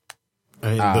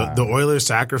 The Oilers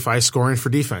sacrifice scoring for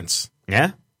defense.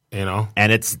 Yeah,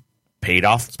 and it's paid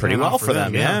off pretty well for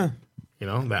them. Yeah,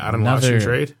 that Adam Larson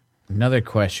trade. Another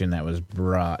question that was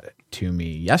brought to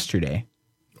me yesterday.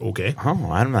 Okay.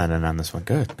 Oh, I'm not in on this one.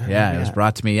 Good. Yeah, it was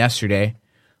brought to me yesterday.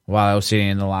 while I was sitting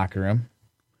in the locker room.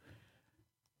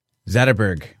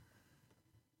 Zetterberg.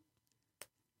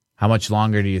 How much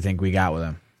longer do you think we got with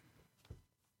him?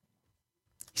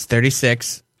 He's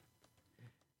 36.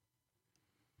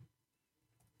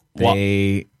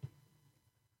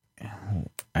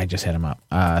 I just had him up.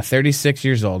 36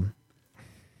 years old.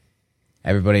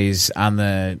 Everybody's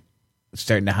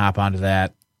starting to hop onto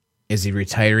that. Is he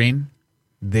retiring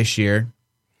this year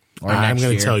or next year? I'm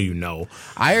going to tell you no.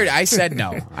 I said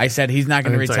no. I said he's not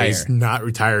going to retire. He's not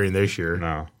retiring this year.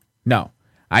 No.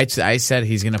 I said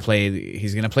he's going to play.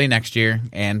 He's going to play next year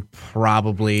and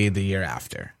probably the year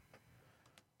after.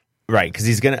 Right, because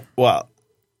he's going to.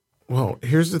 Well,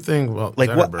 here's the thing. Well, like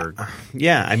Zetterberg, what?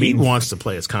 Yeah, I mean, he wants to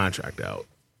play his contract out.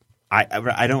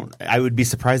 I don't. I would be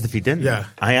surprised if he didn't. Yeah,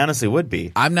 I honestly would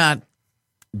be. I'm not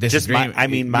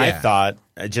disagreeing. My thought.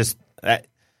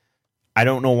 I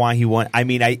don't know why he won. I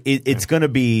mean, it's going to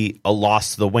be a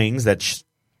loss to the Wings. That's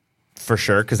for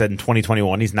sure. Because in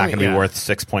 2021, he's not going to be worth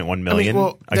 $6.1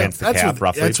 million against the cap,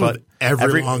 roughly. That's with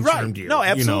every long-term deal. No,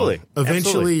 absolutely. Eventually,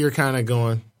 absolutely. You're kind of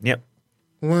going. Yep.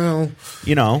 Well,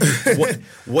 I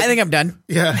think I'm done.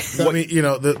 Yeah, I mean,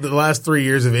 the last 3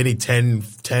 years of any 10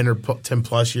 or 10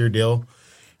 plus year deal,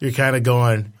 you're kind of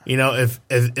going.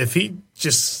 If he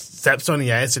just steps on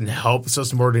the ice and helps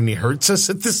us more than he hurts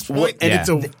us at this point, and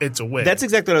it's a win. That's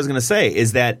exactly what I was going to say.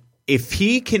 Is that if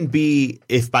he can be,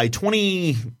 if by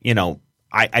 20,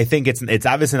 I think it's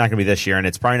obviously not going to be this year, and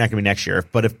it's probably not going to be next year.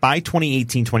 But if by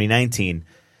 2018, 2019.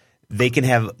 They can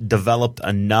have developed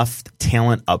enough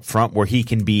talent up front where he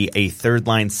can be a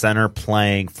third-line center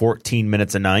playing 14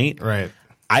 minutes a night. Right.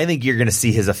 I think you're going to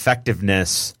see his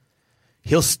effectiveness.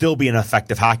 He'll still be an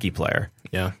effective hockey player.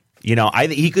 Yeah. I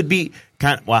think he could be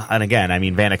and again, I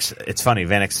mean, Vanek, it's funny,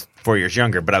 Vanek's 4 years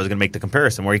younger, but I was going to make the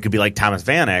comparison where he could be like Thomas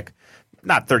Vanek,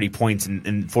 not 30 points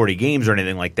in 40 games or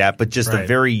anything like that, but just a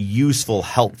very useful,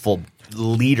 helpful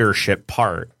leadership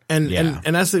part. And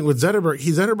that's the thing with Zetterberg.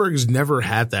 Zetterberg's never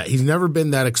had that. He's never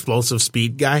been that explosive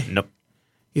speed guy. Nope.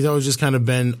 He's always just kind of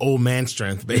been old man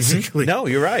strength, basically. No,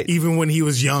 you're right. Even when he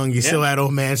was young, he still had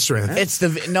old man strength. It's I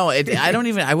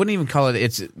wouldn't even call it.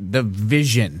 It's the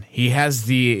vision. He has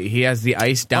the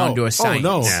ice down to a science.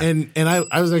 Oh no, yeah.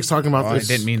 I was talking about this.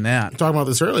 I didn't mean that. Talking about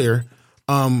this earlier.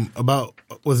 About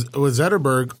with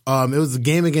Zetterberg. It was the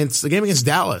game against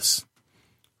Dallas.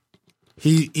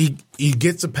 He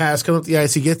gets a pass, comes up the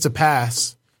ice, he gets a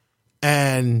pass,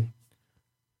 and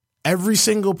every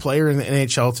single player in the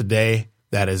NHL today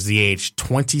that is the age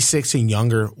 26 and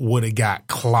younger would have got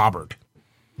clobbered.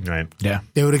 Right. Yeah.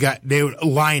 They would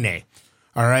line A.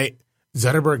 All right.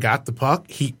 Zetterberg got the puck.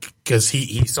 Because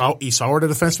he saw where the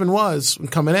defenseman was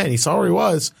coming in. He saw where he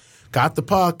was, got the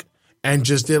puck, and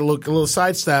just did a little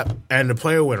sidestep, and the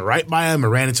player went right by him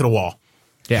and ran into the wall.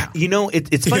 Yeah,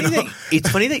 it's funny it's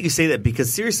funny that you say that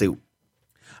because seriously,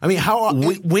 I mean, how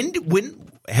when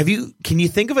can you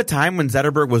think of a time when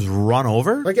Zetterberg was run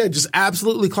over? Like, just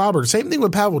absolutely clobbered. Same thing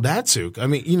with Pavel Datsyuk. I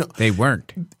mean, they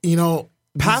weren't.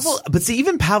 Pavel, but see,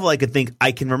 even Pavel, I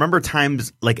can remember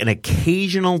times like an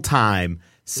occasional time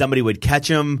somebody would catch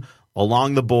him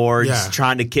along the boards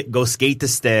trying to go skate the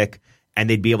stick, and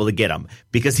they'd be able to get him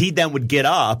because he then would get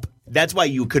up. That's why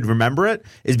you could remember it,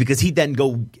 is because he'd then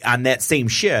go on that same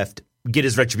shift, get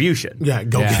his retribution. Yeah,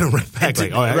 get him right back.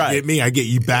 Like, get me, I get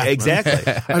you back. Exactly.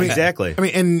 Exactly. I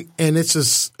mean, and it's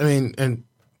just, and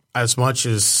as much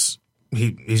as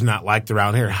he's not liked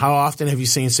around here, how often have you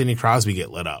seen Sidney Crosby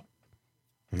get lit up?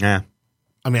 Yeah.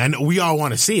 I mean, I know we all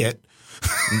want to see it.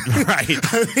 Right.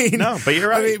 I mean, no, but you're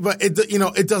right. I mean, but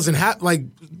it doesn't happen. Like,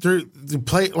 the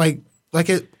play,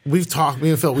 we've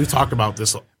talked about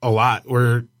this a lot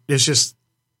where it's just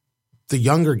the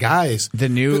younger guys. The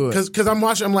new, because I'm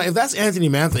watching. I'm like, if that's Anthony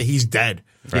Mantha, he's dead.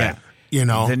 Right.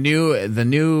 Yeah. The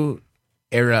new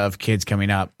era of kids coming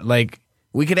up. Like,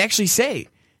 we could actually say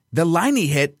the line he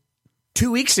hit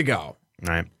 2 weeks ago,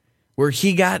 right, where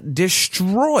he got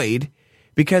destroyed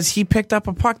because he picked up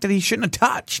a puck that he shouldn't have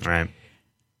touched. Right.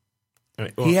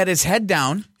 He had his head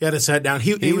down. He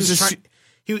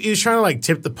was trying to like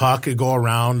tip the puck and go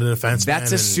around the defenseman.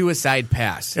 That's a suicide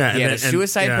pass. Yeah, he had a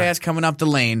suicide pass coming up the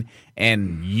lane,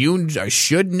 and you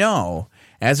should know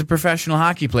as a professional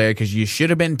hockey player, because you should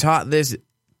have been taught this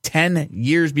 10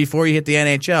 years before you hit the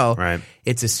NHL. Right.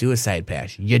 It's a suicide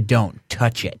pass. You don't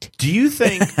touch it. Do you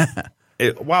think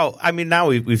well, I mean, now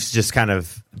we've just kind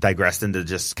of digressed into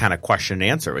just kind of question and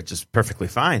answer, which is perfectly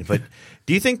fine. But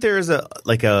do you think there is a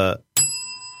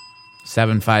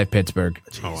 7-5 Pittsburgh.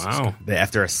 Oh, wow.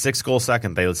 After a 6-goal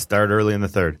second, they would start early in the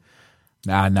third.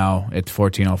 No, it's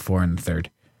 14:04 in the third.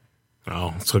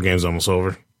 Oh, so the game's almost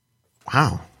over.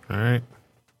 Wow. All right.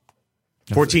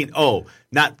 14. Oh,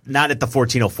 not at the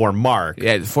 14:04 mark.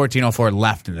 Yeah, 14:04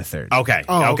 left in the third. Okay.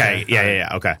 Oh, okay. okay.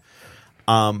 Yeah. Okay.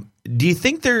 Do you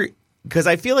think they're – because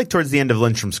I feel like towards the end of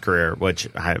Lindstrom's career, which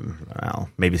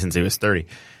maybe since he was 30,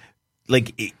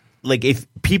 like if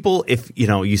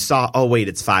you saw, oh, wait,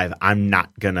 it's 5, I'm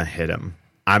not going to hit him.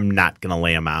 I'm not going to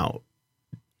lay him out.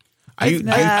 Do you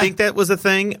think that was a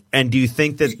thing? And do you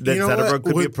think that Zetterberg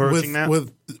could be approaching that?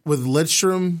 With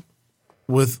Lidstrom,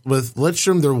 with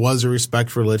Lidstrom, there was a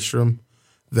respect for Lidstrom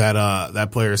that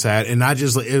players had, and not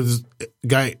just it was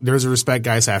there was a respect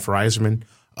guys had for Yzerman,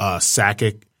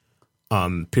 Sakic,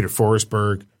 Peter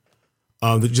Forsberg,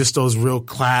 just those real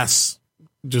class,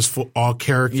 just all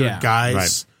character guys.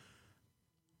 Right.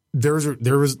 There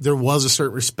was a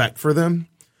certain respect for them.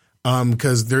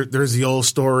 Because there's the old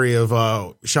story of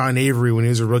Sean Avery when he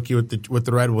was a rookie with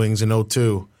the Red Wings in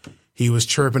 2002. He was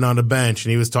chirping on the bench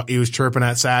and he was chirping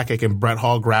at Sakic, and Brett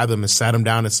Hall grabbed him and sat him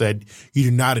down and said, "You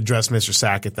do not address Mr.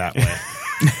 Sakic that way."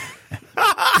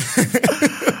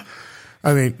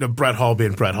 I mean, Brett Hall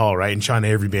being Brett Hall, right, and Sean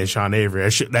Avery being Sean Avery.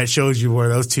 That shows you where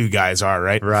those two guys are,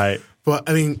 right? Right. But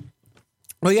I mean.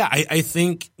 Well, yeah, I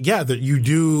think, that you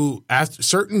do ask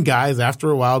certain guys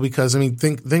after a while, because, I mean,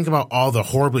 think about all the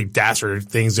horribly dastardly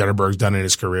things Zetterberg's done in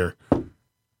his career.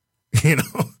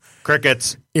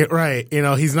 Crickets. Yeah, right.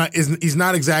 He's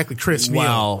not exactly Chris Neal.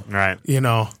 Well, Right.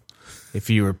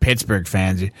 if you were Pittsburgh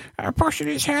fans, I'm pushing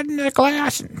his head into the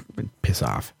glass and piss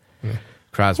off. Yeah.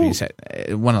 Crosby's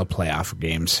one of the playoff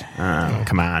games.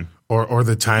 Come on. Or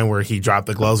the time where he dropped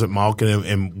the gloves at Malkin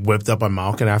and whipped up on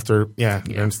Malkin after,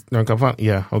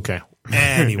 okay.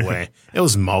 Anyway, it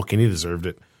was Malkin. He deserved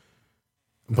it.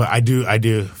 But I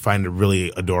do find it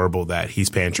really adorable that he's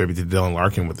paying tribute to Dylan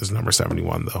Larkin with his number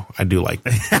 71, though. I do like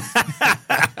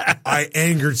that. I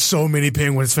angered so many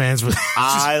Penguins fans.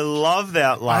 I love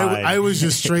that line. I was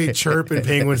just straight chirping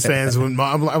Penguins fans when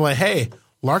I'm like, hey,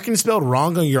 Larkin spelled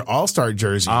wrong on your All-Star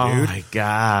jersey, dude. Oh, my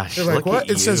gosh. They're like, what?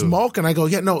 It says Malkin. I go,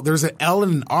 yeah, no, there's an L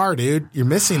and an R, dude. You're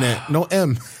missing it. No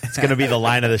M. It's going to be the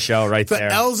line of the show right The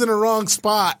there. L's in the wrong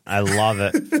spot. I love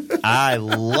it. I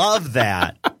love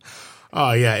that.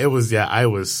 Oh, yeah, it was, I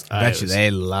Bet you they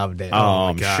loved it. Oh, my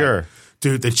I'm God. sure.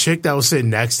 Dude, the chick that was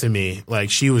sitting next to me, like,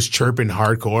 she was chirping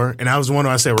hardcore. And I was the one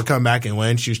who I said, we're coming back and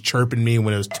win. She was chirping me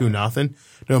when it was 2-0.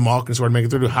 Then Malkin scored, make it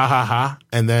through, ha, ha, ha.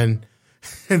 And then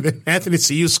Anthony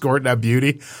C.U. scored that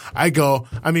beauty. I go,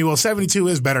 72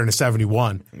 is better than a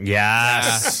 71.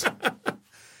 Yes.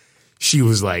 She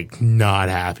was, like, not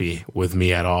happy with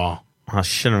me at all. Well,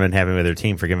 she shouldn't have been happy with her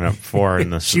team for giving up 4 in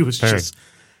the She was third. just,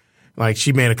 like,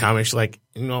 she made a comment. She's like,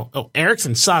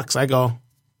 Erickson sucks. I go,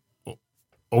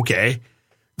 okay.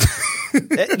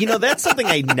 That's something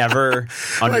I never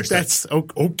understood. Like, that's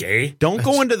okay. Don't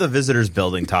go into the visitors'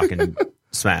 building talking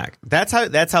smack. That's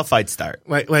how fights start.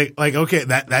 Like okay,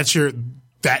 that's your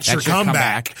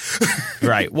comeback.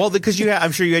 Right. Well, because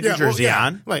I'm sure you had your jersey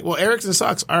on. Like, well, Erickson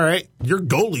sucks. All right, your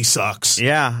goalie sucks.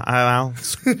 Yeah. Well,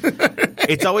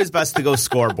 it's always best to go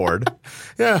scoreboard.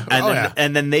 Yeah.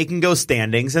 And then they can go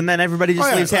standings, and then everybody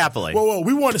just leaves happily. Well,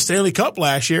 we won a Stanley Cup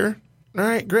last year. All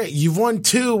right, great. You've won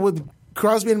 2 with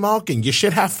Crosby and Malkin. You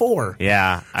should have 4.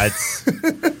 Yeah. It's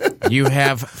You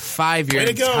have 5 your Way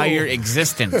to go. entire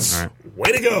existence. Right.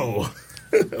 Way to go.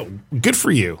 Good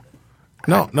for you.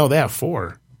 No, they have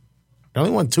 4. They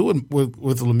only won 2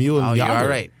 with Lemieux and Oh, you're Yager. all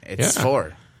right. It's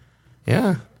 4.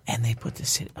 Yeah. And they put the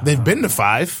city. They've been to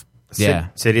 5. Yeah.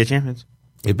 City of Champions.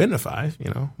 They've been to 5,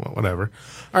 well, whatever.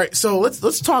 All right, so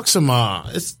let's talk some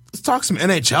let's talk some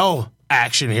NHL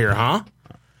action here, huh?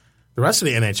 The rest of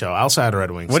the NHL outside of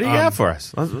Red Wings. What do you got for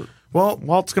us? Well,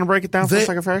 Walt's going to break it down for a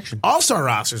second for action. All-Star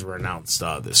rosters were announced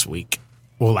this week.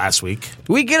 Well, last week.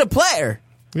 We get a player.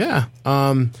 Yeah.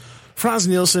 Franz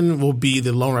Nielsen will be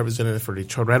the lone representative for the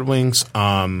Detroit Red Wings.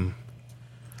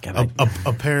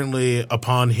 Apparently,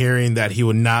 upon hearing that he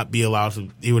would not be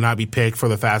picked for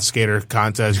the fast skater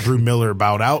contest, Drew Miller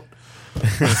bowed out.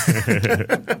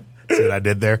 See what I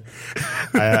did there?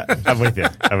 I'm with you.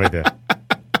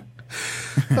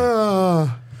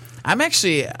 I'm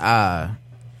actually.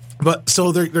 But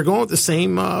so they're going with the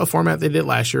same format they did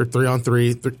last year,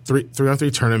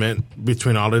 3-on-3 tournament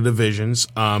between all the divisions.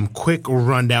 Quick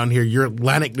rundown here: your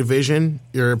Atlantic Division,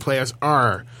 your players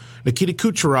are Nikita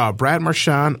Kucherov, Brad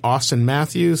Marchand, Austin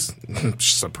Matthews,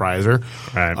 surpriser,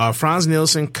 right. Franz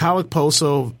Nielsen, Kyle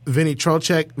Poso, Vinny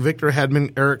Trocheck, Victor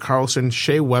Hedman, Eric Carlson,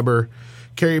 Shea Weber,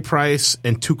 Carey Price,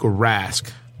 and Tuukka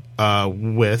Rask.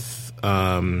 With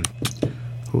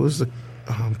who was the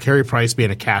Carey Price being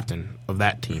a captain of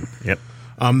that team. Yep.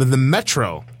 In the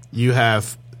Metro, you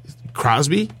have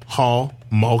Crosby, Hall,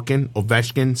 Malkin,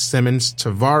 Ovechkin, Simmons,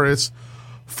 Tavares,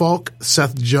 Falk,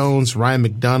 Seth Jones, Ryan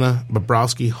McDonough,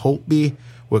 Bobrovsky, Holtby,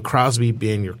 with Crosby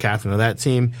being your captain of that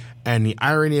team. And the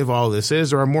irony of all this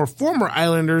is there are more former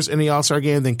Islanders in the All-Star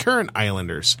game than current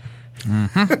Islanders.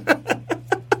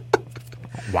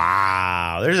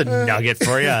 Wow, there's a nugget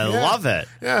for you. I love it.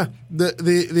 Yeah,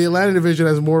 the Atlantic Division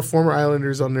has more former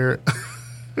Islanders on there.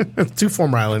 2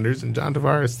 former Islanders, and John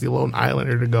Tavares, the lone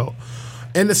Islander to go.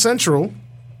 In the Central,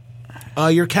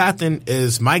 your captain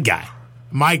is my guy,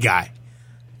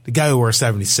 the guy who wore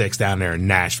 76 down there in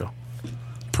Nashville,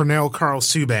 Pernell Carl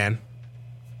Subban.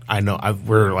 I know I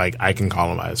can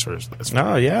call him by his first.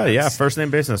 Oh yeah, first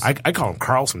name basis. I call him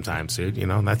Carl sometimes, dude. You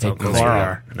know that's how close we Carl.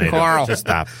 are. No, Carl. just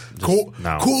stop.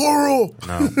 No, Coral.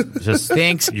 no, just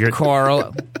Thanks,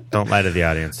 Carl. don't lie to the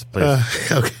audience,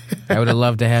 please. Okay. I would have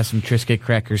loved to have some Triscuit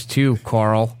crackers too,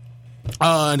 Carl.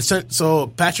 So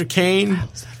Patrick Kane,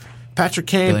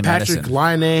 Billy Patrick Madison.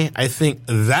 Laine. I think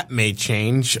that may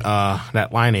change.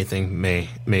 That Laine thing may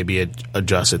be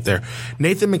adjusted there.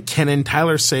 Nathan McKinnon,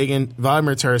 Tyler Seguin,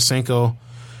 Vladimir Tarasenko,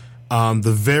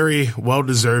 the very well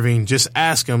deserving. Just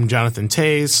ask him, Jonathan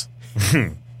Toews,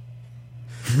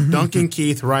 Duncan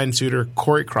Keith, Ryan Suter,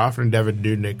 Corey Crawford, and Devin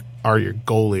Dubnyk are your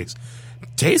goalies.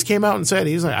 Toews came out and said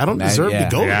he's like, I don't deserve to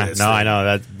go to this. No, thing. I know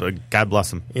that. God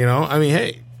bless him. You know, I mean,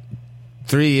 hey.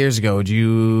 3 years ago, would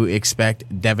you expect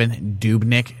Devin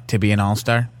Dubnyk to be an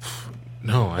All-Star?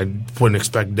 No, I wouldn't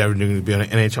expect Devin Dubnyk to be on an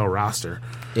NHL roster.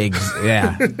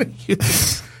 Yeah.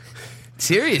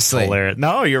 Seriously. Hilarious.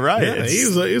 No, you're right. Yeah, he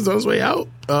was on his way out.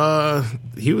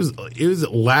 He was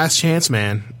last chance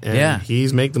man, and Yeah.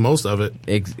 he's make the most of it.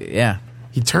 Yeah.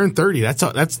 He turned 30.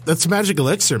 That's magic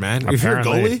elixir, man. If you're a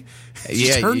Apparently. goalie,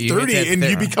 you turn you hit 30 that and you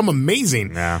thing. become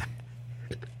amazing. Yeah.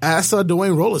 Ask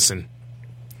Dwayne Rollison.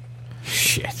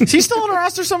 Shit. Is he still on a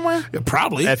roster somewhere? Yeah,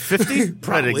 probably At 50?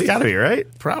 Probably. It's gotta be, right?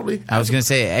 probably. I was going to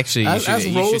say, actually, Ask you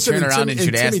should Rolison turn and around Tim- and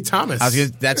should and Timmy ask.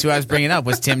 Thomas. That's who I was bringing up,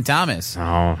 was Tim Thomas.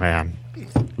 Oh, man.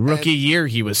 Rookie year,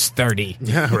 he was 30.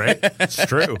 Yeah, right. It's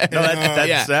true. No,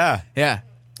 that's Yeah.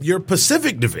 Your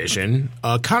Pacific Division,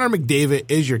 Connor McDavid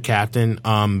is your captain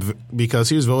because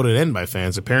he was voted in by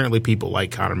fans. Apparently, people like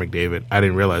Connor McDavid. I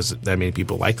didn't realize that many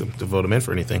people liked him to vote him in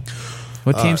for anything.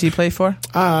 What teams he play for?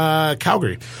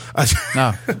 Calgary.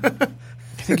 No.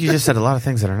 I think you just said a lot of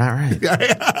things that are not right.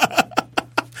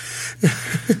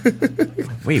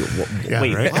 Wait, Yeah,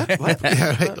 wait, right? what?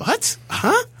 Yeah, right. What?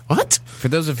 Huh? What? For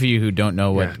those of you who don't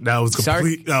know what Yeah, that was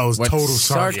complete- that was what total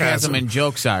sarcasm sarcasm. and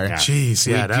jokes are, Jeez,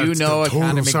 yeah, we do that's know the a Connor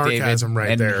total sarcasm McDavid, right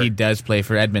and there. he does play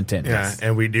for Edmonton. Yeah,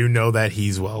 and we do know that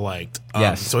he's well liked.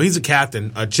 Yes. So he's a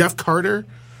captain. Jeff Carter,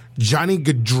 Johnny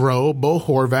Gaudreau, Bo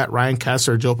Horvat, Ryan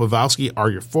Kessler, Joe Pavelski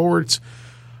are your forwards.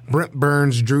 Brent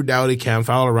Burns, Drew Doughty, Cam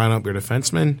Fowler round up your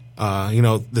defensemen.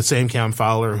 The same Cam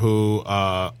Fowler who,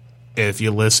 if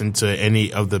you listen to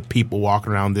any of the people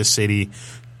walking around this city,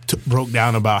 broke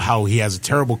down about how he has a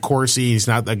terrible Corsi, he's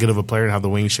not that good of a player, and how the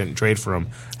Wings shouldn't trade for him.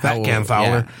 Cam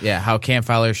Fowler. Yeah, how Cam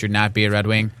Fowler should not be a Red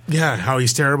Wing. Yeah, how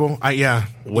he's terrible.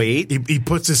 Wait. He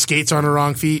puts his skates on the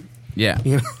wrong feet. Yeah.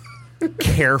 You know?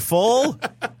 Careful.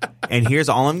 And here's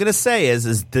all I'm going to say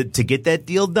is that to get that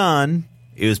deal done,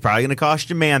 it was probably going to cost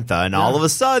you Mantha. And all of a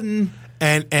sudden...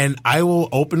 And I will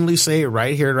openly say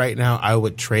right here, right now, I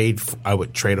would trade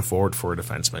a forward for a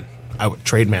defenseman. I would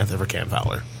trade Mantha for Cam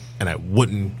Fowler, and I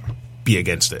wouldn't be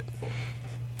against it.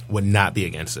 Would not be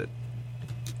against it.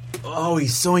 Oh,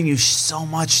 he's showing you so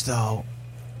much, though.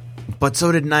 But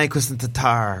so did Nyquist and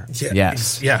Tatar.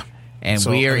 Yes. Yeah. And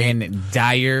So, we are I mean, in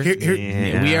dire.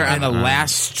 We are on the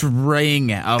last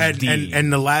string of D.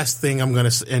 And the last thing I'm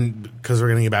gonna, and because we're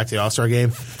gonna get back to the All-Star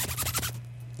game,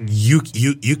 you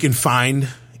can find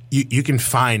a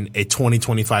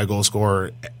 20-25 goal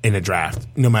scorer in a draft,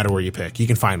 no matter where you pick. You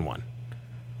can find one.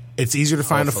 It's easier to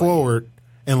find a forward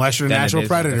unless you're the Than it Nashville is a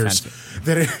Predators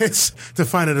than it is to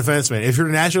find a defenseman. If you're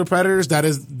the Nashville Predators, that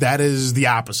is the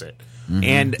opposite.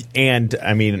 And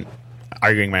I mean,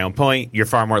 arguing my own point, you're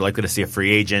far more likely to see a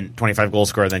free agent 25 goal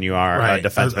scorer than you are a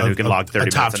defenseman who can log 30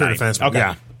 a top minutes tier a night. defenseman. Okay.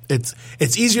 Yeah,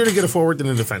 it's easier to get a forward than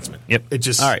a defenseman. Yep. It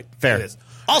just all right. Fair. it is.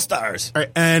 All-Stars. All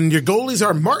right, and your goalies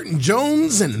are Martin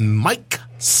Jones and Mike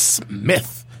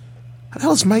Smith. How the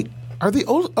hell is Mike? Are the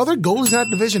other goalies in that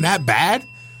division that bad?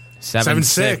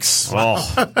 7-6.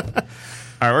 Oh.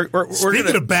 All right, we're Speaking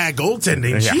gonna, of bad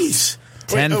goaltending, Yeah. jeez.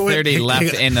 10:30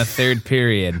 left in the third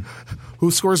period. Who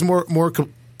scores more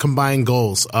combined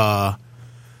goals?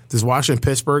 This Washington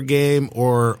Pittsburgh game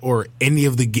or any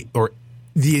of the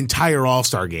entire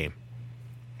All-Star game?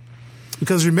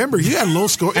 Because remember, you had low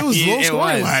score. It was low It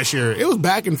scoring was. last year. It was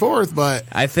back and forth, but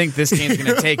I think this game's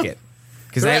going to take it.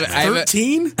 Because I have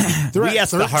 13. We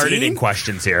asked the 13? hard-hitting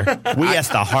questions here. We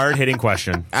asked the hard-hitting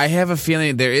question. I have a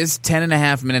feeling there is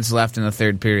 10.5 minutes left in the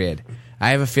third period. I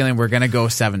have a feeling we're going to go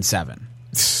 7-7.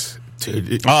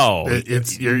 Dude, It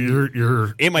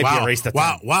might be a race to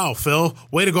 10. Wow, Phil,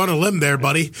 way to go on a limb there,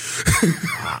 buddy.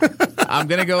 I'm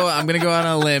gonna go on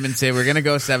a limb and say we're gonna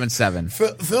go 7-7.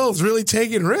 Phil's really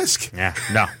taking risk. Yeah,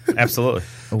 no, absolutely.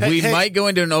 We hey. might go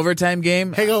into an overtime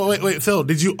game. Hey, wait, Phil,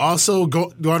 did you also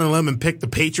go on a limb and pick the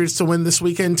Patriots to win this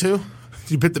weekend too?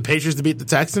 Did you pick the Patriots to beat the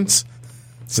Texans?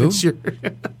 Since you're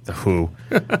The Who.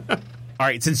 All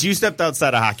right, since you stepped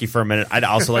outside of hockey for a minute, I'd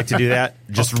also like to do that.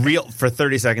 Just real for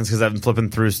 30 seconds because I've been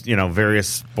flipping through, various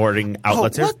sporting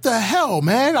outlets here. what the hell,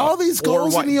 man? All these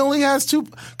goals what? and he only has 2.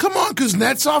 Come on,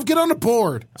 Kuznetsov, get on the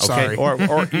board. Okay, Sorry. or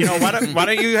why don't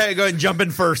you go ahead and jump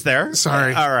in first there?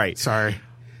 Sorry. All right. Sorry.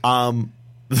 But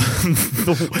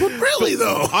Really,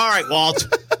 though. All right, Walt.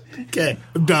 Okay,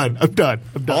 I'm done.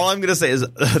 All I'm going to say is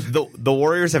the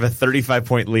Warriors have a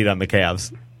 35-point lead on the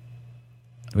Cavs.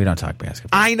 We don't talk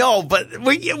basketball. I know, but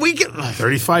we can.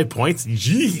 35 points?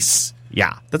 Jeez.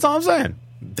 Yeah, that's all I'm saying.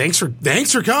 Thanks for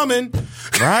coming.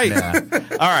 Right.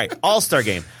 All right, All-Star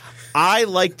game. I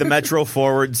like the Metro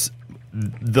forwards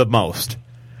the most.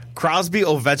 Crosby,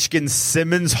 Ovechkin,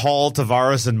 Simmons, Hall,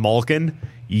 Tavares, and Malkin.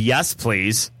 Yes,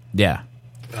 please. Yeah,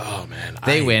 Oh, man.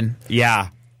 they win. Yeah,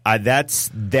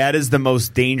 that is the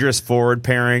most dangerous forward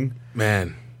pairing,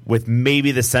 Man. with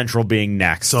maybe the Central being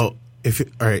next. So, if you're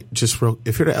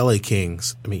the LA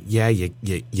Kings, I mean, yeah,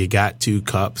 you got 2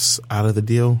 cups out of the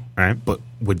deal. All right. But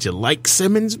would you like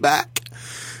Simmons back?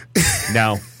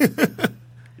 No.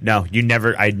 No,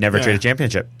 I'd never trade a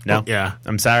championship. No. Well, yeah.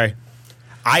 I'm sorry.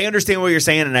 I understand what you're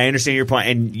saying, and I understand your point.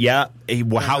 And yeah,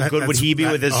 how good would he be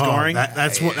with his scoring?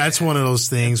 That's one of those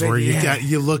things where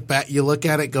you look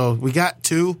at it, go, we got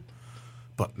 2,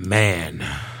 but man,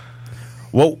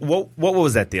 What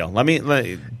was that deal? I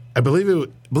believe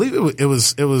it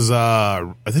was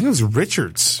I think it was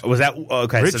Richards. Was that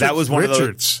okay? So that was one of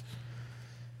those.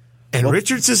 And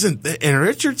Richards isn't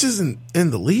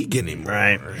in the league anymore,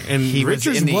 Right. And He was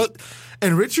Richards in the-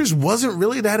 Richards wasn't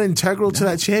really that integral to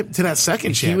that to that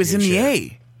second championship. He was in the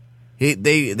A.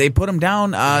 They put him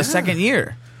down second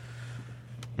year.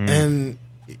 And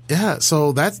yeah,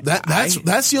 so that's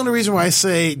the only reason why I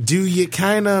say, do you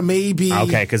kind of maybe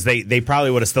Okay, because they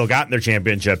probably would have still gotten their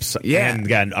championships. Yeah. And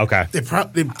again, okay. they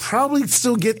probably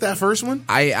still get that first one.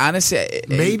 I honestly,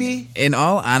 Maybe. in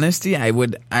all honesty, I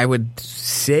would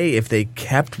say if they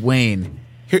kept Wayne,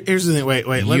 Here's the thing. Wait.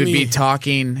 you'd be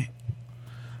talking.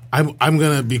 I'm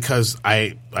gonna, because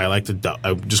I like to.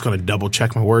 I'm just gonna double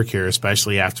check my work here,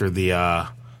 especially after the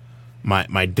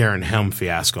my Darren Helm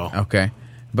fiasco. Okay.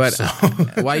 But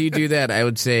while you do that, I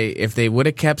would say if they would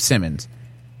have kept Simmons,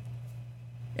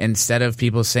 instead of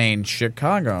people saying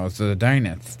Chicago's the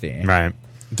dynasty, Right.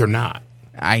 They're not,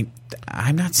 I'm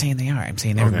not saying they are. I'm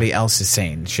saying everybody else is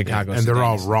saying Chicago's and the they're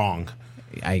all dynasty. wrong.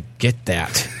 I get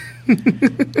that.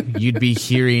 You'd be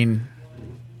hearing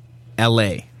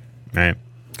L.A. Right.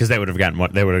 Because they would have gotten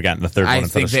what? They would have gotten the third one I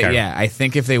instead think of that, Chicago. yeah, I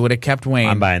think if they would have kept Wayne,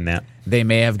 I'm buying that. they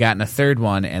may have gotten a third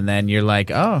one, and then you're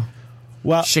like, oh,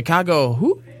 Well, Chicago,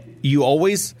 who? you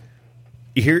always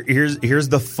here's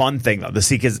the fun thing though.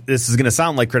 Because this is going to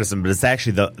sound like criticism, but it's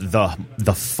actually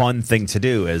the fun thing to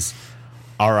do is,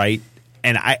 all right.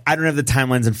 And I don't have the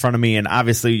timelines in front of me, and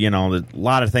obviously, a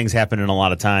lot of things happen in a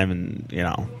lot of time,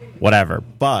 and whatever.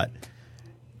 But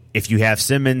if you have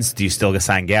Simmons, do you still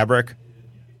sign Gabrick,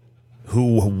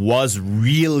 who was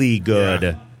really good?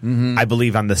 Yeah. I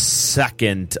believe on the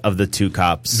second of the 2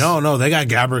 cups. No, they got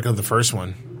Gabrick on the first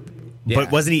one. Yeah.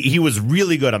 But wasn't he? He was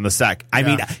really good on the sec. I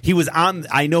mean, he was on.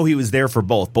 I know he was there for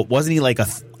both, but wasn't he like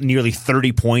nearly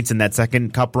 30 points in that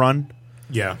second cup run?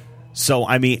 Yeah. So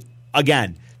I mean,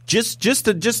 again, just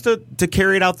to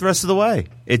carry it out the rest of the way.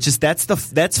 It's just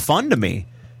that's fun to me.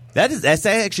 That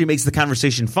actually makes the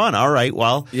conversation fun. All right,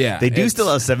 well, Yeah, they do it's-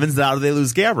 still have Simmons. Now they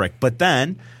lose Gabrick, but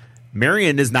then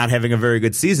Marion is not having a very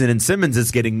good season, and Simmons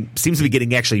seems to be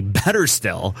getting actually better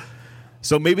still.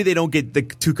 So maybe they don't get the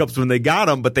 2 cups when they got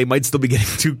him, but they might still be getting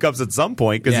 2 cups at some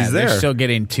point because Yeah, he's they're there. still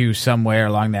getting 2 somewhere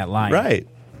along that line. Right.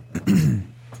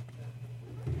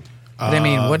 But I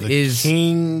mean, what the is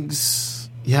Kings?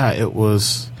 Yeah, it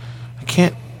was. I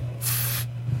can't.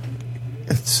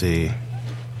 Let's see.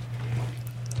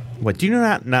 What, do you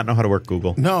not know how to work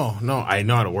Google? No, I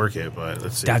know how to work it, but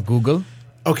let's see. that Google?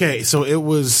 Okay, so it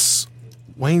was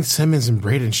Wayne Simmons and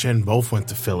Braden Shen both went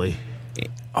to Philly.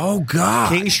 Oh God!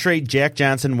 Kings trade Jack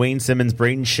Johnson, Wayne Simmons,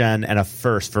 Braden Shen, and a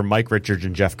first for Mike Richards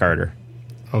and Jeff Carter.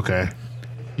 Okay,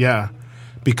 yeah,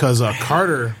 because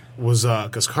Carter was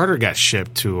because Carter got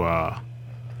shipped to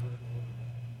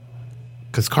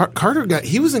Because Carter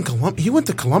he was in Columbus. He went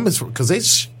to Columbus because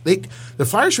the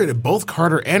Flyers traded both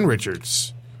Carter and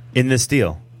Richards in this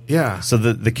deal. Yeah. So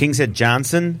the Kings had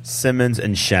Johnson, Simmons,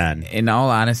 and Shen. In all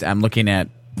honesty, I'm looking at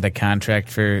the contract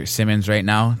for Simmons right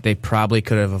now. They probably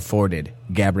could have afforded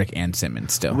Gaborik and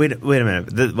Simmons still. Wait a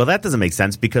minute. Well, that doesn't make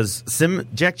sense because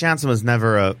Jack Johnson was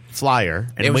never a Flyer,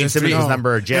 and Wayne Simmons was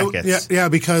never a Jackets. Yeah.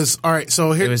 Because all right,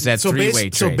 so here it was that three-way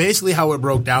trade. So basically, how it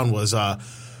broke down was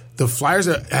the Flyers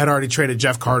had already traded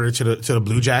Jeff Carter to the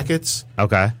Blue Jackets.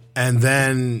 Okay. And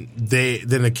then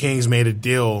the Kings made a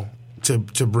deal to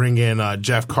bring in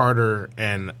Jeff Carter,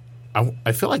 and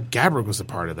I feel like Gaborik was a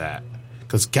part of that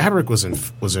because Gaborik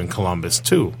was in Columbus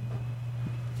too.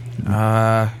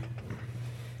 All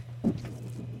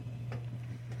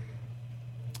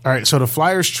right, so the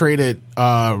Flyers traded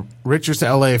Richards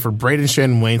to LA for Braden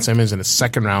Shen and Wayne Simmons and a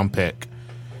second-round pick.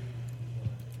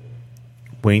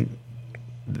 Wayne,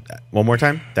 one more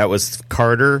time. That was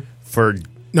Carter for.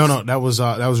 No, that was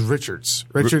Richards.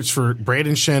 Richards for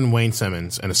Braden Shen, Wayne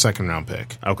Simmons, and a second-round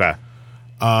pick. Okay.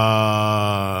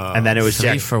 And then it was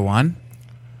 3 for 1.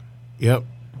 Yep.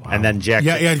 And then Jack.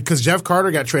 Yeah, because Jeff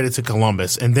Carter got traded to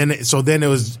Columbus, and then it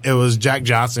was Jack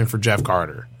Johnson for Jeff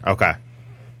Carter. Okay.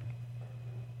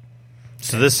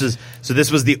 So this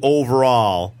was the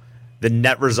overall, the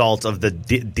net result of the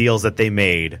deals that they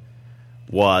made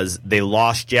was they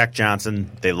lost Jack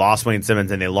Johnson, they lost Wayne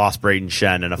Simmons, and they lost Braden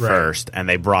Shen in a first, and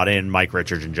they brought in Mike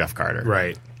Richards and Jeff Carter.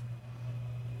 Right.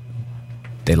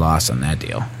 They lost on that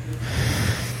deal.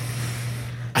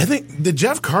 I think the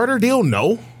Jeff Carter deal,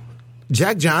 no.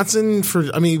 Jack Johnson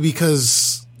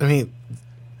because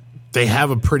they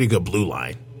have a pretty good blue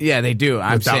line. Yeah, they do.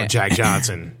 Without Jack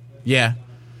Johnson. Yeah.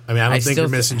 I don't think you're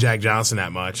missing Jack Johnson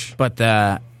that much. But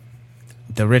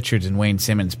the Richards and Wayne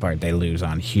Simmons part they lose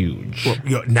on huge.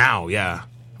 Well, now, yeah.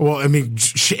 Well,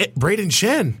 Braden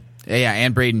Shen. Yeah,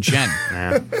 and Braden Shen.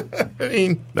 Yeah.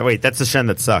 Wait, that's the Shen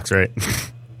that sucks, right?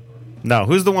 No,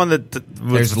 who's the one that?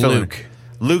 There's Luke.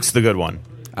 Luke's the good one.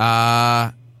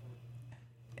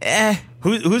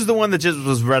 Who's the one that just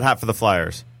was red hot for the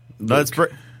Flyers?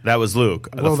 That was Luke.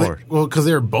 Well, because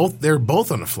they're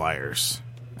both on the Flyers.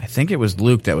 I think it was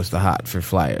Luke that was the hot for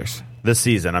Flyers this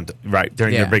season.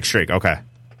 During their big streak. Okay.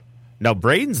 No,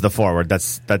 Braden's the forward.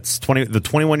 That's the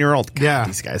 21-year-old. God, yeah,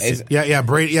 these guys.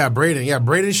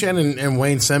 Braden Shen and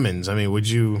Wayne Simmons. Would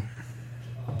you?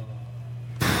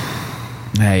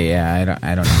 Yeah,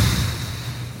 I don't know.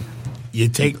 You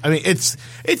take. It's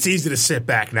easy to sit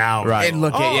back now, right? And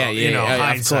look at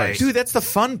hindsight. Dude, that's the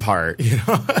fun part.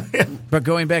 But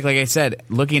going back, like I said,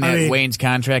 looking at Wayne's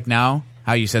contract now,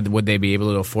 how you said would they be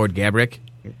able to afford Gaborik?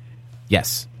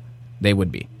 Yes, they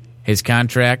would be. His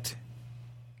contract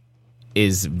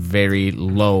is very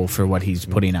low for what he's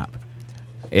putting up.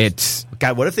 It's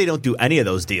God. What if they don't do any of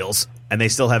those deals and they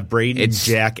still have Braden,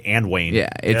 Jack, and Wayne?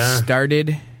 Yeah,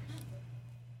 started.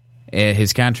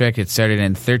 His contract started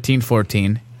in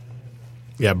 13-14.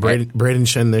 Yeah, Braden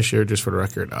Shen this year, just for the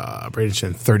record, Braden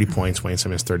Shen 30 points, Wayne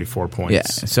Simmons 34 points. Yeah,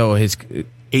 so his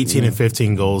 18 and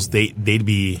 15 goals. They'd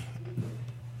be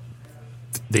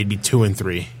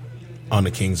 2-3 on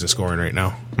the Kings in scoring right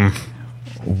now.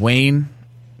 Wayne's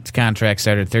contract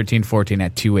started 13-14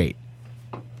 at 2.8.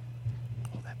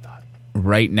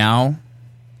 Right now,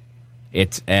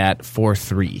 it's at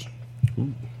 4.3.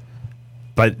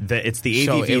 But it's the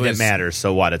ABV that matters.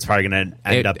 So what? It's probably going to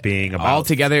end up being about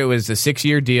altogether. It was a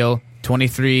 6-year deal,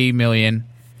 $23 million.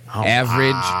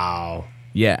 Average. Wow.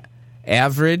 Yeah,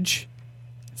 average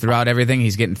throughout everything.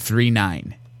 He's getting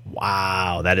 3.9.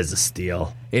 Wow, that is a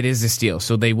steal. It is a steal.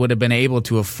 So they would have been able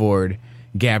to afford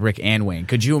Gaborik and Wayne.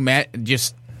 Could you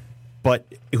imagine? But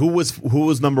who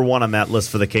was number one on that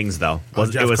list for the Kings though?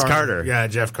 It was Carter. Yeah,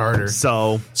 Jeff Carter.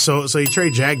 So you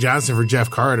trade Jack Johnson for Jeff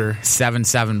Carter.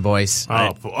 7-7, boys.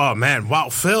 Oh man! Wow,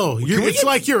 Phil, it's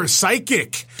like you're a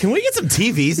psychic. Can we get some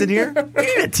TVs in here? We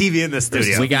need a TV in the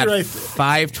studio. We got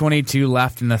 5:22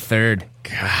 left in the third.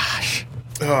 Gosh.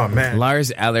 Oh man.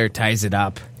 Lars Eller ties it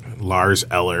up. Lars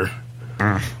Eller.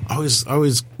 I always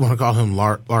want to call him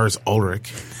Lars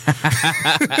Ulrich.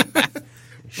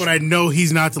 But I know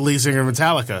he's not the lead singer of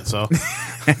Metallica, so.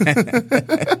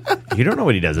 You don't know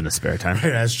what he does in his spare time.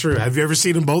 That's true. Have you ever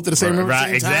seen them both at the same room?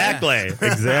 Right, exactly.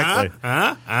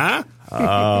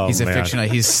 Oh, he's a fictional.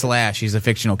 He's Slash. He's a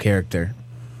fictional character.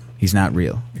 He's not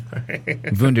real.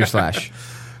 Gunther Slash.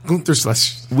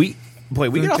 We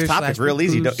get off topic real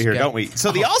easy here, don't we?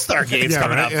 So the All-Star Game's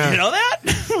coming up. Yeah. You know that?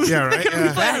 Yeah, right. We're going to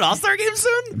be playing an All-Star Game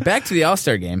soon? Back to the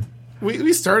All-Star Game.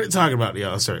 We started talking about the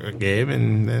All-Star Game,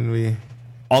 and then we...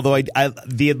 Although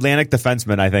the Atlantic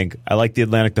defenseman, I like the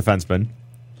Atlantic defenseman.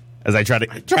 As I try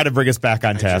to bring us back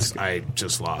on task. I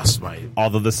just lost my.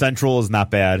 Although the Central is not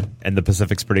bad, and the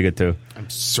Pacific's pretty good too. I'm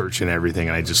searching everything,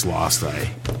 and I just lost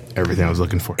everything I was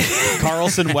looking for.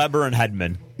 Carlson, Weber, and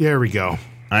Hedman. There we go.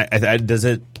 Does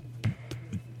it?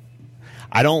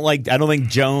 I don't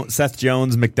think Seth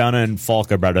Jones, McDonough, and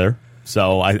Falk are better.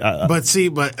 So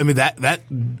but I mean that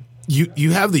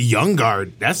you have the young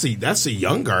guard. That's the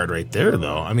young guard right there,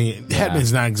 though. I mean,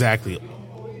 Hedman's not exactly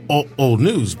old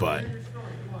news, but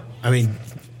I mean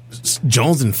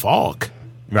Jones and Falk,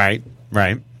 right,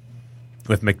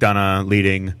 with McDonough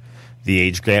leading the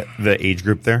age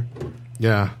group there.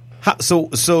 Yeah.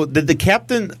 So did the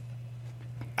captain?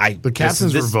 The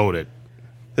captains were voted.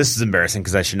 This is embarrassing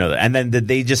because I should know that. And then did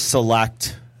they just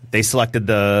select? They selected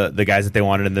the guys that they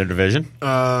wanted in their division.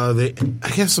 I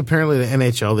guess apparently the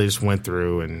NHL they just went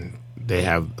through and they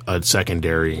have a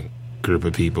secondary group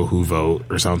of people who vote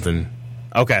or something.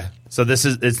 Okay, so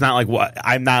it's not like what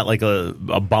I'm not like a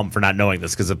bum for not knowing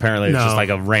this because apparently it's just like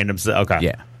a random. Okay,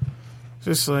 Yeah.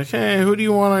 Just like, hey, who do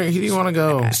you want to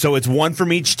go? So it's one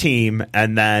from each team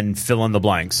and then fill in the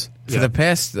blanks. For the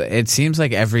past, it seems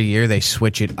like every year they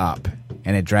switch it up,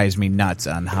 and it drives me nuts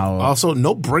on how. Also,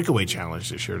 no breakaway challenge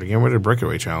this year. They get rid of the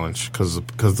breakaway challenge because the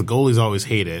goalies always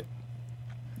hate it.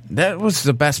 That was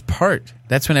the best part.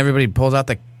 That's when everybody pulls out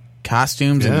the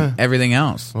costumes and everything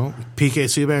else. Well, PK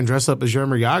Subban dressed up as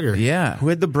Jaromir Jagr. Yeah. Who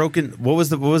had the broken? What was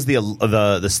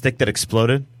the stick that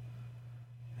exploded?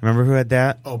 Remember who had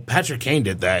that? Oh, Patrick Kane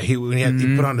did that. He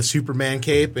put on the Superman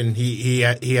cape and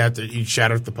he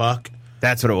shattered the puck.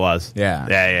 That's what it was.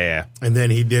 Yeah. And then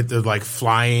he did the like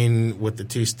flying with the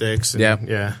two sticks. And,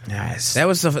 yeah. Nice. That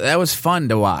was fun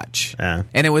to watch. Yeah.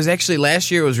 And it was actually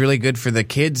last year. It was really good for the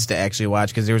kids to actually watch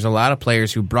because there was a lot of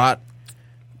players who brought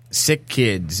sick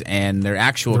kids and their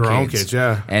own kids,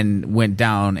 yeah, and went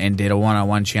down and did a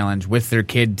one-on-one challenge with their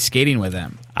kid skating with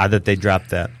them. That they dropped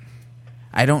that.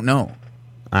 I don't know.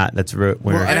 That's weird.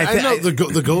 Well, and I know the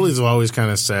goalies have always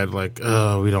kind of said like,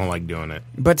 "Oh, we don't like doing it."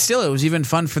 But still, it was even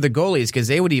fun for the goalies because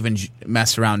they would even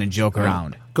mess around and joke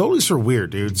around. Goalies are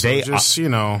weird, dude. So They just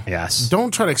yes.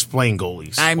 Don't try to explain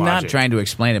goalies. I'm not trying to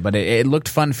explain it, but it looked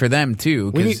fun for them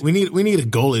too. We need a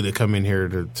goalie to come in here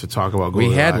to talk about goalie.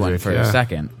 We had logic. one for a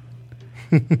second.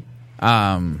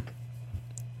 I'm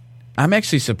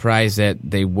actually surprised that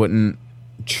they wouldn't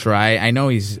try. I know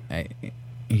he's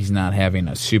not having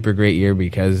a super great year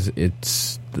because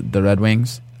it's the Red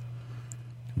Wings,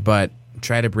 but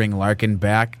try to bring Larkin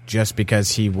back just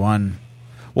because he won.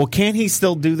 Well, can't he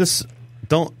still do this?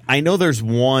 I know there's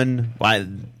one.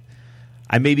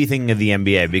 I may be thinking of the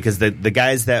NBA because the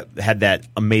guys that had that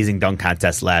amazing dunk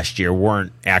contest last year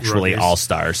weren't actually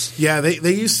all-stars. Yeah,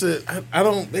 they used to. I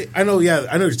know what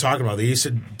you're talking about. They used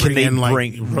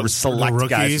to select rookies?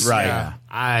 guys, right? Yeah.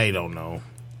 I don't know.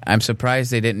 I'm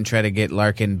surprised they didn't try to get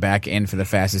Larkin back in for the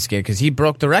fastest skate because he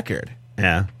broke the record.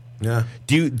 Yeah.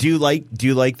 Do you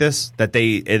like this that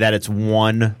it's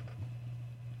one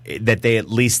that they at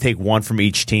least take one from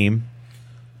each team?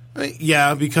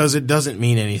 Yeah, because it doesn't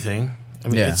mean anything. I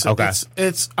mean, Yeah.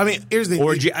 It's. I mean, here's the.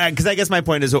 Or because I guess my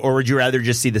point is, or would you rather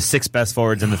just see the 6 best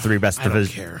forwards and the 3 best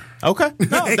divisions? I don't care. Okay,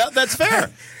 no, that's fair.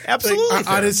 Absolutely, like,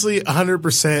 fair. honestly,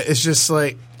 100%. It's just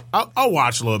like I'll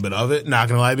watch a little bit of it. Not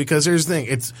gonna lie, because here's the thing.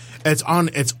 It's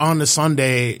on the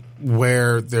Sunday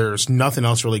where there's nothing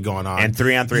else really going on, and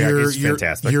 3-on-3 hockey is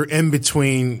fantastic. You're in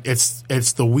between.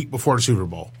 It's the week before the Super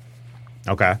Bowl.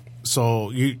 Okay,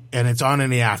 so it's on in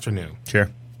the afternoon.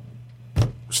 Sure.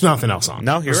 There's nothing else on.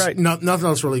 No, you're right. Nothing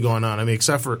else really going on. I mean,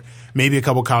 except for maybe a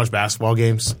couple college basketball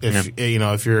games.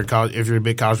 If you're a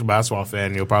big college basketball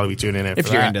fan, you'll probably be tuning in.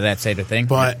 If you're into that sort of thing.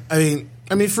 But I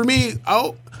mean, for me,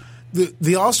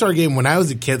 the All-Star game when I was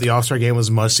a kid, the All-Star game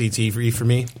was must-see TV for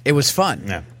me. It was fun.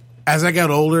 Yeah. As I got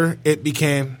older, it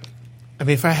became. I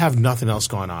mean, if I have nothing else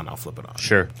going on, I'll flip it on.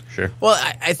 Sure. Well,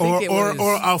 I think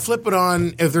or I'll flip it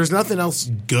on if there's nothing else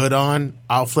good on.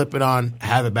 I'll flip it on,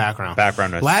 have a background.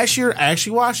 Background. Last year, I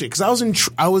actually watched it because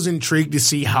I was intrigued to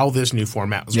see how this new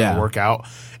format was going to work out.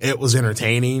 It was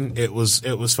entertaining. It was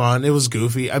fun. It was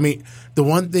goofy. I mean, the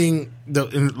one thing in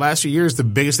the last few years, the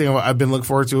biggest thing I've been looking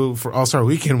forward to for All-Star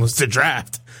Weekend was the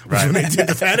draft. Right. When they did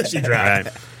the fantasy draft.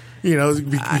 Right. You know,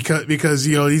 because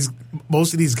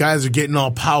most of these guys are getting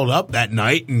all piled up that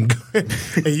night, and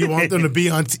you want them to be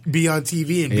on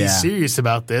TV and be serious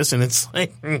about this, and it's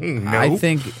like, no. I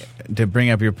think to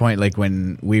bring up your point, like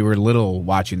when we were little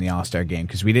watching the All-Star game,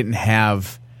 because we didn't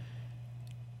have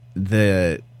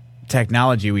the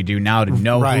technology we do now to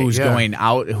know who's going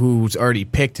out, who's already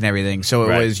picked, and everything. So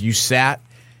it was you sat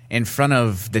in front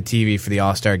of the TV for the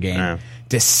All-Star game.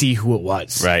 To see who it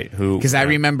was. Right. Who? Because I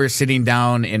remember sitting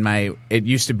down it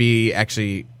used to be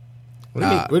actually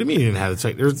What do you mean you didn't have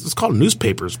it? It's called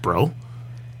newspapers, bro.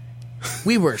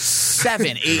 We were 7,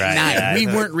 8, 9. yeah, We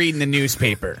weren't reading the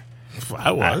newspaper.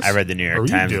 I was. I read the New York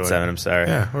Times at 7. I'm sorry.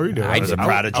 Yeah, what were you doing? I was a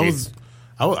prodigy.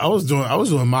 I was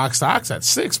doing mock stocks at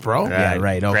 6, bro. Yeah,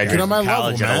 right, okay. Graduated Get on my from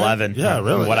college level, at man. 11. Yeah,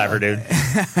 really. Whatever, dude.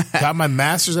 Got my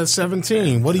master's at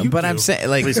 17. What do you But do? I'm saying,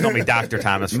 like, Please call me Dr.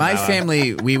 Thomas. from my now on.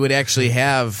 family, we would actually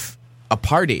have a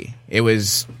party. It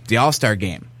was the All-Star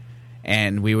game.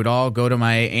 And we would all go to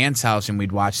my aunt's house and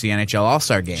we'd watch the NHL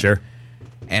All-Star game. Sure.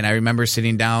 And I remember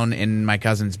sitting down in my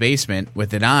cousin's basement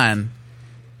with it on,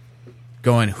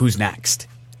 going, who's next?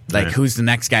 Like, who's the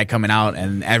next guy coming out?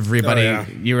 And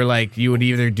everybody, you were like, you would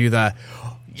either do the,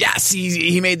 yes,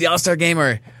 he made the All-Star game,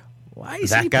 or why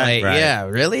is That he guy? playing? Right. Yeah,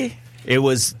 really? It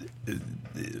was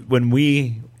when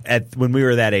we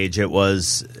were that age. It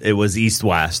was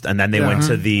East-West, and then they went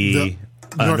to the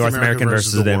North American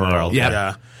versus the world.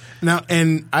 Yeah. Now,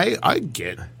 and I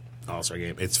get All-Star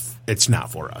game. It's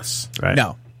not for us. Right.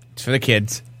 No, it's for the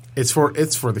kids. It's for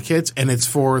the kids, and it's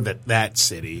for that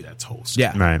city that's hosting.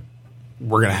 Yeah. Right.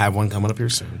 We're gonna have one coming up here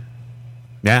soon.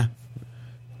 Yeah.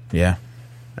 Yeah.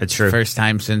 It's true. First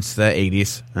time since the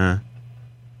 80s.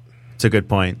 It's a good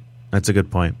point. That's a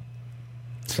good point.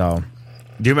 So,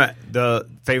 Do you remember the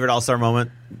favorite All-Star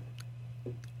moment?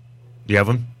 Do you have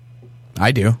one?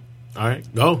 I do. All right,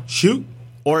 go shoot.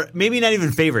 Or maybe not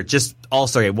even favorite, just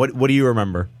All-Star game. What do you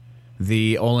remember?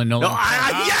 The Olin Nolan.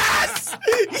 Yes!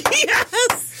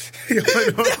 Yes!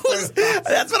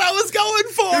 That's what I was going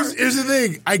for. Here's the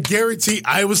thing. I guarantee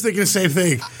I was thinking the same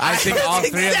thing. I think all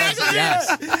three of us,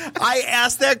 yes. I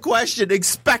asked that question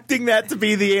expecting that to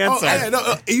be the answer. Oh, yeah,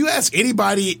 no, you ask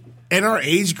anybody in our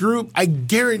age group, I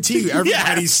guarantee you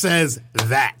everybody says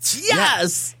that.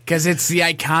 Yes. Because it's the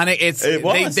iconic. It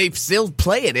was. They still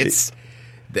play it. It's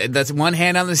that's one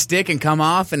hand on the stick and come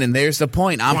off, and then there's the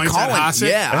point. I'm Points at calling. Hasek?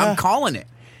 Yeah, I'm calling it,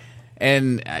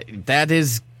 and that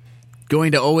is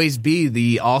going to always be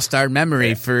the all-star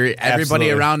memory for everybody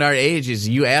absolutely. around our age. Is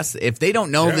you ask if they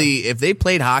don't know if they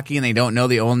played hockey and they don't know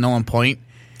the Olin Nolan point.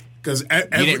 Because you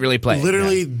didn't really play.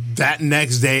 Literally that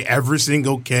next day, every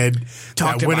single kid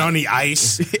that went on the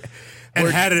ice and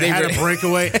had a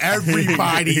breakaway,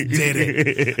 everybody did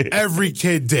it. Every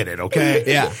kid did it, okay?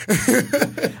 Yeah.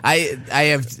 I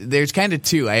have, there's kind of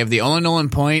two. I have the Olin Nolan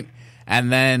point,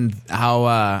 and then how,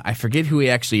 I forget who he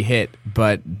actually hit,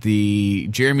 but the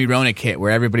Jeremy Roenick hit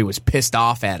where everybody was pissed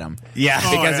off at him. Yeah.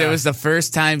 Because it was the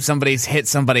first time somebody's hit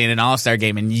somebody in an All-Star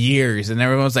game in years, and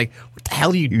everyone was like, what the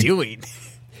hell are you doing?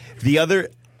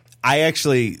 I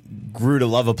actually grew to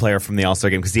love a player from the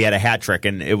All-Star game because he had a hat trick,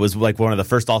 and it was like one of the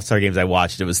first All-Star games I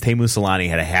watched. It was Teemu Selanne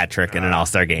had a hat trick in an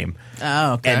All-Star game.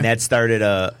 Oh, okay. And that started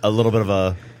a little bit of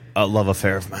a love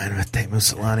affair of mine with Teemu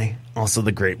Selanne. Also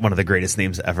one of the greatest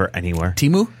names ever anywhere.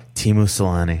 Teemu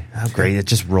Selanne. How great. It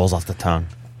just rolls off the tongue.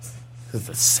 It's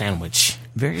a sandwich.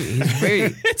 He's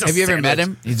very. Have you ever met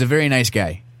him? He's a very nice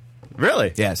guy.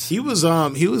 Really? Yes. He was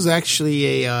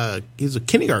actually a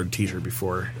kindergarten teacher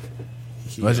before.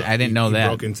 I didn't know that.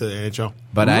 Broke into the NHL.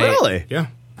 But Really? Yeah.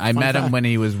 I met him when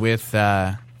he was with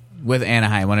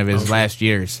Anaheim, one of his last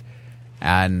years,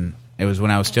 and it was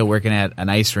when I was still working at an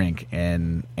ice rink,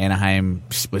 and Anaheim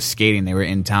was skating. They were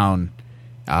in town.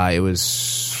 It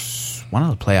was one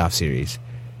of the playoff series,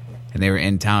 and they were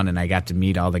in town, and I got to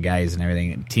meet all the guys and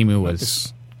everything. And Teemu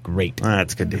was great.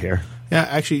 That's good to hear. Yeah,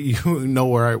 actually, you know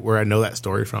where I know that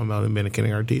story from about him being a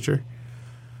kindergarten teacher.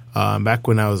 Back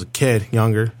when I was a kid,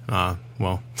 younger,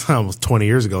 almost 20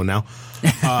 years ago now,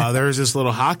 there was this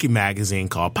little hockey magazine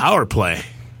called Power Play,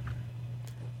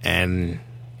 and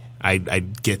I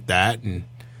get that, and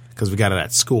because we got it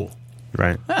at school.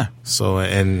 Right. So,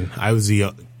 and I was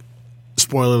the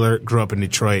spoiler alert. Grew up in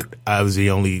Detroit. I was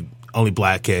the only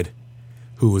black kid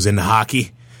who was into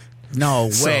hockey. No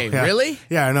way, So, yeah. really?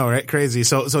 Yeah, I know, right? Crazy.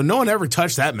 So no one ever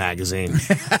touched that magazine.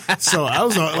 So I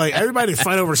was like, everybody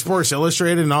fight over Sports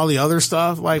Illustrated and all the other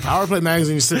stuff. Like Power Play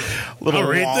magazine, you said, I'll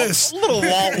read this. Little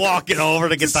wall walking over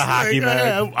to get the hockey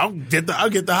bag. I'll get the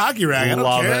hockey rag. I don't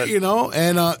Love care, it. you know.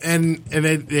 And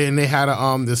they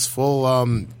had this full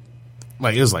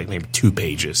it was like maybe 2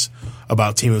 pages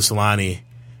about Teemu Selanne,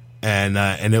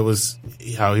 and it was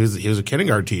how he was a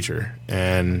kindergarten teacher,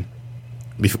 and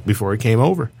before he came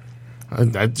over.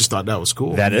 I just thought that was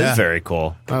cool. That is very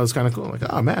cool. That was kind of cool. Like,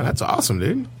 oh man, that's awesome,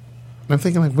 dude. And I'm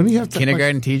thinking, like, when do you have to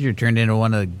Kindergarten teacher turned into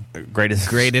one of the Greatest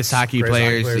hockey greatest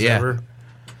players. hockey Yeah. ever?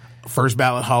 First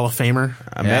ballot Hall of Famer.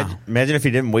 Imagine if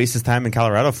he didn't waste his time in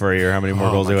Colorado for a year, how many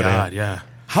more goals he would have had. Yeah.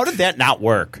 How did that not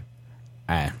work?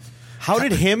 Ah. How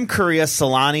did Selanne,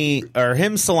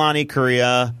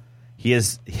 Korea?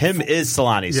 Him is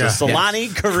Solani. Yeah. So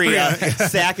Solani, Correa,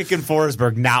 Sakic, and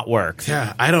Forsberg not work.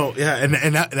 Yeah, I don't. Yeah,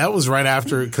 and that was right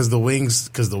after because the Wings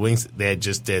they had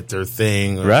just did their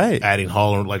thing, Right. Adding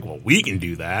Holler, like, well, we can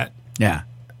do that. Yeah.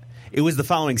 It was the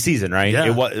following season, right? Yeah.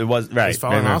 It was right. It's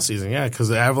following off season, yeah, because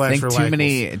the I Avalanche think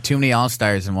were too many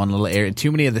All-Stars in one little area.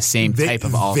 Too many of the same type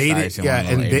of All-Stars in one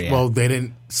little area. They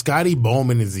didn't. Scotty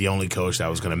Bowman is the only coach that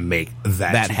was going to make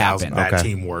that happen. That Okay.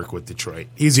 team work with Detroit.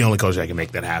 He's the only coach that can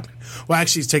make that happen. Well,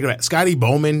 actually, take it back. Scotty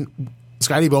Bowman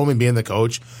being the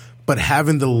coach, but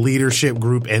having the leadership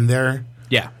group in there.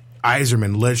 Yeah.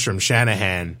 Yzerman, Lidstrom,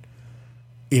 Shanahan,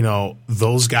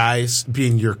 those guys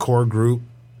being your core group,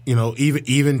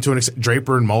 even to an extent,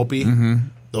 Draper and Mulpey,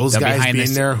 those They're guys behind being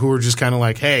this- there who are just kind of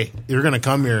like, hey, you're going to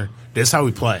come here. This is how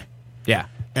we play. Yeah.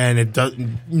 And it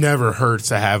never hurts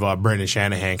to have Brendan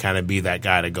Shanahan kind of be that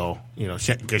guy to go,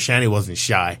 because Shanny wasn't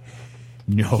shy.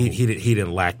 No. He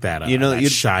didn't lack that,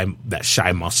 that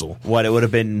shy muscle. What, it would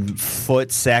have been Foote,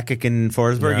 Sakic, and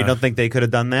Forsberg? Yeah. You don't think they could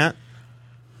have done that?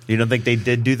 You don't think they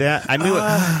did do that? I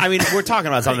mean, we're talking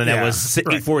about something that was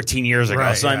 14 years ago.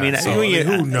 Right, so I mean, yeah.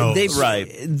 Who knows?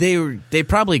 They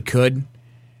probably could,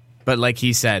 but like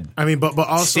he said, I mean, but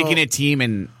also sticking a team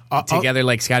and together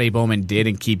like Scotty Bowman did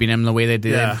and keeping him the way they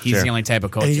did, Yeah, he's sure. the only type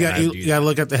of coach. And that you would do got to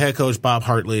look at the head coach, Bob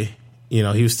Hartley. He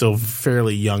was still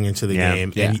fairly young into the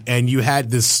game, Yeah. and you had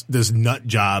this nut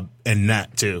job in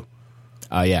that too.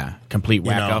 that. Yeah, complete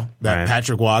wacko. That Right.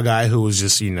 Patrick Waugh guy who was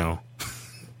just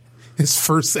his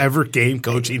first ever game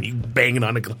coaching, he banging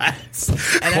on the glass.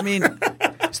 And I mean,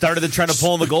 started the trend of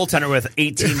pulling the goaltender with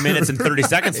 18 minutes and 30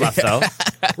 seconds left, though.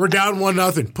 We're down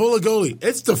 1-0. Pull a goalie.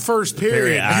 It's the first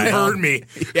period. I You know. heard me.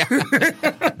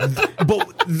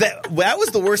 But that was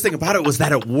the worst thing about it was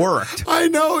that it worked. I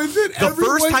know. And then The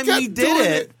first time he did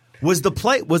it was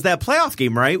that playoff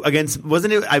game, right?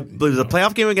 Wasn't it? I believe it was a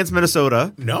playoff game against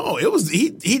Minnesota. No, it was he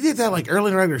did that like early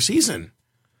in the regular season.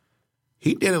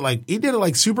 He did it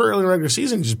like super early in the regular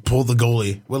season. Just pulled the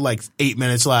goalie with like 8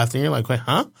 minutes left, and you're like, wait,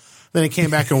 huh? Then it came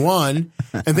back and won,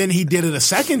 and then he did it a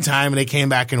second time, and they came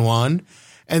back and won,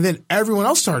 and then everyone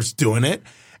else starts doing it,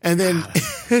 and then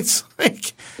it's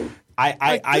like,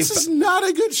 this is not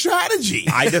a good strategy.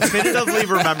 I definitively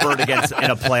remember it in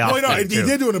a playoff Well, no, game. he too.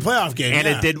 did do it in a playoff game, And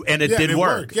yeah. it did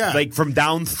work. Yeah, Like from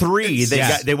down 3,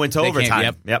 they went to They came-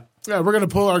 overtime. yep. yeah, we're gonna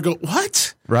pull our goal.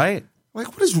 What? Right. Like,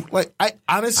 what is like? I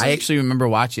honestly, I actually remember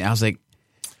watching. I was like,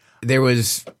 there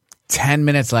was 10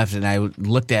 minutes left, and I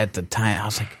looked at the time. I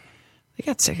was like, they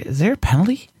got sick. Is there a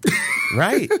penalty?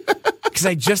 Right. Because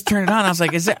I just turned it on. I was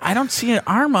like, I don't see an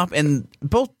arm up, and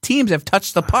both teams have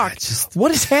touched the puck.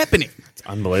 What is happening? It's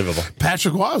unbelievable.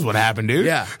 Patrick Waugh is what happened, dude.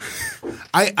 Yeah.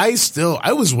 I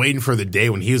was waiting for the day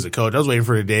when he was a coach. I was waiting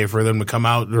for the day for them to come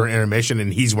out during intermission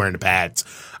and he's wearing the pads.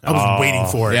 I was waiting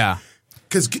for it. Yeah.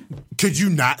 Because could you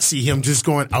not see him just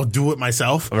going, I'll do it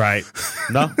myself? Right.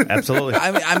 No, absolutely.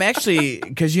 I'm actually,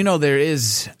 because there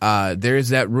is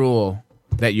that rule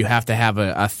that you have to have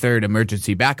a third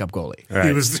emergency backup goalie. Right.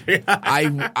 He was,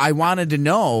 I wanted to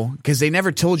know because they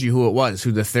never told you who it was,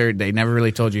 who the third. They never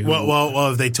really told you who.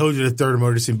 well, if they told you the third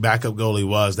emergency backup goalie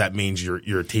was, that means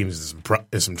your team is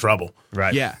in some trouble.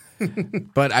 Right. Yeah.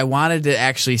 But I wanted to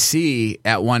actually see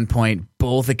at one point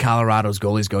both of Colorado's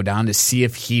goalies go down to see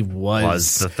if he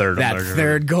was the third that emergency.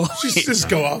 third goalie. Just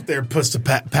go out there,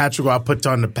 Patrick Waugh puts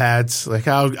on the pads. Like,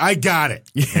 I got it.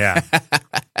 Yeah.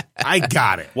 I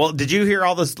got it. Well, did you hear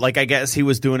all this? Like, I guess he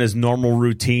was doing his normal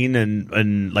routine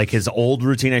and like his old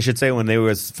routine, I should say, when they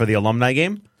was for the alumni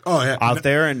game. Oh, yeah. Out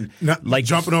there and Like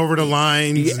jumping over the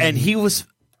lines. and he was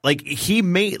like he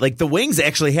made like the Wings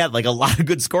actually had like a lot of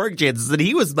good scoring chances, and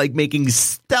he was like making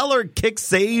stellar kick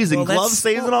saves and glove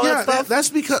saves and all that stuff. That's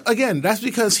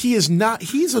because he is not.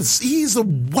 He's a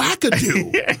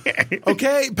wackadoo.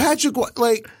 Okay, Patrick.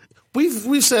 Like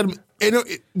we've said,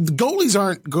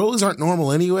 goalies aren't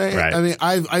normal anyway. Right. I mean,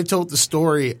 I told the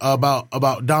story about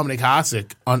Dominic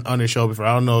Hasek on the show before.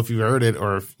 I don't know if you heard it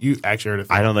or if you actually heard it.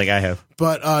 I don't think I have.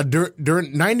 But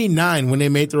during '99, when they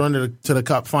made the run to the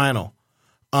Cup final.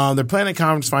 They're playing a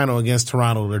conference final against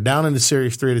Toronto. They're down in the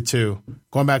series 3-2,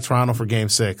 going back to Toronto for Game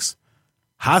 6.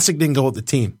 Hasek didn't go with the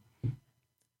team.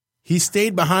 He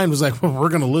stayed behind. Was like, well, we're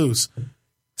going to lose,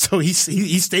 so he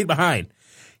stayed behind.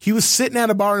 He was sitting at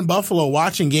a bar in Buffalo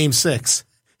watching Game 6,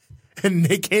 and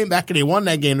they came back and they won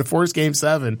that game to force Game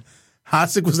 7.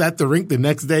 Hasek was at the rink the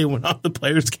next day when all the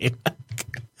players came back.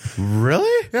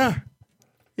 Really?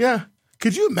 Yeah.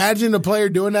 Could you imagine a player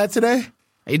doing that today?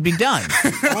 He'd be done.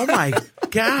 Oh my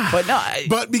god! But no,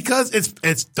 But because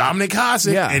it's Dominic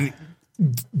Hasek, Yeah. and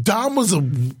Dom is a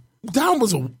bit Dom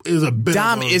of a, is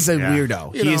a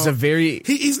weirdo. you He is know, a very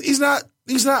he's not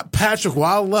he's not Patrick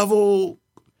Wild level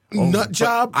nut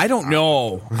job. I don't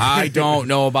know. I don't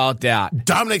know about that.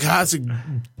 Dominic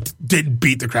Hasek did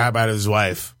beat the crap out of his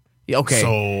wife. Okay,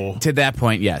 So- to that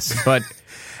point, yes, but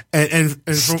And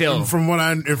Still. from what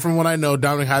I know,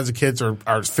 Dominic Hasek kids are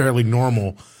fairly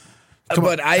normal.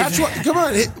 but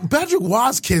Patrick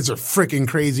Waugh's kids are freaking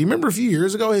crazy. Remember a few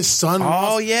years ago, his son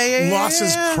lost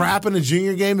his crap in a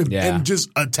junior game and just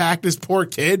attacked this poor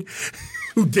kid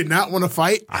who did not want to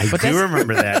fight. I do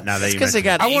remember that now that you because they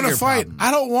mention got I want to anger fight. problems.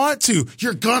 I don't want to.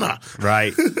 You're gonna. it.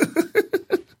 Right.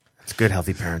 It's good,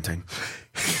 healthy parenting.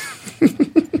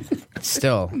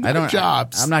 Still, I don't.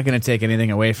 jobs. I'm not going to take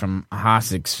anything away from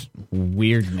Hasek's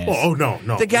weirdness. Oh no.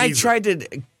 The guy He's- tried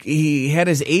to. He had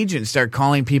his agent start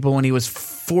calling people when he was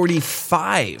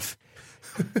 45.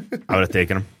 I would have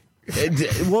taken him.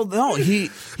 Well, no, he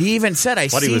even said, "I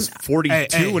What, seen." he was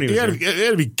 42 when he was you here.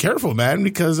 gotta be careful, man,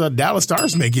 because Dallas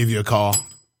Stars may give you a call.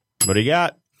 What do you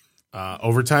got?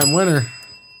 Overtime winner.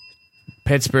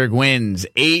 Pittsburgh wins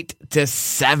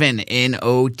 8-7 in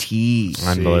OT.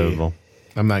 Unbelievable.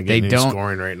 I'm not getting They any don't-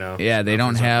 scoring right now. Yeah, they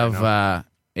don't Nothing's up have. right now.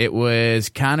 It was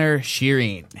Connor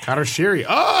Shearing, Connor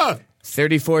Sheary.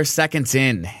 34 seconds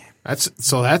in, That's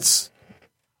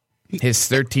his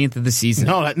 13th of the season.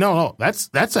 no. That's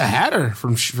a hatter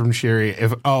from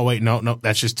Sheary. No,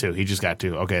 that's just 2. He just got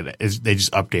 2. Okay, they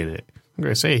just updated it. I'm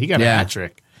gonna say he got a Yeah. hat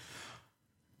trick.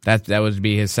 That would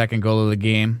be his second goal of the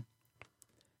game.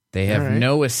 They have All right.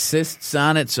 no assists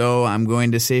on it, so I'm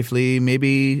going to safely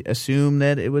maybe assume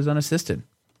that it was unassisted.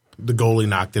 The goalie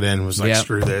knocked it in. and Was like, Yep.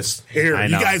 screw this. Here, I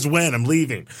you know. guys win. I'm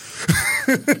leaving.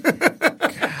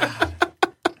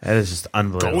 That is just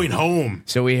unbelievable. Going home.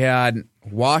 So we had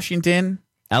Washington,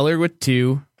 Eller with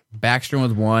 2, Backstrom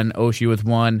with 1, Oshie with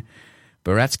 1,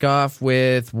 Berezkov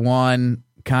with 1,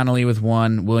 Connolly with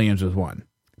 1, Williams with 1.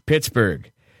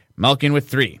 Pittsburgh, Malkin with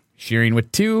 3, Shearing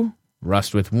with 2,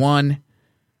 Rust with 1.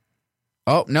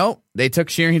 Oh, no, they took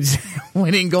Shearing's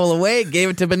winning goal away, gave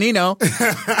it to Benino.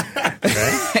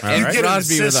 And You get an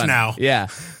Crosby was assist on. now. Yeah.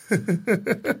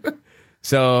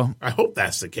 So, I hope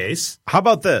that's the case. How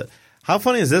about how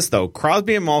funny is this, though?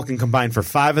 Crosby and Malkin combined for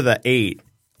 5 of the 8.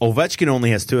 Ovechkin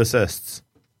only has 2 assists.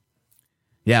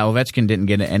 yeah, Ovechkin didn't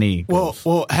get any goals.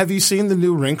 Well, have you seen the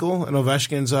new wrinkle in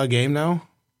Ovechkin's game now?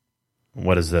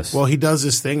 What is this? Well, he does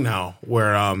this thing now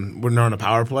where when they're on a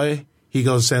power play, he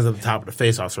goes and stands at the top of the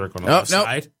faceoff circle on the left nope.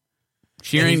 side.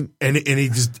 Shearing, and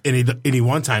he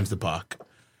one times the puck.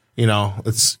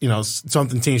 It's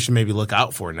something teams should maybe look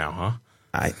out for now, huh?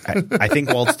 I think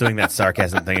Walt's doing that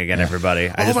sarcasm thing again, everybody.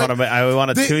 I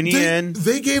want to tune you in.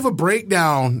 They gave a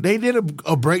breakdown. They did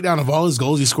a breakdown of all his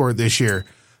goals he scored this year.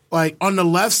 Like on the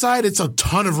left side, it's a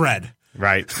ton of red.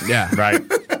 Right. Yeah. Right.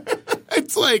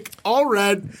 It's like all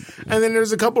red, and then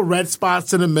there's a couple red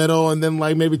spots in the middle, and then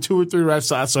like maybe 2 or 3 red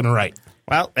spots on the right.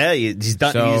 Well, hey, he's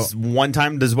done. So- He's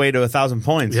one-timed his way to 1,000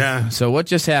 points. Yeah, so what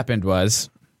just happened was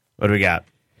What do we got?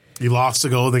 he lost the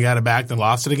goal, they got it back, then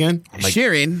lost it again.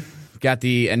 Shearing got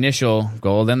the initial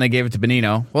goal, then they gave it to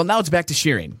Benino. Well, now it's back to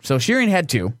Shearing. So Shearing had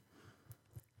 2.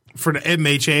 It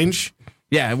may change.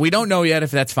 Yeah, we don't know yet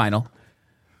if that's final.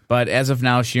 But as of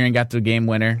now, Shearing got the game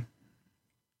winner.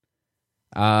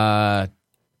 Well,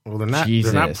 they're not.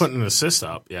 Jesus. They're not putting an assist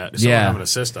up yet. They still Yeah. don't have an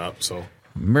assist up. So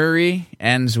Murray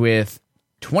ends with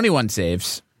 21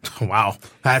 saves. wow,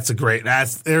 there's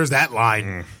that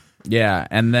line. Yeah,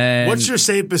 and then What's your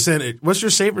save percentage? What's your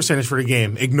save percentage for the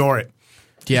game? Ignore it.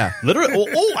 yeah. Literally.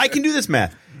 I can do this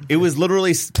math. It was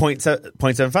literally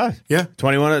 0.75. Yeah.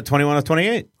 21 of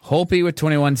 28. Holpe with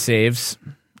 21 saves.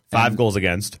 5 goals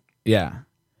against. Yeah.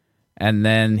 And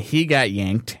then he got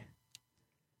yanked.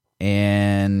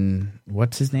 And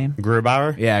what's his name?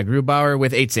 Grubauer Yeah, Grubauer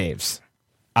with 8 saves.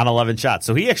 on 11 shots.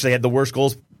 So he actually had the worst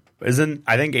goals. I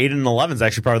think 8 and 11 is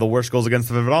actually probably the worst goals against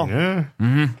them at all. Yeah.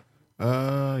 Mm-hmm.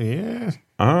 Yeah.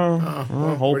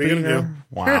 What are you gonna do?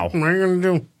 Wow. What are you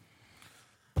gonna do?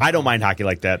 I don't mind hockey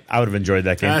like that. I would have enjoyed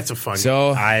that game. That's a fun.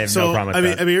 So I have no problem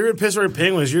with that. I mean, you're in Pittsburgh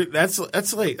Penguins.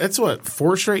 That's what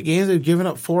 4 straight games they've given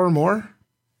up 4 or more.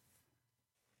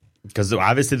 Because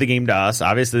obviously the game to us,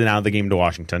 obviously now the game to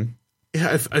Washington.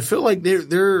 Yeah, I feel like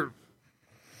they're.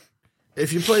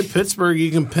 If you play Pittsburgh,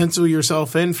 you can pencil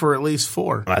yourself in for at least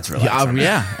 4. Well, that's relaxing.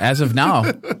 yeah, as of now.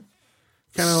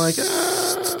 Kind of like.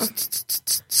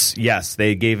 Yes,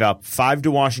 they gave up 5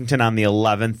 to Washington on the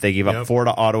 11th. They gave up Yep. 4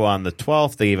 to Ottawa on the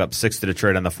 12th. They gave up 6 to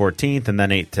Detroit on the 14th, and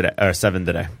then 8 today or 7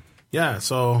 today. Yeah,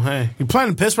 so hey, you're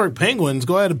playing Pittsburgh Penguins.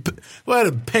 Go ahead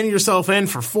and pen yourself in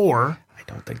for 4. I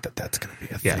don't think that's going to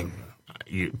be a thing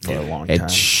You, for a long time.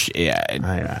 Yeah,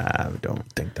 I don't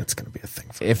think that's going to be a thing.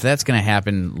 if that's going to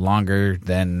happen longer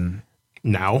than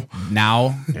now,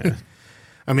 now,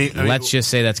 Let's just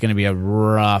say that's going to be a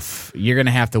rough. You're going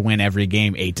to have to win every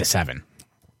game 8-7.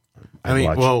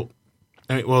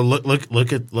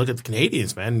 Look at the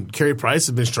Canadians, man. Carey Price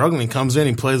has been struggling. Comes in,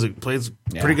 he plays a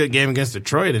pretty good game against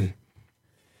Detroit, and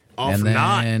all for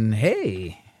naught. And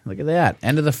hey, look at that!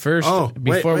 End of the first.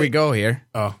 Before we go here.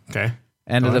 Oh, okay.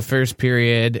 End of the first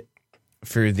period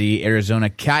for the Arizona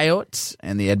Coyotes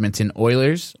and the Edmonton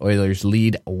Oilers. Oilers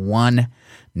lead 1-0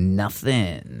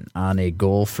 on a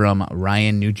goal from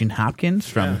Ryan Nugent-Hopkins,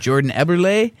 from Jordan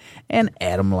Eberle, and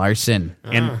Adam Larson.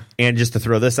 And just to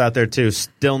throw this out there too,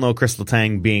 still no Crystal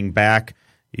Tang being back.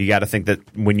 You got to think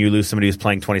that when you lose somebody who's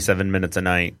playing 27 minutes a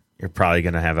night, you're probably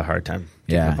going to have a hard time.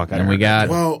 And we got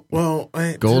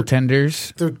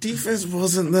goaltenders. Their defense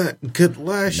wasn't that good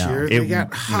last year. They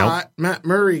got hot. Nope. Matt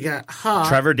Murray got hot.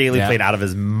 Trevor Daley played out of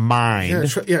his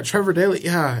mind. Trevor Daley.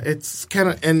 Yeah, it's kind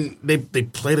of, and they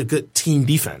played a good team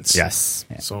defense. Yes.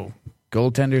 Yeah. So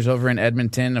goaltenders over in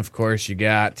Edmonton, of course, you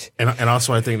got, and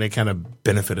also I think they kind of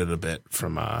benefited a bit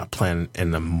from playing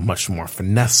in a much more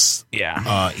finesse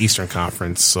Eastern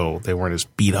Conference, so they weren't as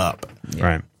beat up. Yeah.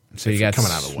 Right. So you got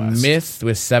coming out of the West. Smith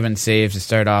with 7 saves to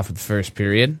start off with the first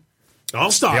period.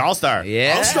 All-Star. The All-Star.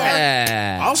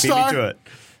 Yeah. All-Star. Beat me to it.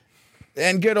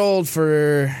 And good old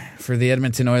for the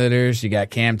Edmonton Oilers, you got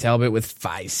Cam Talbot with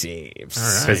 5 saves. All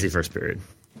right. Busy first period.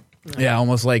 Yeah,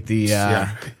 almost like the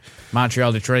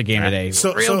Montreal-Detroit game today.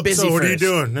 So what are you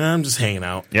doing? No, I'm just hanging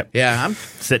out. Yep. Yeah, I'm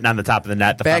sitting on the top of the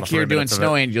net. back here doing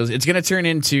Snow Angels. It's going to turn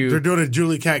into... They're doing a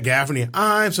Julie Cat Gaffney.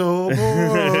 I'm so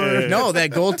bored. No,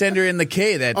 that goaltender in the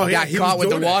K that got caught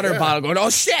with the water bottle going, oh,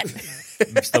 shit!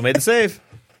 Still made the save.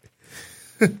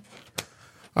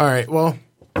 All right, well,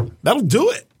 that'll do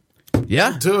it.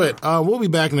 Yeah. That'll do it. We'll be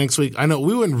back next week. I know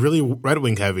we went really Red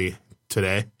Wing heavy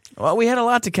today. Well, we had a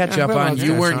lot to catch up on.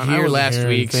 You weren't here last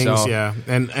week, so... Yeah,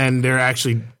 and they're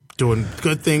actually doing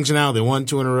good things now. They won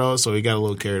 2 in a row, so we got a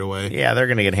little carried away. Yeah, they're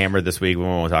going to get hammered this week. We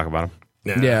won't talk about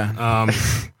them. Yeah.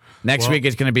 Next week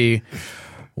it's going to be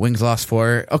Wings lost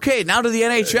 4. Okay, now to the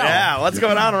NHL. Yeah, what's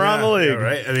going on around the league? Yeah,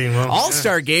 right.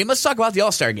 All-Star game. Let's talk about the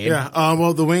All-Star game. Yeah.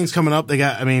 Well, the Wings coming up. They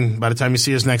got. By the time you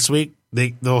see us next week,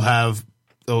 they have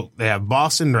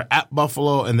Boston. They're at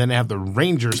Buffalo, and then they have the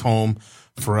Rangers home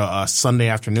for a Sunday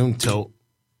afternoon till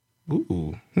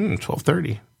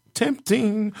 12:30.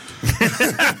 Tempting.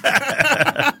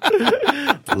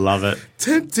 Love it.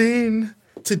 Tempting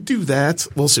to do that.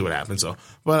 We'll see what happens though.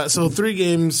 But so 3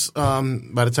 games.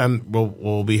 By the time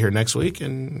we'll be here next week,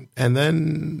 and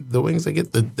then the Wings they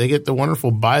get the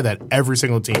wonderful bye that every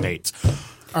single team hates.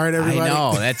 All right, everybody. I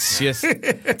know. That's just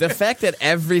the fact that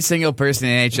every single person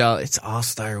in NHL, it's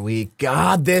All-Star Week.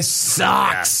 God, this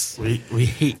sucks. Yeah, we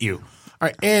hate you. All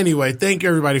right. Anyway, thank you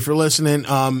everybody for listening.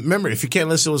 Remember, if you can't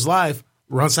listen to us live,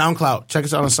 we're on SoundCloud. Check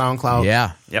us out on SoundCloud.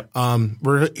 Yeah. Yep.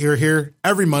 We're here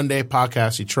every Monday.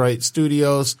 Podcast Detroit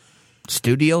Studios.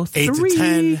 Studio 3. 8 to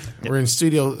 10. Yep. We're in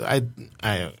Studio.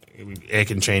 It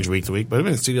can change week to week, but we've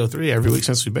been in Studio 3 every week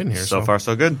since we've been here. So far,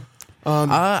 so good.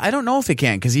 I don't know if it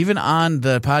can, because even on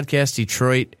the Podcast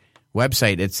Detroit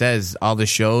website, it says all the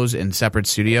shows in separate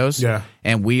studios. Yeah.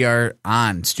 And we are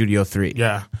on Studio 3.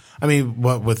 Yeah.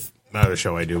 With another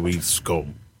show I do, we've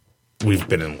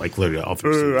been in like literally all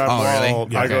 3 studios.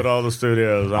 Really? I go to all the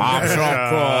studios. I'm so cool.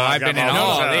 I've been in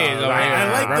all these.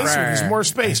 I like this one. There's more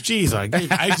space. Jeez, I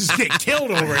just get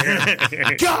killed over here.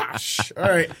 Gosh. All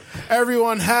right.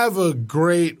 Everyone, have a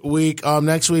great week.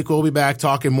 Next week, we'll be back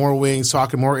talking more Wings,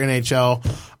 talking more NHL.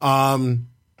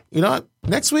 You know what?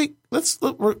 Next week,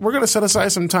 we're going to set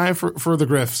aside some time for the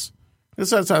Griffs. Okay,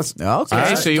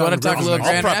 so you want to talk a little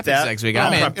Grand Rapids next week?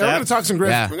 I'm in. We're going to talk some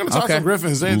Griffins. Yeah. We're going to talk some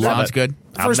Griffins. Sounds good.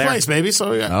 First place, baby.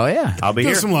 So yeah. Oh yeah. I'll be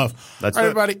Give here. some love. All right,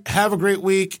 everybody. Have a great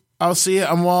week. I'll see you.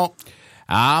 I'm Walt.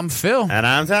 I'm Phil. And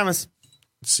I'm Thomas.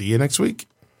 See you next week.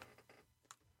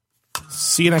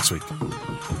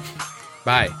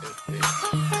 Bye.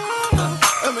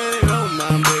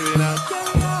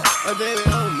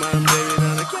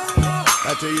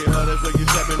 I tell you how that's like you're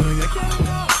stepping on your cat.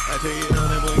 I tell you how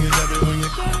that when you're stepping on your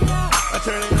cat. I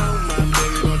turn it on, my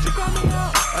baby, don't you come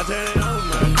out. I turn it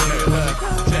on, my baby,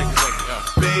 check it.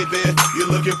 Baby, you're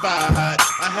looking fire hot.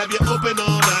 I have you open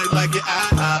all night like your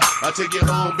eye. I take you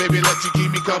home, baby, let you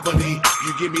keep me company.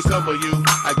 You give me some of you,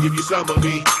 I give you some of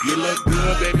me. You look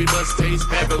good, baby, must taste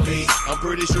heavenly. I'm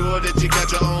pretty sure that you got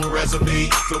your own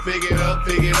recipe. So pick it up,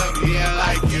 yeah,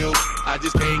 I like you. I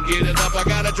just can't get enough, I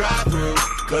gotta drive through.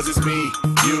 Cause it's me,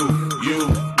 you, me,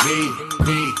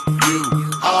 you.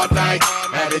 All night,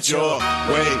 had it your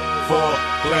way for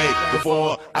play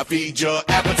before I feed your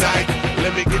appetite.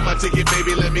 Let me get my ticket,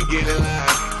 baby, let me get in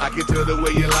line. I can tell the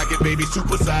way you like it, baby,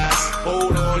 supersize.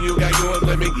 Hold on, you got yours,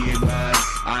 let me get mine.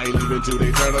 I ain't leaving till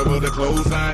they turn over the clothesline.